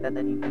maganda sa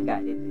pagtatanim ng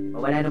galit.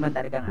 Wala naman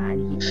talagang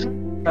aanihin.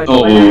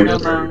 So,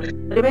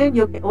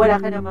 wala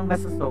ka namang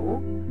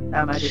masusow.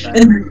 Tama, di ba?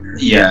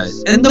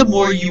 Yes. And the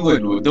more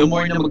the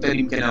more na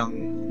magtanim ka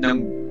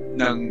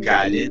ng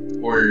galit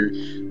or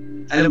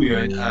alam mo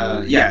yun,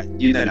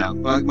 yun na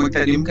lang.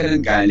 Magtanim ka ng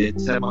galit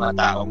sa mga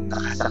taong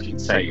nakasakit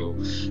sa'yo,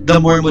 the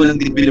more mo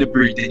lang din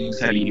binaburden yung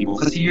sarili mo.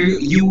 Kasi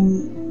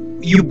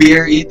you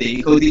bear it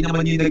eh. Ikaw din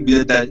naman yung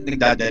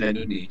nagdadala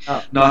nun eh.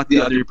 Not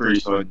the other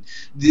person.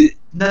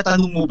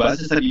 Natanong mo ba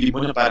sa sarili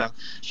mo na parang,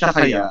 siya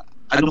kaya,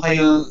 ano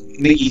kaya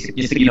naisip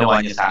niya sa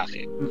ginawa niya sa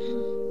akin?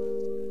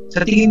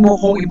 sa tingin mo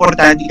kung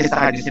importante ka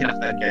sa kanya,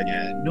 sinaktan ka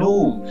niya.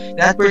 No,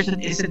 that person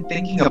isn't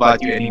thinking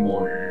about you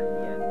anymore.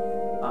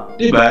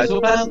 Diba?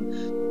 So parang,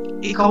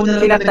 ikaw na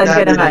lang sinaktan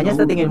ka na nga niya,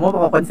 sa tingin mo,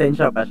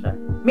 makakonsensya pa siya.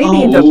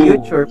 Maybe in the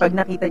future, pag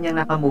nakita niya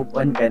naka-move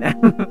on ka na.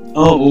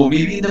 Oo,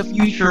 maybe in the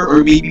future,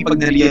 or maybe pag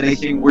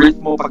na-realize yung worth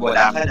mo pag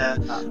wala ka na,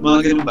 mga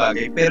ganun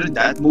bagay. Pero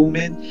that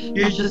moment,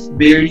 you're just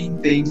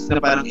bearing things na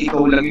parang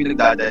ikaw lang yung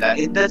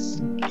nagdadala. And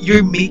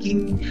you're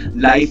making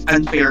life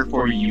unfair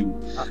for you.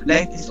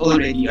 Life is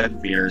already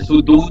unfair.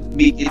 So don't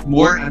make it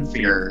more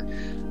unfair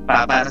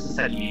para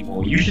sa sarili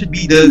mo. You should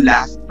be the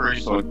last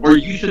person, or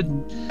you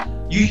shouldn't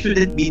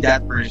be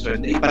that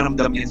person na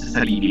iparamdam yan sa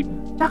sarili mo.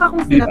 Tsaka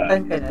kung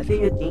sinaktan ka na, do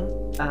you think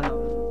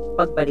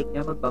pagbalik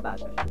niya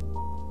magbabago siya?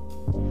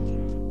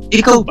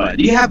 Ikaw ba?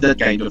 Do you have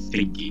that kind of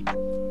thinking?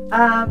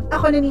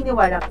 Ako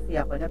naniniwala kasi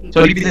ako na people...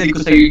 Sorry, binalik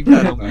ko sa'yo yung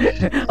tanong.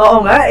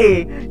 Oo nga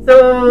eh. So,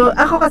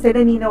 ako kasi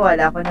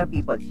naniniwala ako na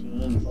people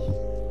change.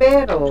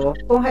 Pero,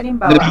 kung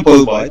halimbawa... The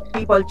people what?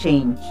 People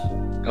change.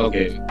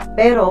 Okay.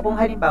 Pero, kung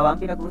halimbawa, ang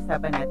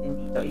pinag-uusapan natin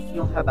dito is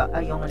yung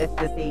let's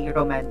just say,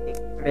 romantic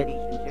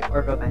relationship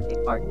or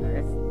romantic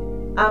partners.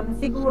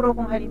 Siguro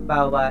kung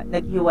halimbawa,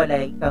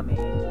 naghiwalay kami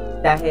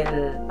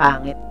dahil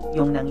pangit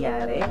yung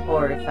nangyari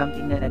or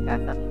something na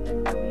nagkasakitan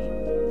kami.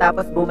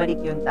 Tapos bumalik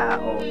yung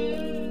tao.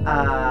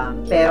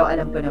 Pero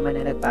alam ko naman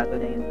na nagbago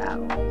na yung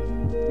tao.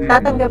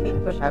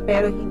 Tatanggapin ko siya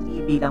pero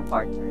hindi bilang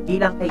partner,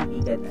 bilang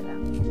kaibigan na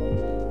lang.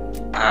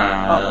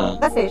 Oo.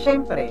 Kasi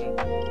syempre,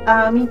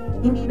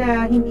 hindi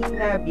na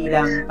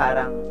bilang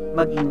parang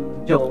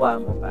maging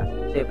jowa mo pa,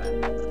 'di ba?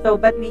 So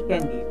but we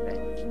can be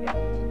friends.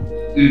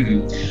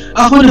 Mm-hmm.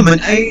 Ako naman,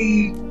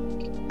 I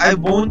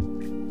won't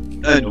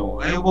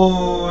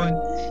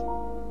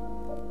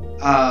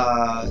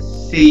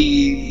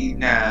say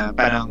na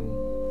parang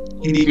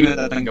hindi ko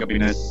na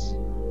tatanggapin as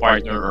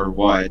partner or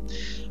what.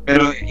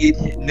 Pero it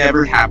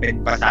never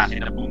happened pa sa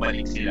akin na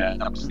bumalik sila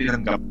tapos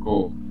tinanggap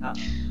ko.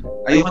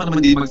 Ayoko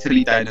naman din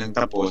magsalita ng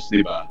tapos,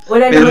 di ba?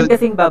 Wala naman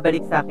kasing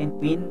babalik sa akin,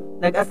 Queen.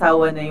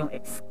 Nag-asawa na yung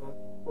ex ko.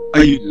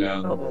 Ayun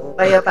lang. Oo.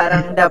 Kaya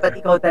parang dapat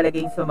ikaw talaga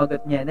yung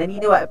sumagot niya.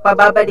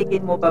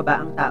 Pababalikin mo pa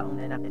ba ang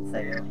taong nanakit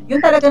sa'yo?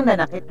 Yung talagang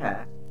nanakit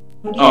ha.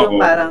 Hindi yung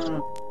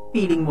parang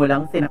feeling mo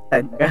lang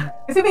sinaktan ka.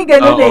 Kasi may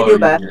ganun di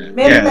ba?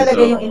 Meron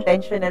talaga yung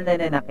intentional na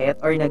nanakit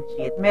or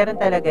nag-cheat.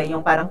 Meron talaga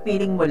yung parang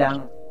feeling mo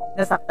lang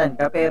nasaktan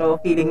ka pero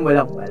feeling mo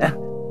lang pala.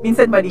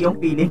 Minsan mali yung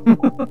feeling mo.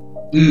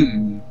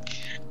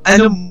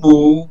 Alam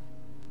mo,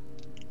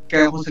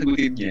 kaya kung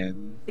sagutin yan,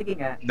 sige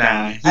nga.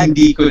 Na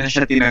hindi ko na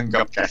siya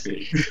tinanggap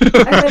kasi.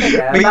 Ano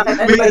talaga? Bakit?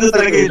 Ano ba yung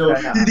talaga yun?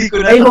 Hindi ko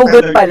na ay,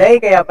 hugot pala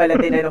kaya pala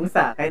tinanong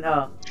sa akin.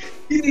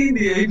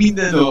 Hindi. I mean,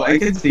 I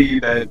can say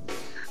that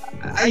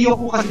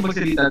ayoko kasi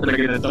magsalita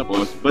talaga na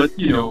tapos. But,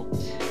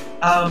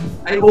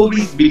 I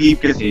always believe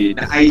kasi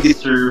na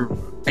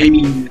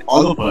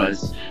all of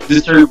us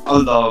deserve a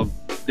love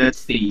that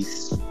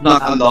stays,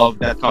 not a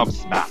love that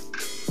comes back.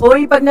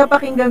 Hoy, pag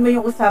napakinggan mo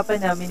yung usapan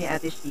namin ni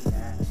Ate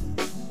Sheila,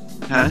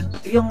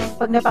 yung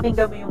pag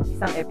napakinggan mo yung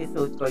isang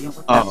episode ko, yung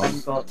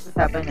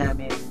usapan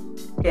namin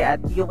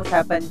yung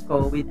usapan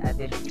ko with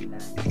Ate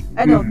Sheila.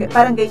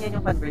 Parang ganyan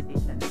yung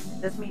conversation.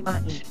 Tapos may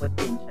mga input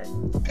din siya.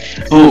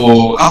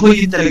 Oo, ako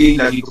yun talaga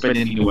yung lagi ko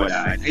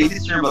paniniwalaan. I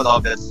deserve a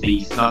love that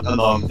stays, not a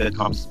love that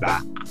comes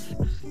back.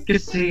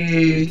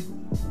 Kasi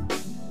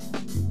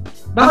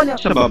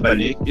bakit siya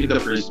babalik in the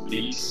first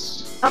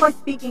place? Ako,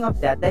 speaking of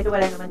that, dahil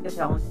wala naman kasi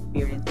akong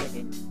experience sa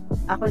ganyan.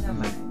 Ako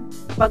naman,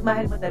 pag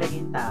mahal mo talaga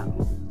yung tao,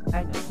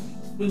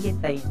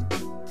 hihintayin.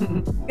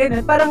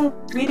 Ganun, parang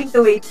willing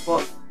to wait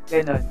po.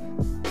 Ganun.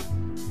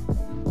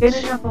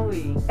 Ganun ako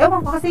eh.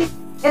 Ewan ko kasi,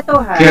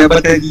 eto ha. Kaya ba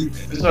 10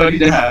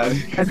 sorry na ha.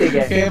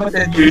 Sige. Kaya ba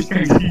 10 years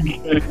na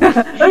hinihintay?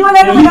 Ay, wala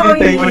naman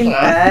akong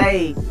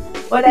hinihintay.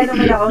 Wala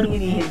naman akong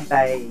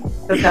hinihintay.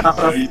 Tapos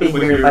naka-cross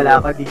finger pala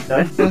ako dito.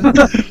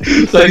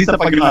 Sorry sa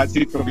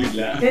pag-hotseat ko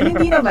bigla.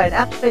 Hindi naman.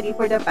 Actually,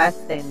 for the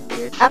past 10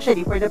 years,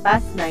 for the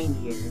past 9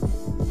 years,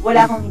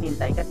 wala akong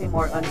hinintay kasi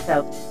more on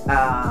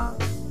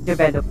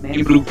self-development.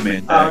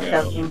 Improvement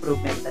talaga.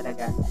 Self-improvement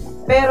talaga.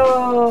 Pero,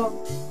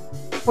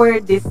 for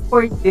this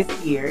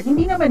year,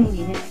 hindi naman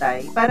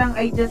hinihintay. Parang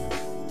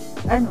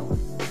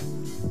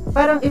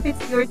parang if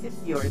it's yours,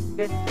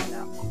 ganun na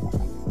lang.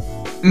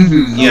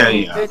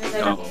 Yeah.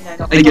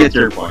 I get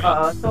your point.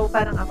 So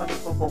parang ako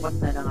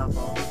nagpo-focus na lang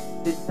ako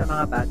dun sa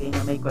mga bagay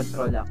na may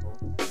control ako.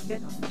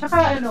 Ganun.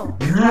 Tsaka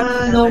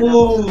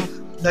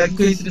lagi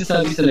ko yung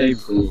sinasabi sa live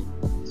ko.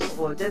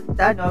 Oo,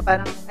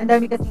 parang ang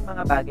dami kasing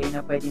mga bagay na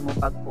pwede mo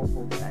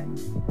pag-focusan.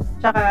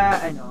 Tsaka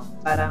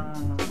parang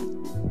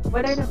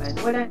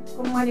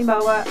kung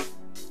halimbawa,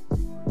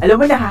 alam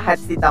mo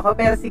nahahatsit ako,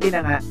 pero sige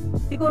na nga,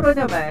 siguro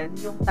naman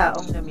yung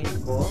taong na-miss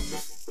ko,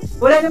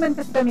 wala naman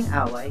kasi kaming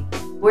away.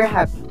 We're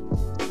happy.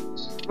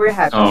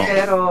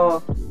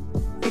 Pero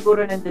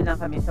siguro nandun lang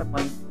kami sa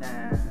point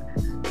na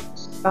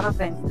baka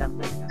friends lang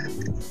talaga.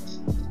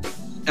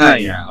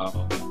 Yeah,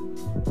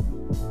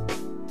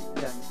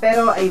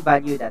 Pero I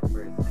value that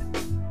person.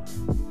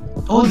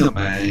 Oo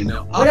naman.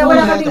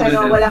 Wala kaming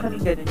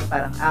ganun yung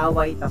parang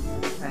away,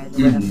 tampusan,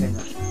 walang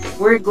ganun.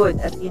 we're good.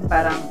 As in,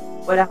 parang,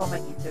 wala akong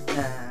maisip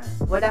na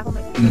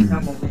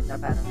moment na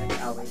parang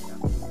nag-away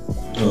kami.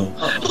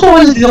 Ako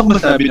wala din ako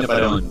masabi na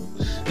parang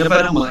na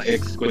parang mga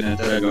ex ko na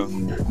talaga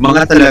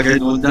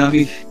noon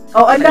dami.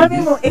 Ang dami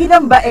mo.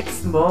 Ilan ba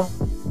ex mo?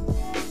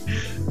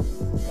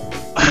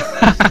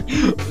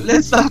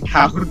 Let's not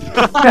count.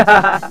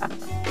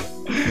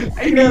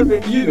 I mean,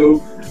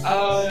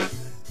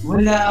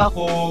 wala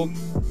akong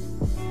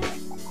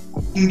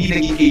hindi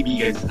naging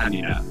kaibigan sa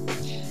kanila.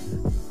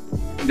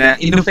 Na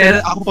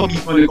inoffer, ako pa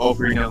mismo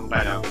nag-offer ng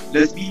parang,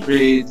 let's be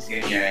friends,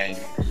 ganyan.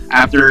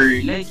 After,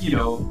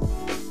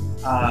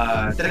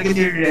 talaga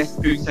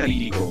nire-rest ko yung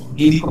sarili ko.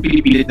 Hindi ko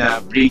pinipilit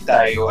na break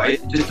tayo.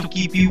 Just to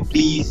keep you,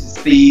 please,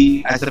 stay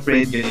as a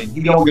friend, ganyan.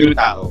 Hindi ako ganun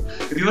tao.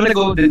 If you wanna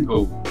go, then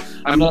go.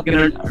 I'm not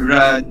gonna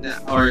run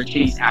or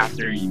chase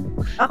after you.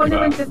 Ako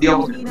naman kasi,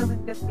 hindi naman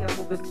kasi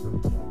ako gusto.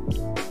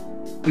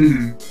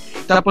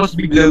 Tapos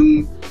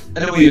biglang,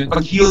 alam mo yun,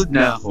 pag healed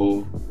na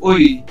ako,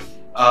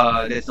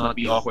 let's not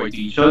be awkward to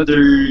each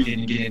other,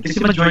 ganyan. Kasi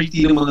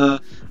majority ng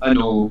mga,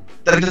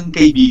 talagang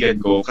kaibigan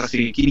ko,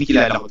 kasi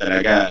kinikilala ko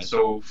talaga.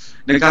 So,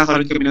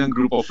 nagkakaroon kami ng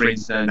group of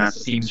friends na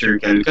nasa same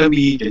circle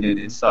kami, ganyan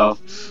and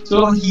stuff.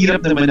 So, ang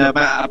hirap naman na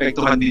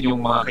maapektuhan din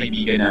yung mga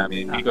kaibigan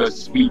namin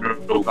because we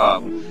broke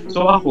up.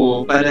 So,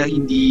 ako, para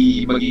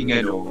hindi maging,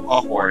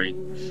 awkward,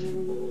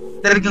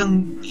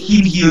 talagang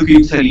heal ko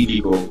yung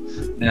sarili ko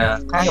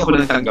na kaya ko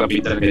lang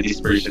tanggapin talaga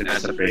this person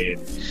as a friend.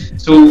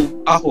 So,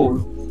 ako,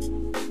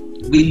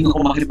 willing ako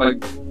makipag,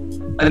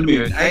 alam mo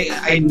yun,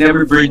 I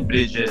never burn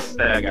bridges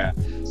talaga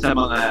sa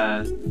mga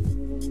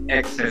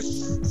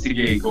exes.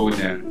 Sige, go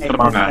na. Sa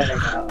mga.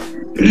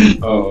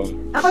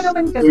 Ako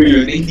naman kasi. So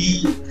yun,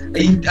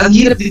 ang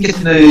hirap din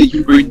kasi na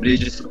you burn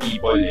bridges to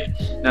people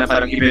na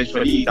parang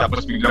eventually,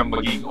 tapos biglang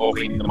maging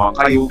okay din naman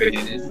kayo,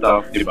 ganyan and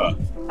stuff, di ba?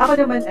 Ako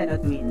naman,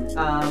 Twin,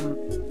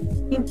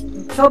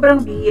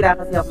 sobrang bihira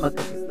kasi ako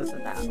magkagusto sa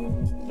tao.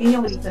 Yun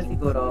yung reason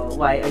siguro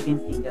why I've been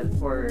single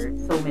for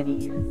so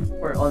many years,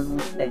 for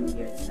almost 10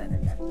 years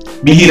talaga.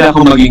 Bihira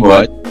ako maging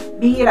what?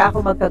 Bihira ako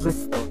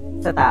magkagusto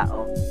sa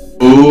tao.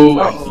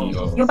 I see.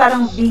 Yung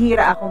parang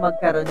bihira ako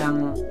magkaroon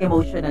ng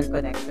emotional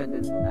connection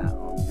dun sa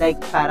tao.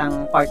 Like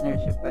parang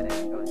partnership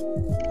connection.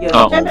 Yun.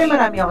 Siyempre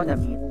marami ako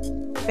na-meet.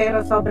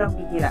 Pero sobrang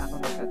bihira ako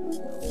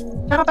magkagusto.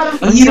 Tsaka parang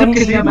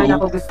hindi naman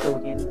ako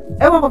gustuhin.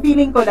 Ewan ko,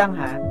 feeling ko lang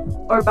ha.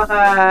 Or baka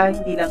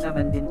hindi lang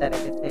naman din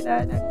talaga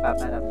sila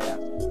nagpaparamdam.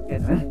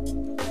 Ganun.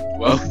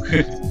 Wow.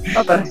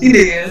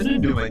 Hindi, ano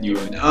naman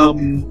yun?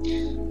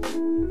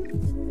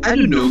 I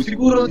don't know,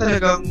 siguro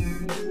talagang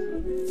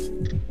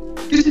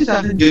kasi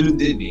sa akin ganun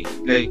din eh.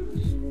 Like,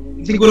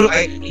 siguro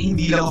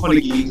hindi lang ako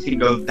nagiging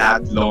single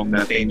that long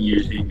na 10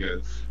 years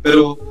single.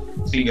 Pero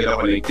single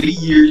ako like 3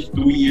 years,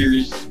 2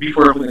 years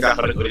before ako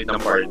nagkakaroon ulit ng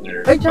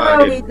partner. Ay,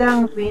 tsaka wait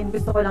lang, Twin.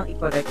 Gusto ko lang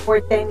i-correct.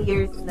 For 10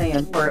 years na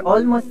yun, for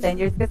almost 10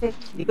 years, kasi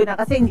hindi ko nga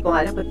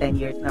alam kung 10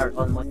 years na or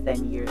almost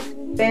 10 years.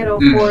 Pero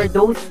for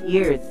those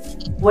years,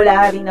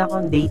 wala rin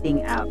akong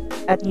dating app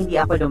at hindi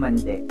ako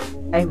lumande.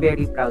 I'm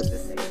very proud to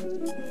say.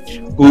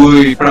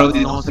 Uy, proud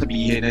din ako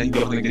sabihin na hindi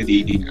ako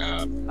nagda-dating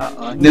app.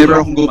 Never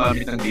akong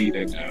gumamit ng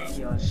dating app.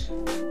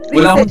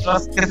 Wala akong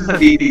trust kasi sa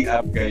dating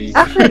app, guys.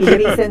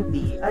 Actually,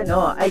 recently,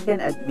 I can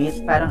admit,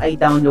 parang I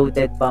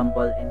downloaded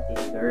Bumble and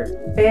Tinder.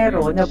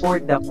 Pero,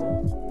 na-bored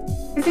ako.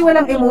 Kasi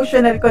walang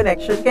emotional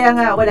connection, kaya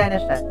nga, wala na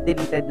siya.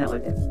 Deleted na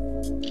ulit.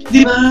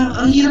 Di ba?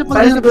 Ang hirap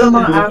parang siguro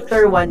mga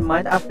after 1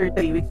 month, after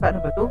 3 weeks,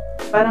 paano ba to?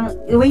 Parang,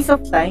 waste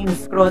of time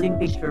scrolling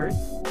pictures.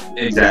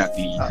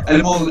 Exactly.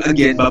 Alam mo,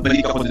 again,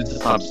 babalik ako dun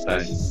sa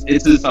substance.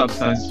 It's a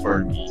substance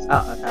for me.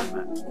 Tama.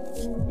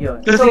 Yun.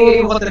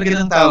 Kasi ako talaga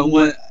ng tao,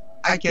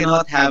 I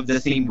cannot have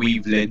the same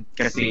wavelength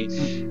kasi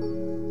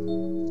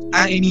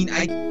I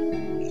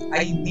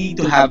need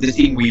to have the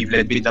same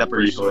wavelength with the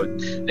person.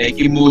 Like,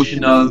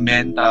 emotional,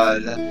 mental,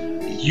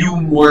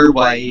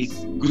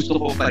 humor-wise,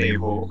 gusto ko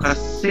pareho.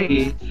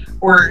 Kasi,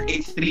 or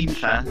extreme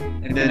siya,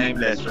 and then I'm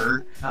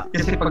lesser.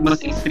 Kasi pag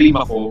mas extreme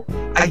ako,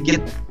 I get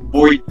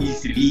bored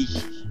easily.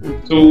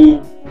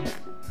 So,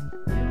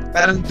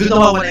 parang doon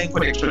nawawala yung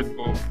connection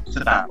ko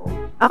sa tao.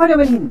 Ako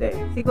naman hindi.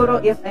 Siguro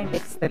if I'm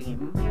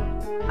extreme,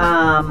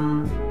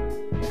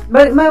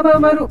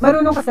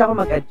 marunong kasi ako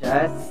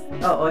mag-adjust.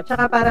 Oo,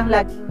 tsaka parang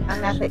laging ang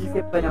nasa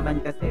isip ko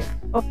naman kasi,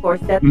 of course,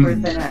 that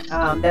person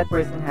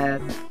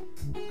has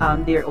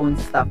their own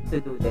stuff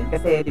to do din.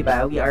 Kasi, di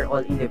ba, we are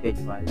all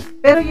individuals.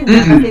 Pero yun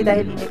na, kasi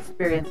dahil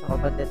in-experience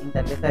ako pagdating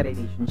talaga sa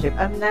relationship,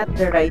 I'm not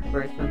the right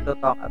person to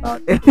talk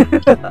about it.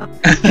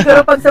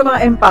 Pero pag sa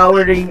mga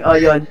empowering,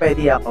 yun,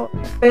 pwede ako.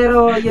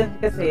 Pero yun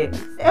kasi,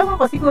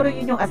 ewan ko, siguro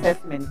yun yung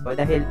assessment ko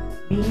dahil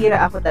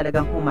bihira ako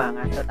talagang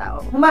humanga sa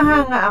tao.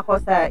 Humahanga ako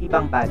sa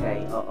ibang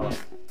bagay, oo.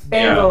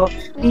 Pero,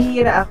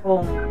 bihira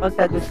akong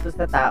magkagusto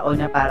sa tao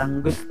na parang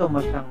gusto mo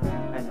siyang,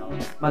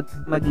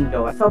 maging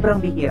gawa.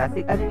 Sobrang bihira.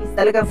 At least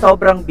talagang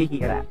sobrang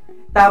bihira.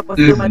 Tapos,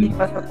 dumating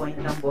pa sa point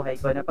ng buhay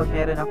ko na pag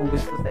meron akong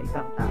gusto sa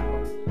isang tao,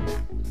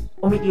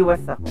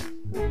 umiiwas ako.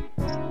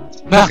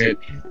 Bakit?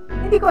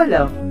 Hindi ko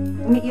alam.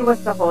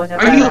 Umiiwas ako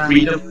na parang... Are you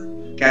afraid of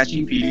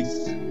catching feelings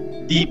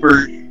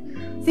deeper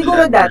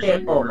Siguro dati,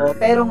 oo.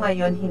 Pero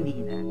ngayon, hindi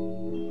na.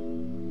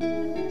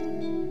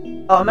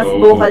 Mas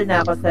vocal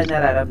na ako sa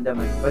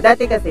nararamdaman ko.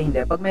 Dati kasi hindi.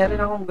 Pag meron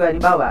akong,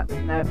 halimbawa,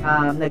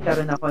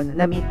 nagkaroon ako,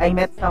 I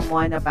met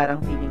someone na parang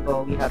feeling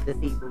ko we have the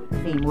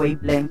same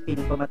wavelength,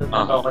 feeling ko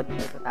matututo ako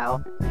dito sa tao.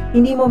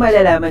 Hindi mo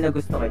malalaman na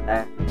gusto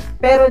kita.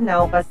 Pero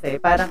now kasi,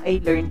 parang I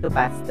learned to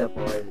pass the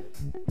ball.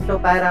 So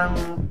parang,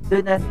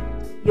 doon na,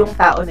 yung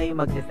tao na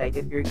yung mag-decide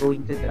if you're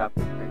going to drop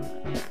it or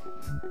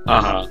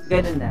not.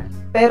 Ganun na.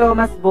 Pero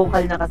mas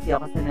vocal na kasi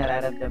ako sa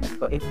nararamdaman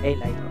ko if I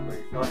like a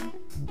person.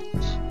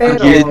 Pero,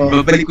 again,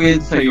 babalik ko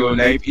yan sa'yo,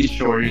 life is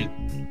short.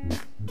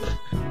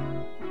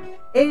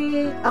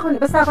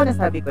 Basta ako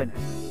nasabi ko na.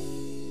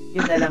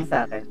 Yun na lang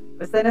sa akin.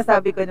 Basta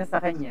nasabi ko na sa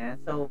kanya.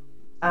 So,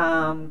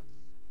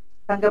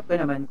 tanggap ko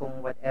naman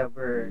kung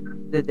whatever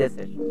the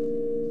decision.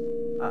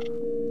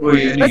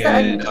 Uy, ano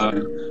yan?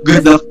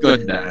 Good luck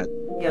on that.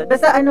 Yun.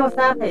 Basta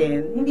sa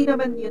akin, hindi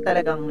naman yun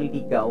talagang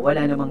ligaw.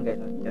 Wala namang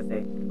ganun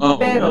kasi.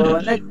 Pero,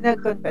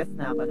 nag-confess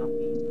na ako nung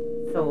feeling.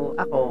 So,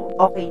 ako,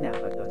 okay na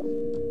ako doon.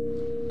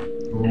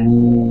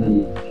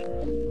 Ooh.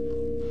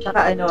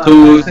 Saka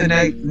so,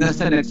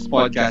 sa next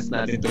podcast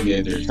natin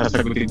together,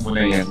 sasagutin mo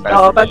na yan.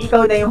 Pag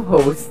ikaw na yung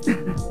host.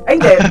 Ay,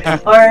 hindi.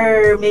 Or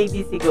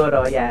maybe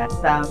siguro,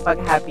 sa pag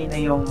happy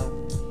na yung,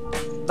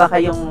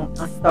 baka yung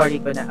story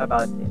ko na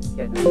about it.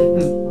 Ganun.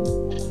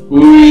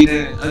 Uy,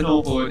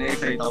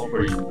 na-excite ako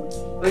for you.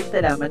 Uy,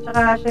 salamat.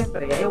 Saka,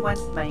 syempre, I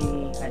want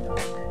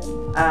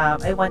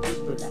it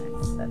to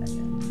last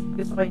talaga.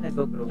 Gusto ko yung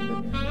nag-grow together.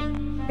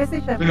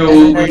 Kasi syempre,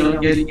 we're not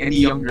getting any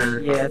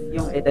younger. Yes,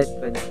 yung edad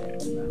ko na.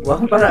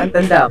 Wow, parang ang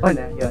tanda ako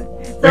na. Yun.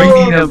 So,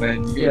 hindi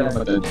naman. Hindi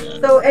naman matanda.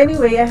 So,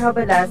 anyway, I have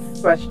a last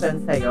question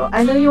sa'yo.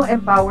 Ano yung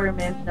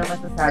empowerment na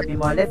masasabi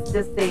mo? Let's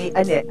just say,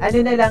 ano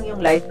na lang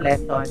yung life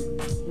lesson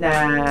na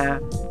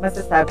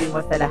masasabi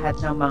mo sa lahat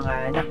ng mga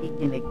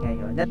nakikinig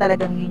ngayon na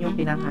talagang yun yung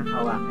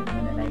pinanghahawakan mo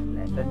na life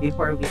lesson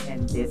before we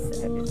end this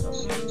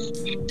episode?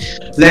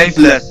 Life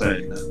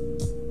lesson.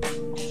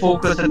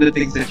 Focus on the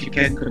things that you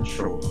can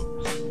control.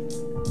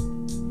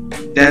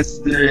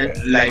 That's the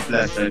life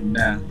lesson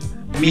na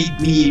made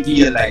me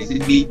realize,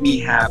 it made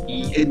me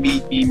happy, it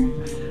made me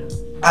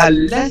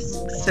less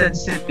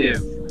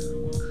sensitive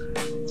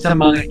sa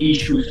mga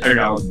issues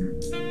around me.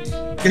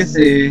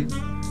 Kasi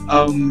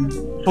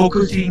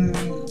focusing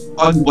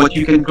on what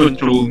you can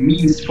control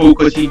means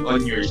focusing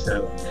on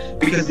yourself.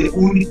 Because the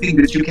only thing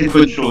that you can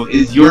control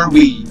is your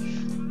way,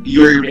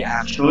 your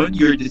reaction,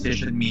 your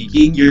decision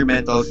making, your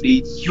mental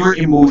states, your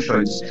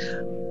emotions,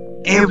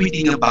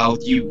 everything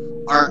about you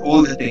are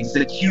all the things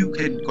that you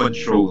can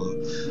control.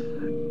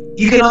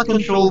 You cannot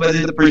control whether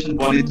the person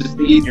wanted to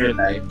stay in your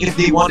life. If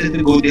they wanted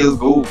to go, they'll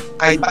go.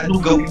 Kahit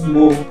paanong gawin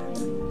mo,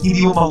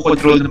 hindi mo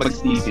makontrol na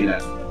mag-stay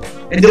sila.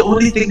 And the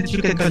only thing that you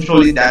can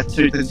control in that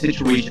certain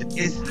situation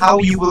is how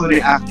you will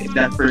react if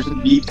that person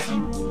leaves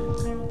you.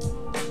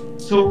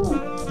 So,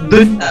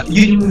 yun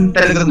yung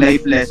talagang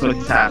life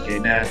lesson sa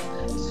akin na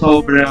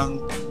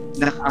sobrang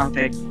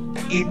naka-affect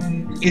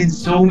in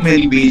so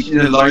many ways, in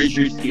a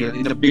larger scale,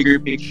 in a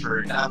bigger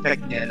picture,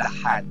 na-affect niya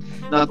lahat.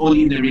 Not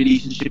only in the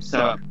relationship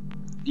sa,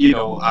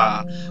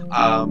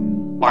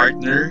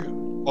 partner,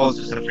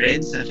 also sa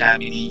friends, sa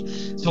family.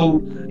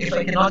 So, if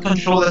I cannot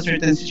control a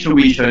certain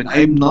situation,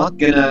 I'm not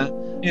gonna,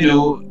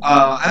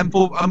 I'm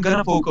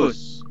gonna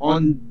focus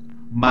on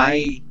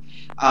my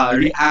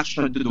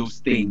reaction to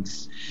those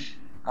things.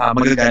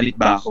 Magagalit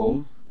ba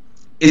ako?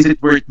 Is it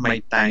worth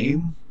my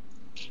time?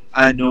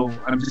 No,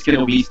 I'm just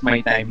gonna waste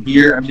my time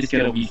here. I'm just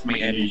gonna waste my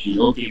energy.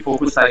 Okay,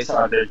 focus tayo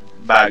sa other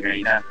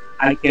bagay na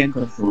I can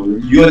control.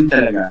 Yun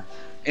talaga.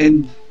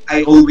 And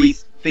I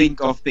always think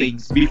of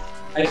things.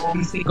 I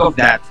always think of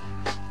that.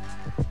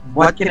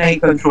 What can I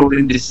control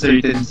in this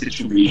certain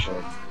situation?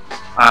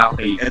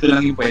 Okay, ito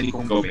lang yung pwede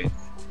kong gawin.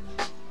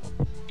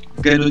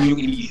 Ganun yung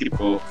iniisip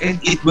ko.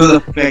 And it will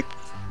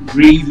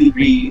greatly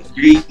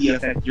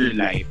affect your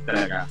life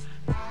talaga.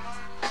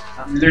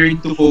 Learn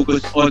to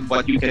focus on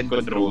what you can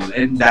control,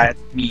 and that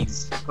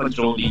means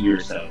controlling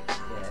yourself.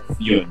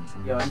 Yes.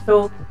 Yun.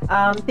 So,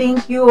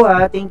 thank you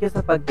sa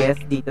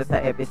pag-guest dito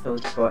sa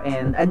episode ko,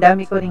 and ang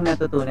dami ko ring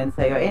natutunan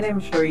sa'yo, and I'm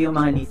sure yung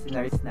mga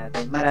listeners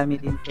natin, marami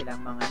din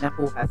silang mga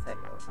nakuha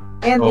sa'yo.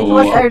 And it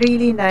was a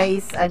really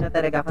nice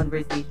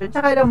conversation.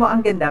 Tsaka alam mo,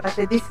 ang ganda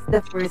kasi this is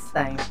the first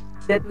time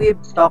that we've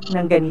talked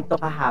ng ganito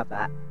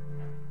kahaba.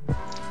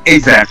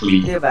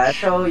 Exactly. Diba?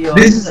 So, yun.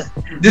 This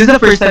is the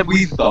first time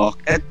we talk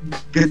at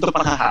ganito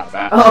pa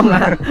kahaba. Oo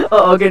nga.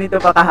 Oo, ganito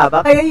pa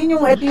kahaba. Kaya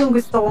ito yung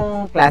gusto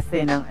kong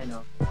klase ng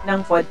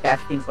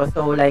podcasting ko.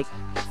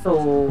 So,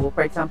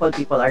 for example,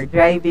 people are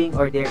driving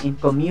or they're in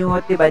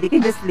commute, diba? They can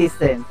just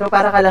listen. So,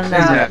 para ka lang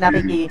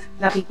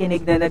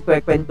nakikinig na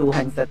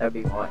nagkwekwentuhan sa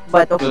tabi mo.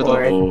 But of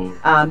course,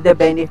 the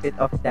benefit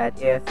of that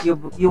is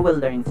you will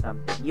learn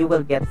something. You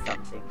will get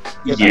something.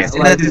 Diba? Yes,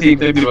 and at the same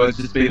time, diba,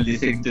 just by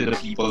listening to the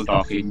people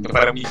talking,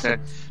 parang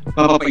minsan,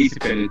 mapapaisip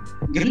ka rin,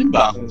 ganun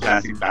ba akong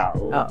klaseng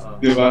tao?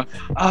 Diba?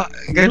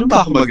 Ganun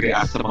ba ako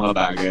mag-react sa mga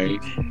bagay?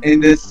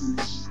 And this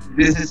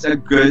is a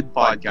good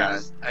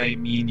podcast. I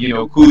mean,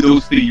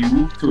 kudos to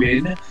you,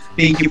 Twin,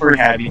 thank you for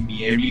having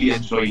me. I really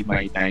enjoyed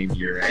my time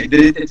here. I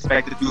didn't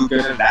expect it to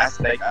gonna last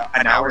like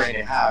an hour and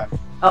a half.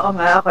 Oo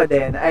nga, ako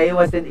din. I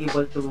wasn't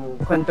able to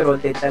control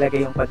din talaga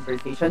yung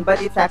conversation,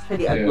 but it's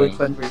actually a good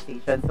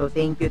conversation. So,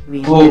 thank you,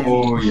 Twin.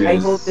 Yes. I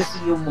hope to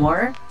see you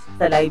more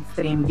sa live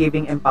stream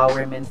giving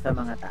empowerment sa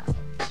mga tao.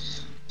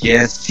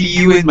 Yes, see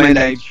you in my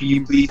live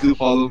stream. Please do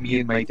follow me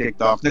in my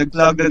TikTok.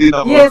 Nag-plug na din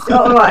ako. Yes,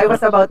 oo, I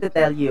was about to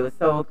tell you.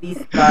 So, please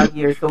plug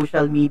your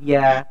social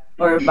media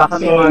or baka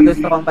may mga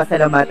gusto kong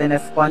pasalamatan na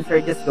sponsor,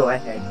 just go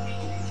ahead.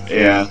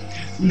 Yeah.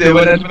 Hindi,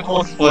 wala naman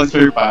akong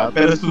sponsor pa.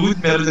 Pero soon,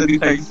 meron na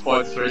din tayong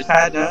sponsor.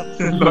 Sana.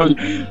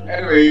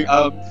 Anyway,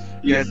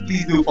 yes,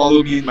 please do follow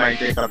me in my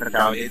TikTok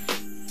account. It's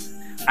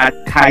at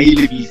Kai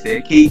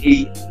Leviste,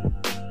 KAILEVISTE.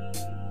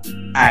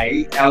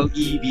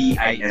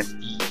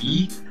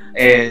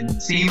 And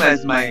same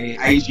as my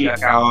IG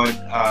account,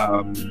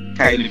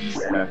 Kai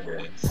Leviste.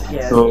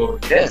 Yes.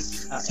 So,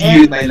 yes. See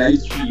you in my live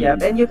stream.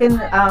 Yep, and you can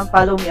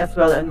follow me as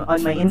well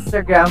on my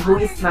Instagram,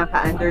 whoismaka_,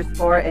 and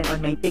on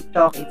my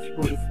TikTok, it's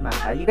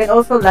whoismaka. You can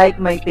also like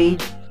my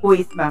page,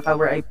 whoismaka,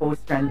 where I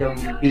post random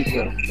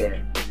videos there.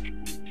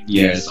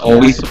 Yes,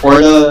 always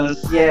support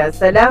us. Yes,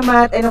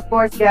 salamat. And of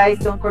course, guys,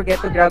 don't forget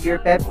to grab your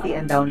Pepsi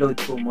and download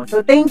Kumu.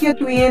 So, thank you,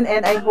 Twin,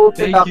 and I hope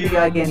to talk to you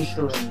again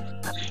soon.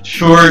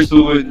 Sure,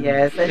 soon.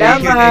 Yes,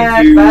 salamat.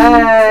 Thank you.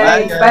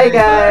 Bye. Bye,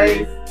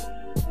 guys.